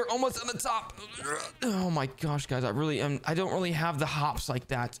my feet are almost on the top. Oh my gosh, guys, I don't really have the hops like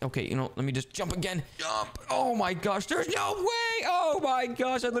that. Okay, let me just jump again. Jump. Oh my gosh, there's no way. Oh my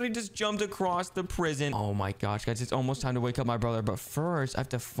gosh, I literally just jumped across the prison. Oh my gosh, guys, it's almost time to wake up my brother. But first, I have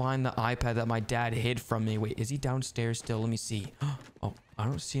to find the iPad that my dad hid from me. Wait, is he downstairs still? Let me see. Oh, I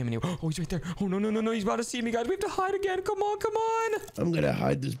don't see him anywhere. Oh, he's right there. Oh, no. He's about to see me, guys. We have to hide again. Come on. I'm gonna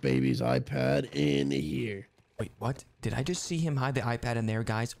hide this baby's iPad in here. Wait, what? Did I just see him hide the iPad in there,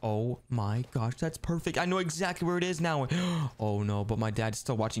 guys? Oh my gosh, that's perfect. I know exactly where it is now. Oh no, but my dad's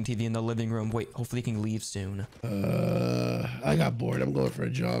still watching TV in the living room. Wait, hopefully he can leave soon. I got bored. I'm going for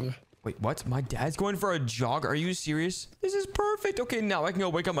a jog. Wait, what? My dad's going for a jog? Are you serious? This is perfect. Okay, now I can go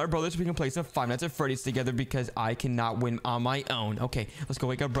wake up my brother so we can play some Five Nights at Freddy's together because I cannot win on my own. Okay, let's go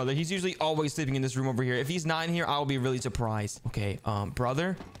wake up brother. He's usually always sleeping in this room over here. If he's not in here, I'll be really surprised. Okay,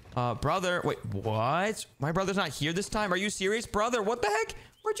 brother. Brother. Wait, what? My brother's not here this time? Are you serious? Brother, what the heck?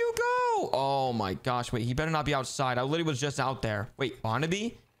 Where'd you go? Oh my gosh. Wait, he better not be outside. I literally was just out there. Wait,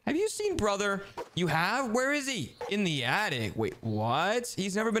 Barnaby? Have you seen brother? You have? Where is he? In the attic. Wait, what?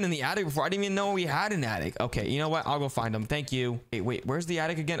 He's never been in the attic before. I didn't even know we had an attic. Okay, you know what? I'll go find him. Thank you. Wait, where's the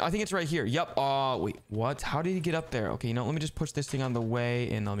attic again? I think it's right here. Yep. Wait, what? How did he get up there? Okay, let me just push this thing on the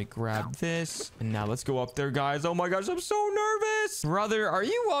way and let me grab this. And now let's go up there, guys. Oh my gosh, I'm so nervous. Brother, are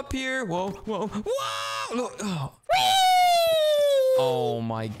you up here? Whoa. Oh. Oh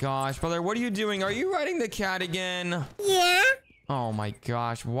my gosh, brother, what are you doing? Are you riding the cat again? Yeah. Oh my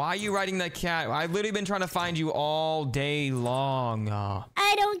gosh, why are you riding that cat? I've literally been trying to find you all day long.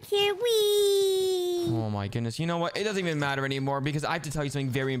 I don't care. Oh my goodness, you know what? It doesn't even matter anymore because I have to tell you something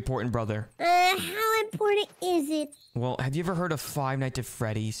very important, brother. How important is it? Well, have you ever heard of Five Nights at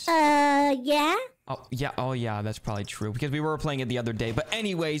Freddy's? Yeah. Oh yeah, that's probably true because we were playing it the other day. But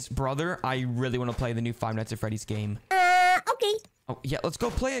anyways, brother, I really want to play the new Five Nights at Freddy's game. Okay. Oh, yeah, let's go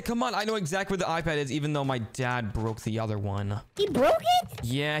play it. Come on. I know exactly where the iPad is, even though my dad broke the other one. He broke it?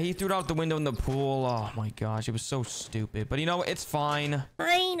 Yeah, he threw it out the window in the pool. Oh, my gosh. It was so stupid. But you know what? It's fine.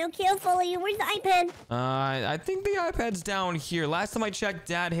 Fine. Okay, I'll follow you. Where's the iPad? I think the iPad's down here. Last time I checked,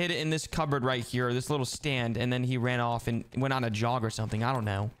 Dad hid it in this cupboard right here, this little stand, and then he ran off and went on a jog or something. I don't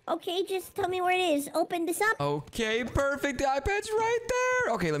know. Okay, just tell me where it is. Open this up. Okay, perfect. The iPad's right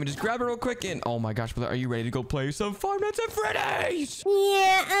there. Okay, let me just grab it real quick. And oh my gosh, brother, are you ready to go play some Five Nights at Freddy's?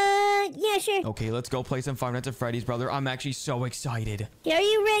 Yeah, sure. Okay, let's go play some Five Nights at Freddy's, brother. I'm actually so excited. Are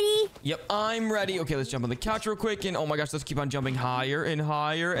you ready? Yep, I'm ready. Okay, let's jump on the couch real quick. And oh my gosh, let's keep on jumping higher and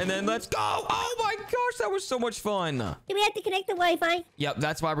higher. And then let's go. Oh my gosh, that was so much fun. Do we have to connect the Wi-Fi? Yep,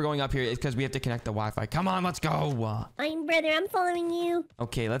 that's why we're going up here. It's because we have to connect the Wi-Fi. Come on, let's go. Fine, brother. I'm following you.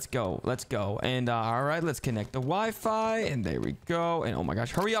 Okay, let's go. And all right, let's connect the Wi-Fi. And there we go. And oh my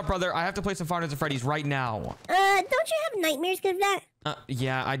gosh, hurry up, brother. I have to play some Five Nights at Freddy's right now. Don't you have nightmares because of that?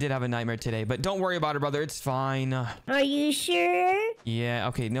 Yeah, I did have a nightmare today, but don't worry about it, brother. It's fine. Are you sure? Yeah,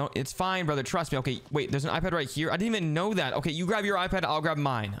 okay. No, it's fine, brother. Trust me. Okay, wait, there's an iPad right here. I didn't even know that. Okay, you grab your iPad. I'll grab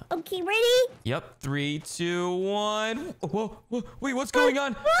mine. Okay, ready? Yep. 3, 2, 1. Whoa. Wait, what's going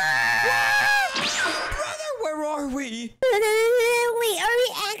on? Brother, where are we? Wait, are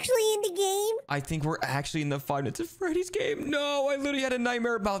we actually in the game? I think we're actually in the Five Nights at Freddy's game. No, I literally had a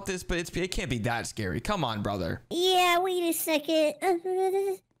nightmare about this, but it can't be that scary. Come on, brother. Yeah, wait a second.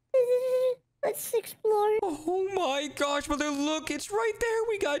 Let's explore. Oh my gosh, brother, look, it's right there.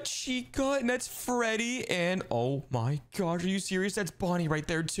 We got Chica, and that's Freddy, and oh my gosh, are you serious? That's Bonnie right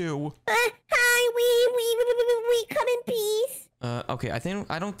there, too. Hi, we come in peace. Okay,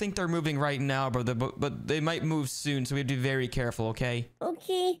 I don't think they're moving right now, brother, but they might move soon, so we have to be very careful, okay?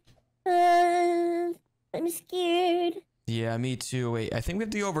 Okay. I'm scared. Yeah, me too. Wait, I think we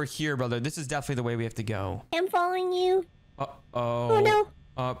have to go over here, brother. This is definitely the way we have to go. I'm following you. Uh-oh. Oh, no.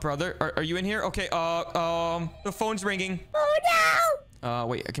 Brother, are you in here? Okay, the phone's ringing. Oh no!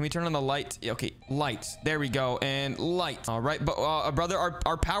 Wait, can we turn on the light? Yeah, okay, lights. There we go. And light. All right, but, brother,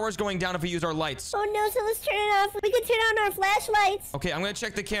 our power's going down if we use our lights. Oh no, so let's turn it off. We can turn on our flashlights. Okay, I'm gonna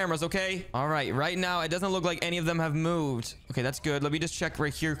check the cameras, okay? All right now, it doesn't look like any of them have moved. Okay, that's good. Let me just check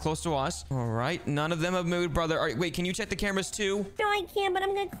right here close to us. All right, none of them have moved, brother. All right, wait, can you check the cameras too? No, I can't, but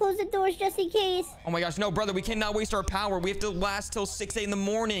I'm gonna close the doors just in case. Oh my gosh, no, brother, we cannot waste our power. We have to last till 6 in the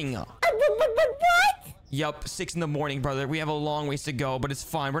morning. What? Yup, 6 in the morning, brother. We have a long ways to go, but it's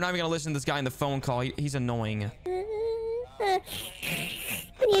fine. We're not even gonna listen to this guy on the phone call. He's annoying. I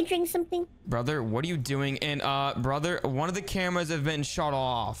need to drink something. Brother, what are you doing? And, brother, one of the cameras have been shut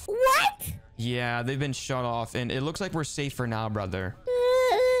off. What? Yeah, they've been shut off, and it looks like we're safe for now, brother.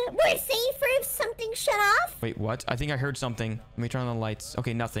 We're safer if something's shut off? Wait, what? I think I heard something. Let me turn on the lights.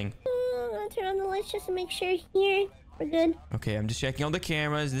 Okay, nothing. I'll turn on the lights just to make sure here. We're good. Okay, I'm just checking all the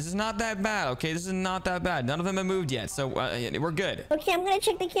cameras. This is not that bad, okay? This is not that bad. None of them have moved yet, so we're good. Okay, I'm gonna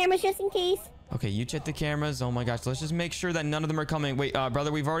check the cameras just in case. Okay, you check the cameras. Oh my gosh, let's just make sure that none of them are coming. Wait,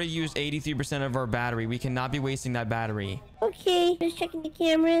 brother, we've already used 83% of our battery. We cannot be wasting that battery. Okay, just checking the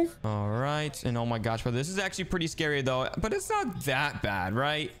cameras. All right, and oh my gosh, brother, this is actually pretty scary though, but it's not that bad,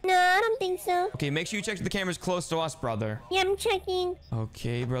 right? No, I don't think so. Okay, make sure you check the cameras close to us, brother. Yeah, I'm checking.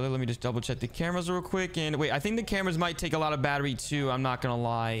 Okay, brother, let me just double check the cameras real quick. And wait, I think the cameras might take a lot of battery too. I'm not gonna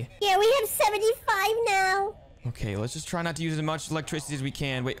lie. Yeah, we have 75 now. Okay, let's just try not to use as much electricity as we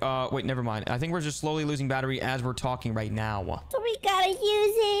can. Wait, never mind. I think we're just slowly losing battery as we're talking right now. So we gotta use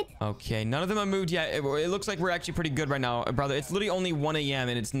it. Okay, none of them have moved yet. It looks like we're actually pretty good right now, brother. It's literally only 1 a.m.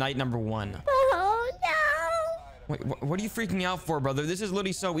 and it's night number 1. Oh, no. Wait, what are you freaking out for, brother? This is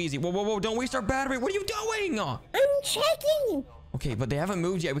literally so easy. Whoa, don't waste our battery. What are you doing? I'm checking. Okay, but they haven't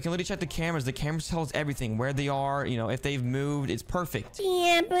moved yet. We can literally check the cameras. The cameras tell us everything, where they are, you know, if they've moved. It's perfect.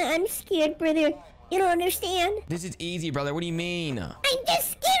 Yeah, but I'm scared, brother. You don't understand? This is easy, brother. What do you mean? I'm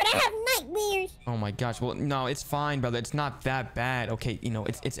just scared. I have nightmares. Oh my gosh. Well, no, it's fine, brother. It's not that bad. Okay, you know,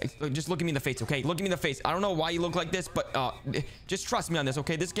 it's just look at me in the face, okay? Look at me in the face. I don't know why you look like this, but just trust me on this,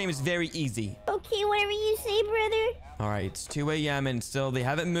 okay? This game is very easy. Okay, whatever you say, brother. All right, it's 2 a.m. and still they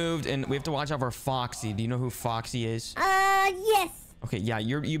haven't moved, and we have to watch out for Foxy. Do you know who Foxy is? Yes. Okay, yeah,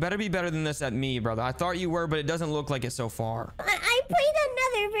 you better be better than this at me, brother. I thought you were, but it doesn't look like it so far. I played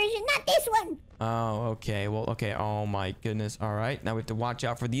another version, not this one. Oh, okay. Well, okay. Oh my goodness. All right. Now we have to watch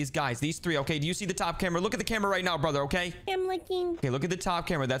out for these guys. These 3. Okay. Do you see the top camera? Look at the camera right now, brother. Okay. I'm looking. Okay. Look at the top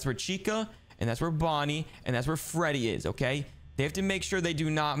camera. That's where Chica, and that's where Bonnie, and that's where Freddy is. Okay. They have to make sure they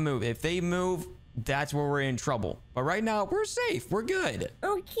do not move. If they move, that's where we're in trouble. But right now, we're safe. We're good.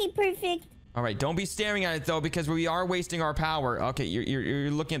 Okay, perfect. All right, don't be staring at it though, because we are wasting our power. Okay, you're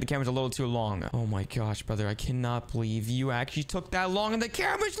looking at the cameras a little too long. Oh my gosh, brother, I cannot believe you actually took that long on the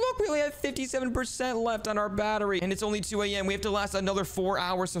cameras. Look, we only have 57% left on our battery, and it's only 2 a.m. We have to last another 4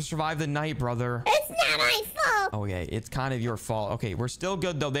 hours to survive the night, brother. It's not my fault. Okay, it's kind of your fault. Okay, we're still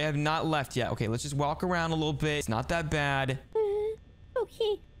good though. They have not left yet. Okay, let's just walk around a little bit. It's not that bad.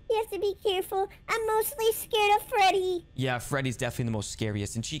 Okay. You have to be careful. I'm mostly scared of Freddy. Yeah, Freddy's definitely the most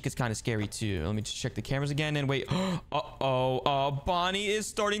scariest, and Chica's kind of scary too. Let me just check the cameras again and wait. Bonnie is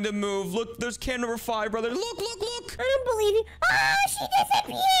starting to move. Look, there's camera number 5, brother. Look. I don't believe you. Oh, she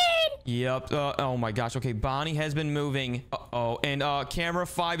disappeared. Yep. Oh my gosh. Okay, Bonnie has been moving. And camera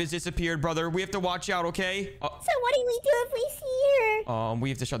 5 has disappeared, brother. We have to watch out, okay? So what do we do if we see her? We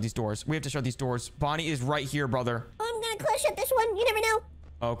have to shut these doors. Bonnie is right here, brother. Oh, I'm gonna close shut this one. You never know.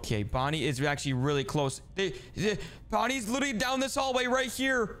 Okay, Bonnie is actually really close. Bonnie's literally down this hallway right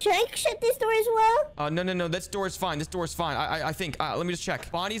here. Should I shut this door as well? No. This door is fine. I think. Let me just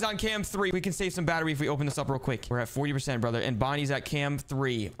check. Bonnie's on cam 3. We can save some battery if we open this up real quick. We're at 40%, brother. And Bonnie's at cam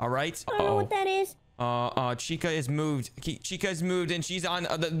 3. All right? I don't know what that is. Chica is moved. Chica is moved, and she's on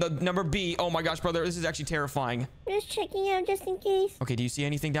the number B. Oh my gosh, brother. This is actually terrifying. Just checking out just in case. Okay, do you see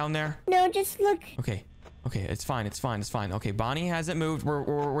anything down there? No, just look. Okay, it's fine. Okay, Bonnie hasn't moved.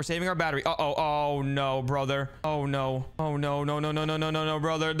 We're saving our battery. Oh no, brother. Oh no,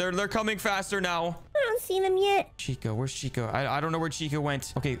 brother. They're coming faster now. I don't see them yet. Chica, where's Chica? I don't know where Chica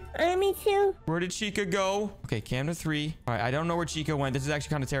went. Okay. Me too. Where did Chica go? Okay, camera 3. All right, I don't know where Chica went. This is actually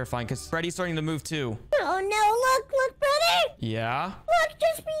kind of terrifying because Freddy's starting to move too. Oh no, look, brother. Yeah? Look,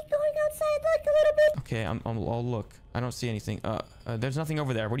 just be going outside, look a little bit. Okay, I'll look. I don't see anything. There's nothing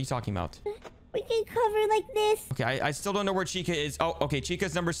over there. What are you talking about? We can cover like this. Okay, I still don't know where Chica is. Oh, okay,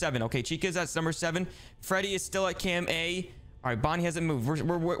 Chica's number 7. Okay, Chica's at number 7. Freddy is still at cam A. All right, Bonnie hasn't moved.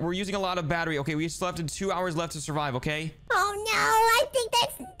 We're using a lot of battery. Okay, we still have 2 hours left to survive, okay? Oh no, I think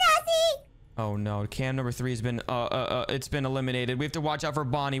that's nothing. Oh no, cam number 3 has been it's been eliminated. We have to watch out for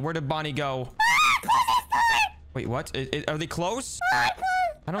Bonnie. Where did Bonnie go? Close this door. Wait, what? Are they close? I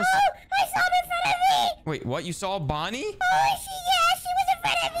I don't. I saw him in front of me. Wait, what? You saw Bonnie? Oh, she was in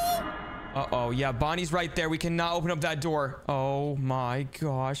front of me. Uh-oh, yeah, Bonnie's right there. We cannot open up that door. Oh my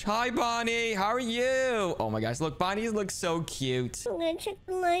gosh. Hi, Bonnie. How are you? Oh my gosh, look, Bonnie looks so cute. I'm gonna check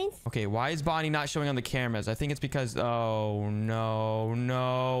the lights. Okay, why is Bonnie not showing on the cameras? I think it's because... Oh, no,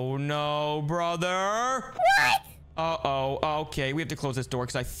 brother. What? Uh-oh, okay, we have to close this door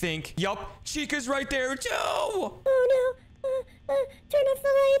because I think... Yup, Chica's right there too. Oh no. Turn off the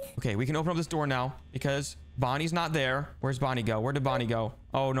lights. Okay, we can open up this door now because Bonnie's not there. Where's Bonnie go? Where did Bonnie go?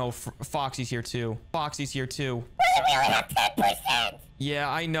 Oh no, Foxy's here too. Foxy's here too. Brother, we only have 10%. Yeah,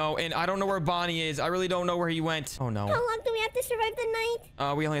 I know, and I don't know where Bonnie is. I really don't know where he went. Oh no. How long do we have to survive the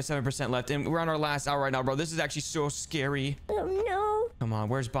night? We only have 7% left, and we're on our last hour right now, bro. This is actually so scary. Oh no. Come on,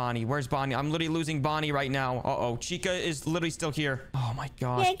 where's Bonnie? Where's Bonnie? I'm literally losing Bonnie right now. Uh-oh, Chica is literally still here. Oh my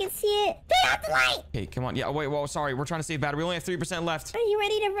gosh. Yeah, I can see it. Turn off the light. Okay, come on. Yeah, wait, whoa, sorry. We're trying to save battery. We only have 3% left. Are you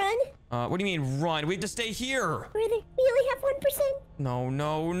ready to run? What do you mean run? We have to stay here. Brother, we only have 1%.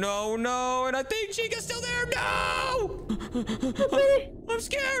 No. And I think Chica's still there. No! Brother. I'm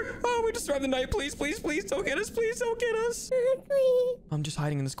scared. Oh, we just survived the night. Please don't get us. Please don't get us. Please. I'm just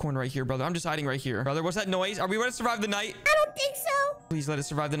hiding in this corner right here, brother. I'm just hiding right here. Brother, what's that noise? Are we ready to survive the night? I don't think so. Please let us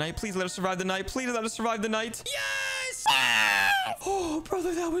survive the night. Please let us survive the night. Please let us survive the night. Yes! Oh,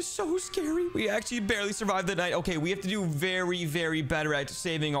 brother, that was so scary. We actually barely survived the night. Okay, we have to do very better at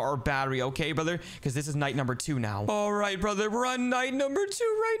saving our battery, okay, brother? Because this is night number 2 now. All right, brother, we're on night number 2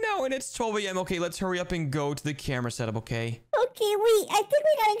 right now, and it's 12 a.m. Okay, let's hurry up and go to the camera setup, okay? Okay, wait. I think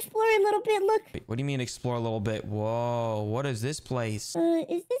we gotta explore a little bit. Look. Wait, what do you mean explore a little bit? Whoa, what is this place?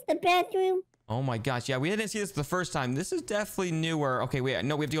 Is this the bathroom? Oh my gosh, yeah, we didn't see this the first time. This is definitely newer. Okay, wait,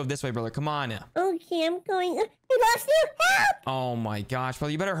 no, we have to go this way, brother. Come on. Okay, I'm going. We lost you. Help! Oh my gosh,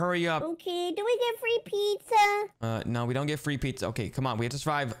 brother, you better hurry up. Okay, do we get free pizza? No, we don't get free pizza. Okay, come on, we have to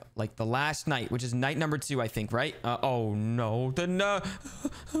survive like the last night, which is night number 2, I think, right? Oh no, the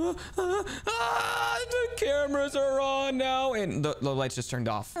cameras are on now, and the lights just turned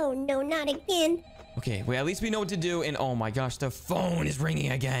off. Oh no, not again. Okay, well, at least we know what to do, and oh my gosh, the phone is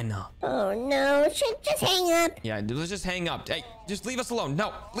ringing again. Oh no, just hang up. Yeah, let's just hang up. Hey, just leave us alone.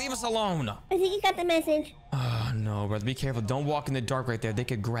 No, leave us alone. I think you got the message. Oh no, brother, be careful. Don't walk in the dark right there. They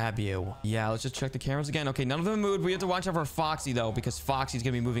could grab you. Yeah, let's just check the cameras again. Okay, none of them moved. We have to watch out for Foxy, though, because Foxy's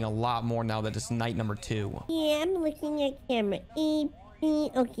gonna be moving a lot more now that it's night number 2. Yeah, I'm looking at camera.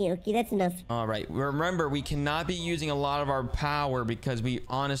 Okay, that's enough. All right, remember, we cannot be using a lot of our power because we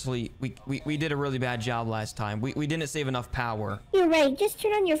honestly, we did a really bad job last time. We didn't save enough power. You're right. Just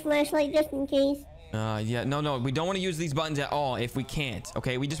turn on your flashlight just in case. Yeah, no, we don't want to use these buttons at all if we can't,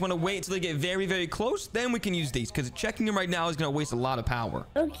 okay? We just want to wait until they get very close, then we can use these, because checking them right now is going to waste a lot of power.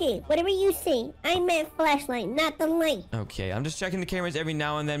 Okay, whatever you say. I meant flashlight, not the light. Okay, I'm just checking the cameras every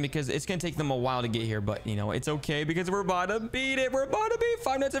now and then because it's going to take them a while to get here, but, you know, it's okay because we're about to beat it. We're about to beat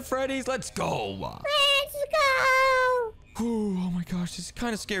Five Nights at Freddy's. Let's go. Let's go. Ooh, oh my gosh, this is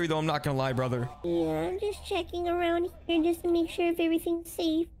kind of scary, though. I'm not going to lie, brother. Yeah, I'm just checking around here just to make sure if everything's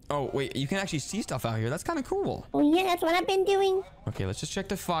safe. Oh, wait, you can actually see stuff out here. That's kind of cool. Oh, yeah, that's what I've been doing. Okay, let's just check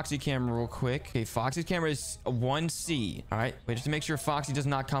the Foxy camera real quick. Okay, Foxy's camera is 1C. All right, wait, just to make sure Foxy does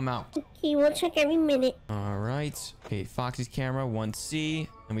not come out. Okay, we'll check every minute. All right. Okay, Foxy's camera, 1C.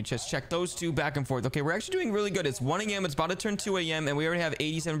 And we just check those two back and forth. Okay, we're actually doing really good. It's 1 a.m. It's about to turn 2 a.m. And we already have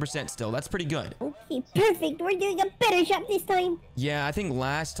 87% still. That's pretty good. Okay, perfect. We're doing a better job this time. Yeah, I think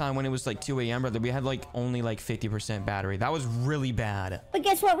last time when it was like 2 a.m., brother, we had like only like 50% battery. That was really bad. But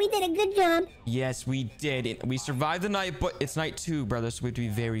guess what? We did a good job. Yes, we did. We survived the night, but it's night 2, brother. So we have to be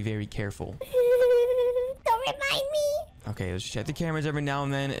very careful. Don't remind me. Okay, let's check the cameras every now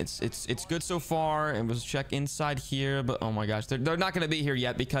and then. It's good so far, and we'll check inside here. But oh my gosh, they're not gonna be here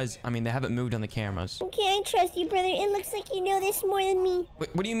yet because I mean they haven't moved on the cameras. Okay, I trust you, brother. It looks like you know this more than me.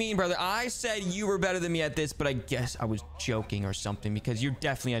 Wait, what do you mean, brother? I said you were better than me at this, but I guess I was joking or something because you're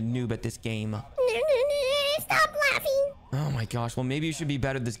definitely a noob at this game. No, stop laughing. Oh my gosh, well maybe you should be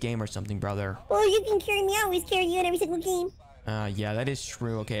better at this game or something, brother. Well, you can carry me. I always carry you in every single game. Yeah, that is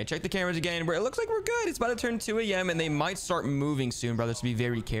true. Okay, I checked the cameras again. It looks like we're good. It's about to turn 2 a.m. and they might start moving soon, brother, so be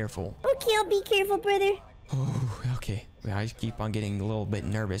very careful. Okay, I'll be careful, brother. Oh, okay. I just keep on getting a little bit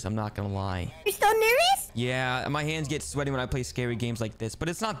nervous. I'm not gonna lie. You're still nervous? Yeah, my hands get sweaty when I play scary games like this, but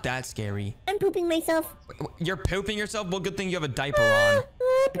it's not that scary. I'm pooping myself. You're pooping yourself? Well, good thing you have a diaper on.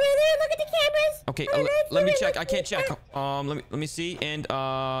 Brother, look at the cameras. Okay, let me check. I can't check. Let me see. And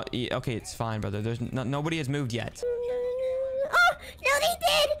yeah, okay, it's fine, brother. There's nobody has moved yet. Oh, no, they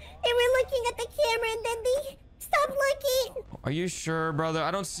did. They were looking at Are you sure, brother?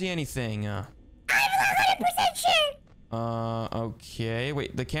 I don't see anything. I'm 100% sure. Okay.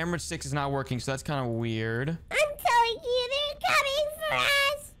 Wait, the camera 6 is not working, so that's kind of weird. I'm telling you, they're coming for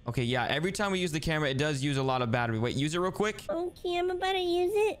us. Okay, yeah, every time we use the camera, it does use a lot of battery. Wait, use it real quick. Okay, I'm about to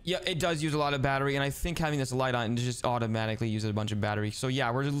use it. Yeah, it does use a lot of battery, and I think having this light on just automatically uses a bunch of battery. So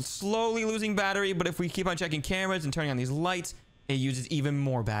yeah, we're slowly losing battery, but if we keep on checking cameras and turning on these lights, it uses even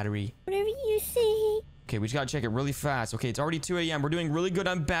more battery. Whatever you say. Okay, we just gotta check it really fast. Okay, it's already 2 a.m. We're doing really good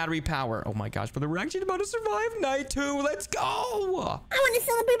on battery power. Oh my gosh, brother, we're actually about to survive night 2. Let's go! I want to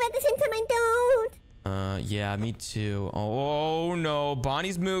celebrate, but at the same time, I don't. Yeah, me too. Oh no,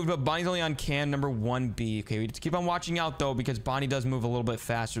 Bonnie's moved, but Bonnie's only on cam number 1B. Okay, we just keep on watching out though, because Bonnie does move a little bit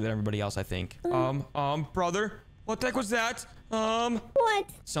faster than everybody else, I think. Brother, what the heck was that? What?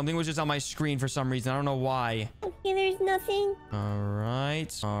 Something was just on my screen for some reason. I don't know why. Okay, there's nothing.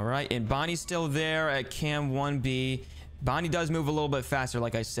 All right, and Bonnie's still there at cam 1B. Bonnie does move a little bit faster,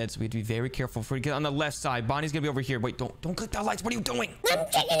 like I said, so we have to be very careful. If we get on the left side, Bonnie's gonna be over here. Wait, don't click that lights. What are you doing? I'm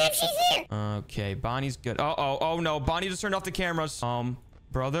checking if she's here. Okay, Bonnie's good. Oh no, Bonnie just turned off the cameras.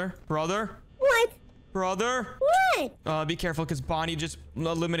 Brother? What? Brother? What? Be careful, because Bonnie just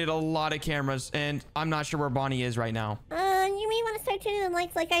eliminated a lot of cameras, and I'm not sure where Bonnie is right now. You may want to start turning the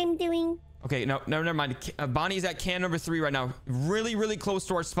lights like I'm doing. Okay, no, never mind. Bonnie's at cam number 3 right now. Really close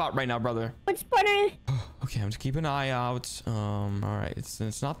to our spot right now, brother. What's better? Okay, I'm just keeping an eye out. All right,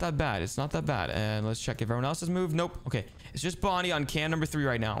 it's not that bad. It's not that bad. And let's check if everyone else has moved. Nope. Okay, it's just Bonnie on cam number 3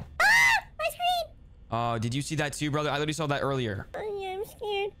 right now. Ah! My screen! Did you see that too, brother? I literally saw that earlier. Yeah, I'm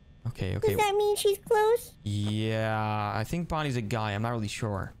scared. Okay. Does that mean she's close? Yeah, I think Bonnie's a guy. I'm not really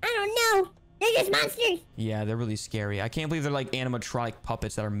sure. I don't know. They're just monsters. Yeah, they're really scary. I can't believe they're like animatronic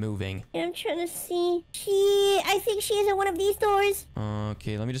puppets that are moving. Yeah, I'm trying to see. I think she is at one of these doors.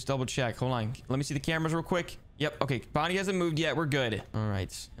 Okay, let me just double check. Hold on. Let me see the cameras real quick. Yep, okay. Bonnie hasn't moved yet. We're good. All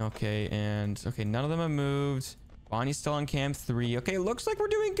right. Okay, none of them have moved. Bonnie's still on cam 3. Okay, looks like we're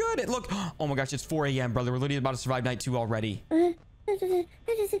doing good. Oh my gosh, it's 4 a.m., brother. We're literally about to survive night 2 already.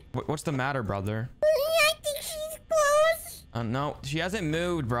 What's the matter, brother? I think she's close. No, she hasn't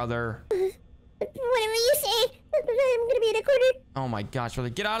moved, brother. Whatever you say. I'm gonna be in a corner. Oh my gosh, brother.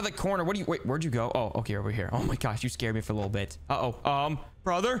 Get out of the corner. Wait, where'd you go? Oh, okay, over here. Oh my gosh, you scared me for a little bit.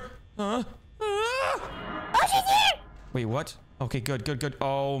 Brother? Oh, she's here. Wait, what? Okay, good.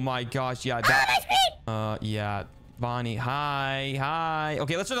 Oh my gosh, yeah. My screen. Yeah. Bonnie, hi.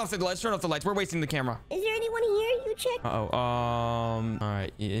 Okay, let's turn off the lights. We're wasting the camera. Is there anyone here? You check. All right.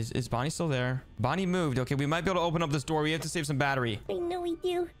 Is Bonnie still there? Bonnie moved. Okay, we might be able to open up this door. We have to save some battery. I know we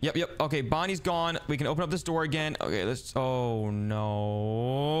do. Yep. Okay, Bonnie's gone. We can open up this door again. Okay, oh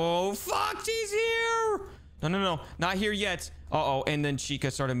no. Fuck, she's here. No. Not here yet. And then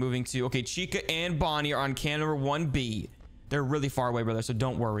Chica started moving too. Okay, Chica and Bonnie are on cam number 1B. They're really far away, brother, so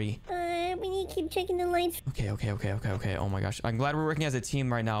don't worry. We need to keep checking the lights. Okay. Oh my gosh. I'm glad we're working as a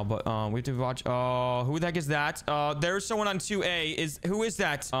team right now, but we have to watch. Who the heck is that? There's someone on 2A. Who is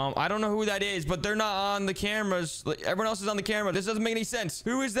that? I don't know who that is, but they're not on the cameras. Like, everyone else is on the camera. This doesn't make any sense.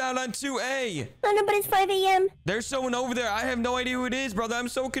 Who is that on 2A? Oh no, but it's 5 a.m. There's someone over there. I have no idea who it is, brother. I'm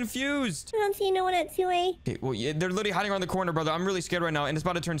so confused. I don't see no one at 2A. Okay, well, yeah, they're literally hiding around the corner, brother. I'm really scared right now, and it's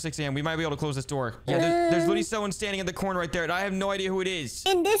about to turn 6 a.m. We might be able to close this door. Yeah, there's literally someone standing in the corner right there, and I have no idea who it is.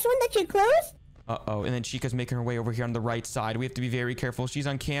 And this one that you closed? And then Chica's making her way over here on the right side. We have to be very careful. She's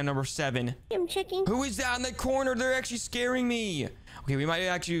on cam number 7. I'm checking. Who is that in the corner? They're actually scaring me. Okay, we might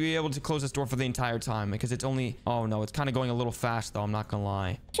actually be able to close this door for the entire time because it's only... Oh, no. It's kind of going a little fast, though. I'm not going to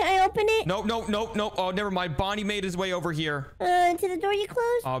lie. Should I open it? Nope. Oh, never mind. Bonnie made his way over here. To the door you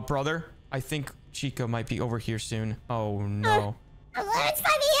closed? Brother, I think Chica might be over here soon. Oh, no. It's 5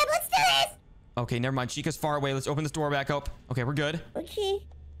 a.m. Let's do this. Okay, never mind. Chica's far away. Let's open this door back up. Okay, we're good. Okay.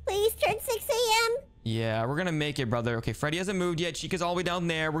 Please turn 6 a.m. Yeah, we're gonna make it, brother. Okay, Freddy hasn't moved yet. Chica's all the way down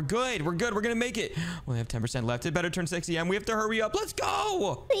there. We're good. We're gonna make it. We only have 10% left. It better turn 6 a.m. We have to hurry up. Let's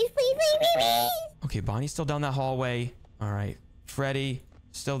go. Please. Okay, Bonnie's still down that hallway. All right. Freddy,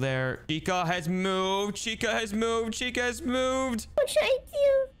 still there. Chica has moved. What should I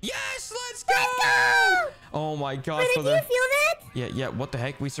do? Yes, let's go. Oh my gosh, Did brother. you feel that? Yeah. What the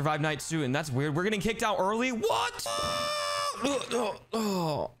heck? We survived night 2, and that's weird. We're getting kicked out early. What?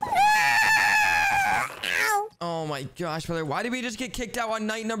 Oh my gosh, brother. Why did we just get kicked out on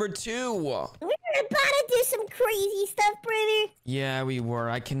night number 2? We were about to do some crazy stuff, brother. Yeah, we were.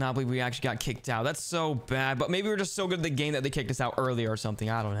 I cannot believe we actually got kicked out. That's so bad. But maybe we're just so good at the game that they kicked us out earlier or something.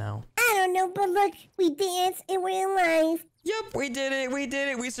 I don't know. I don't know, but look, we danced and we're alive. Yep, we did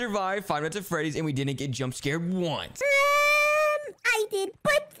it. We survived 5 Nights at Freddy's and we didn't get jump scared once. I I did,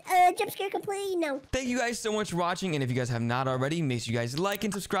 but jump scare completely no. Thank you guys so much for watching, and if you guys have not already, make sure you guys like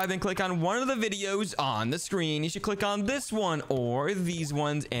and subscribe and click on one of the videos on the screen. You should click on this one or these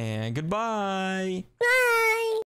ones, and goodbye. Bye.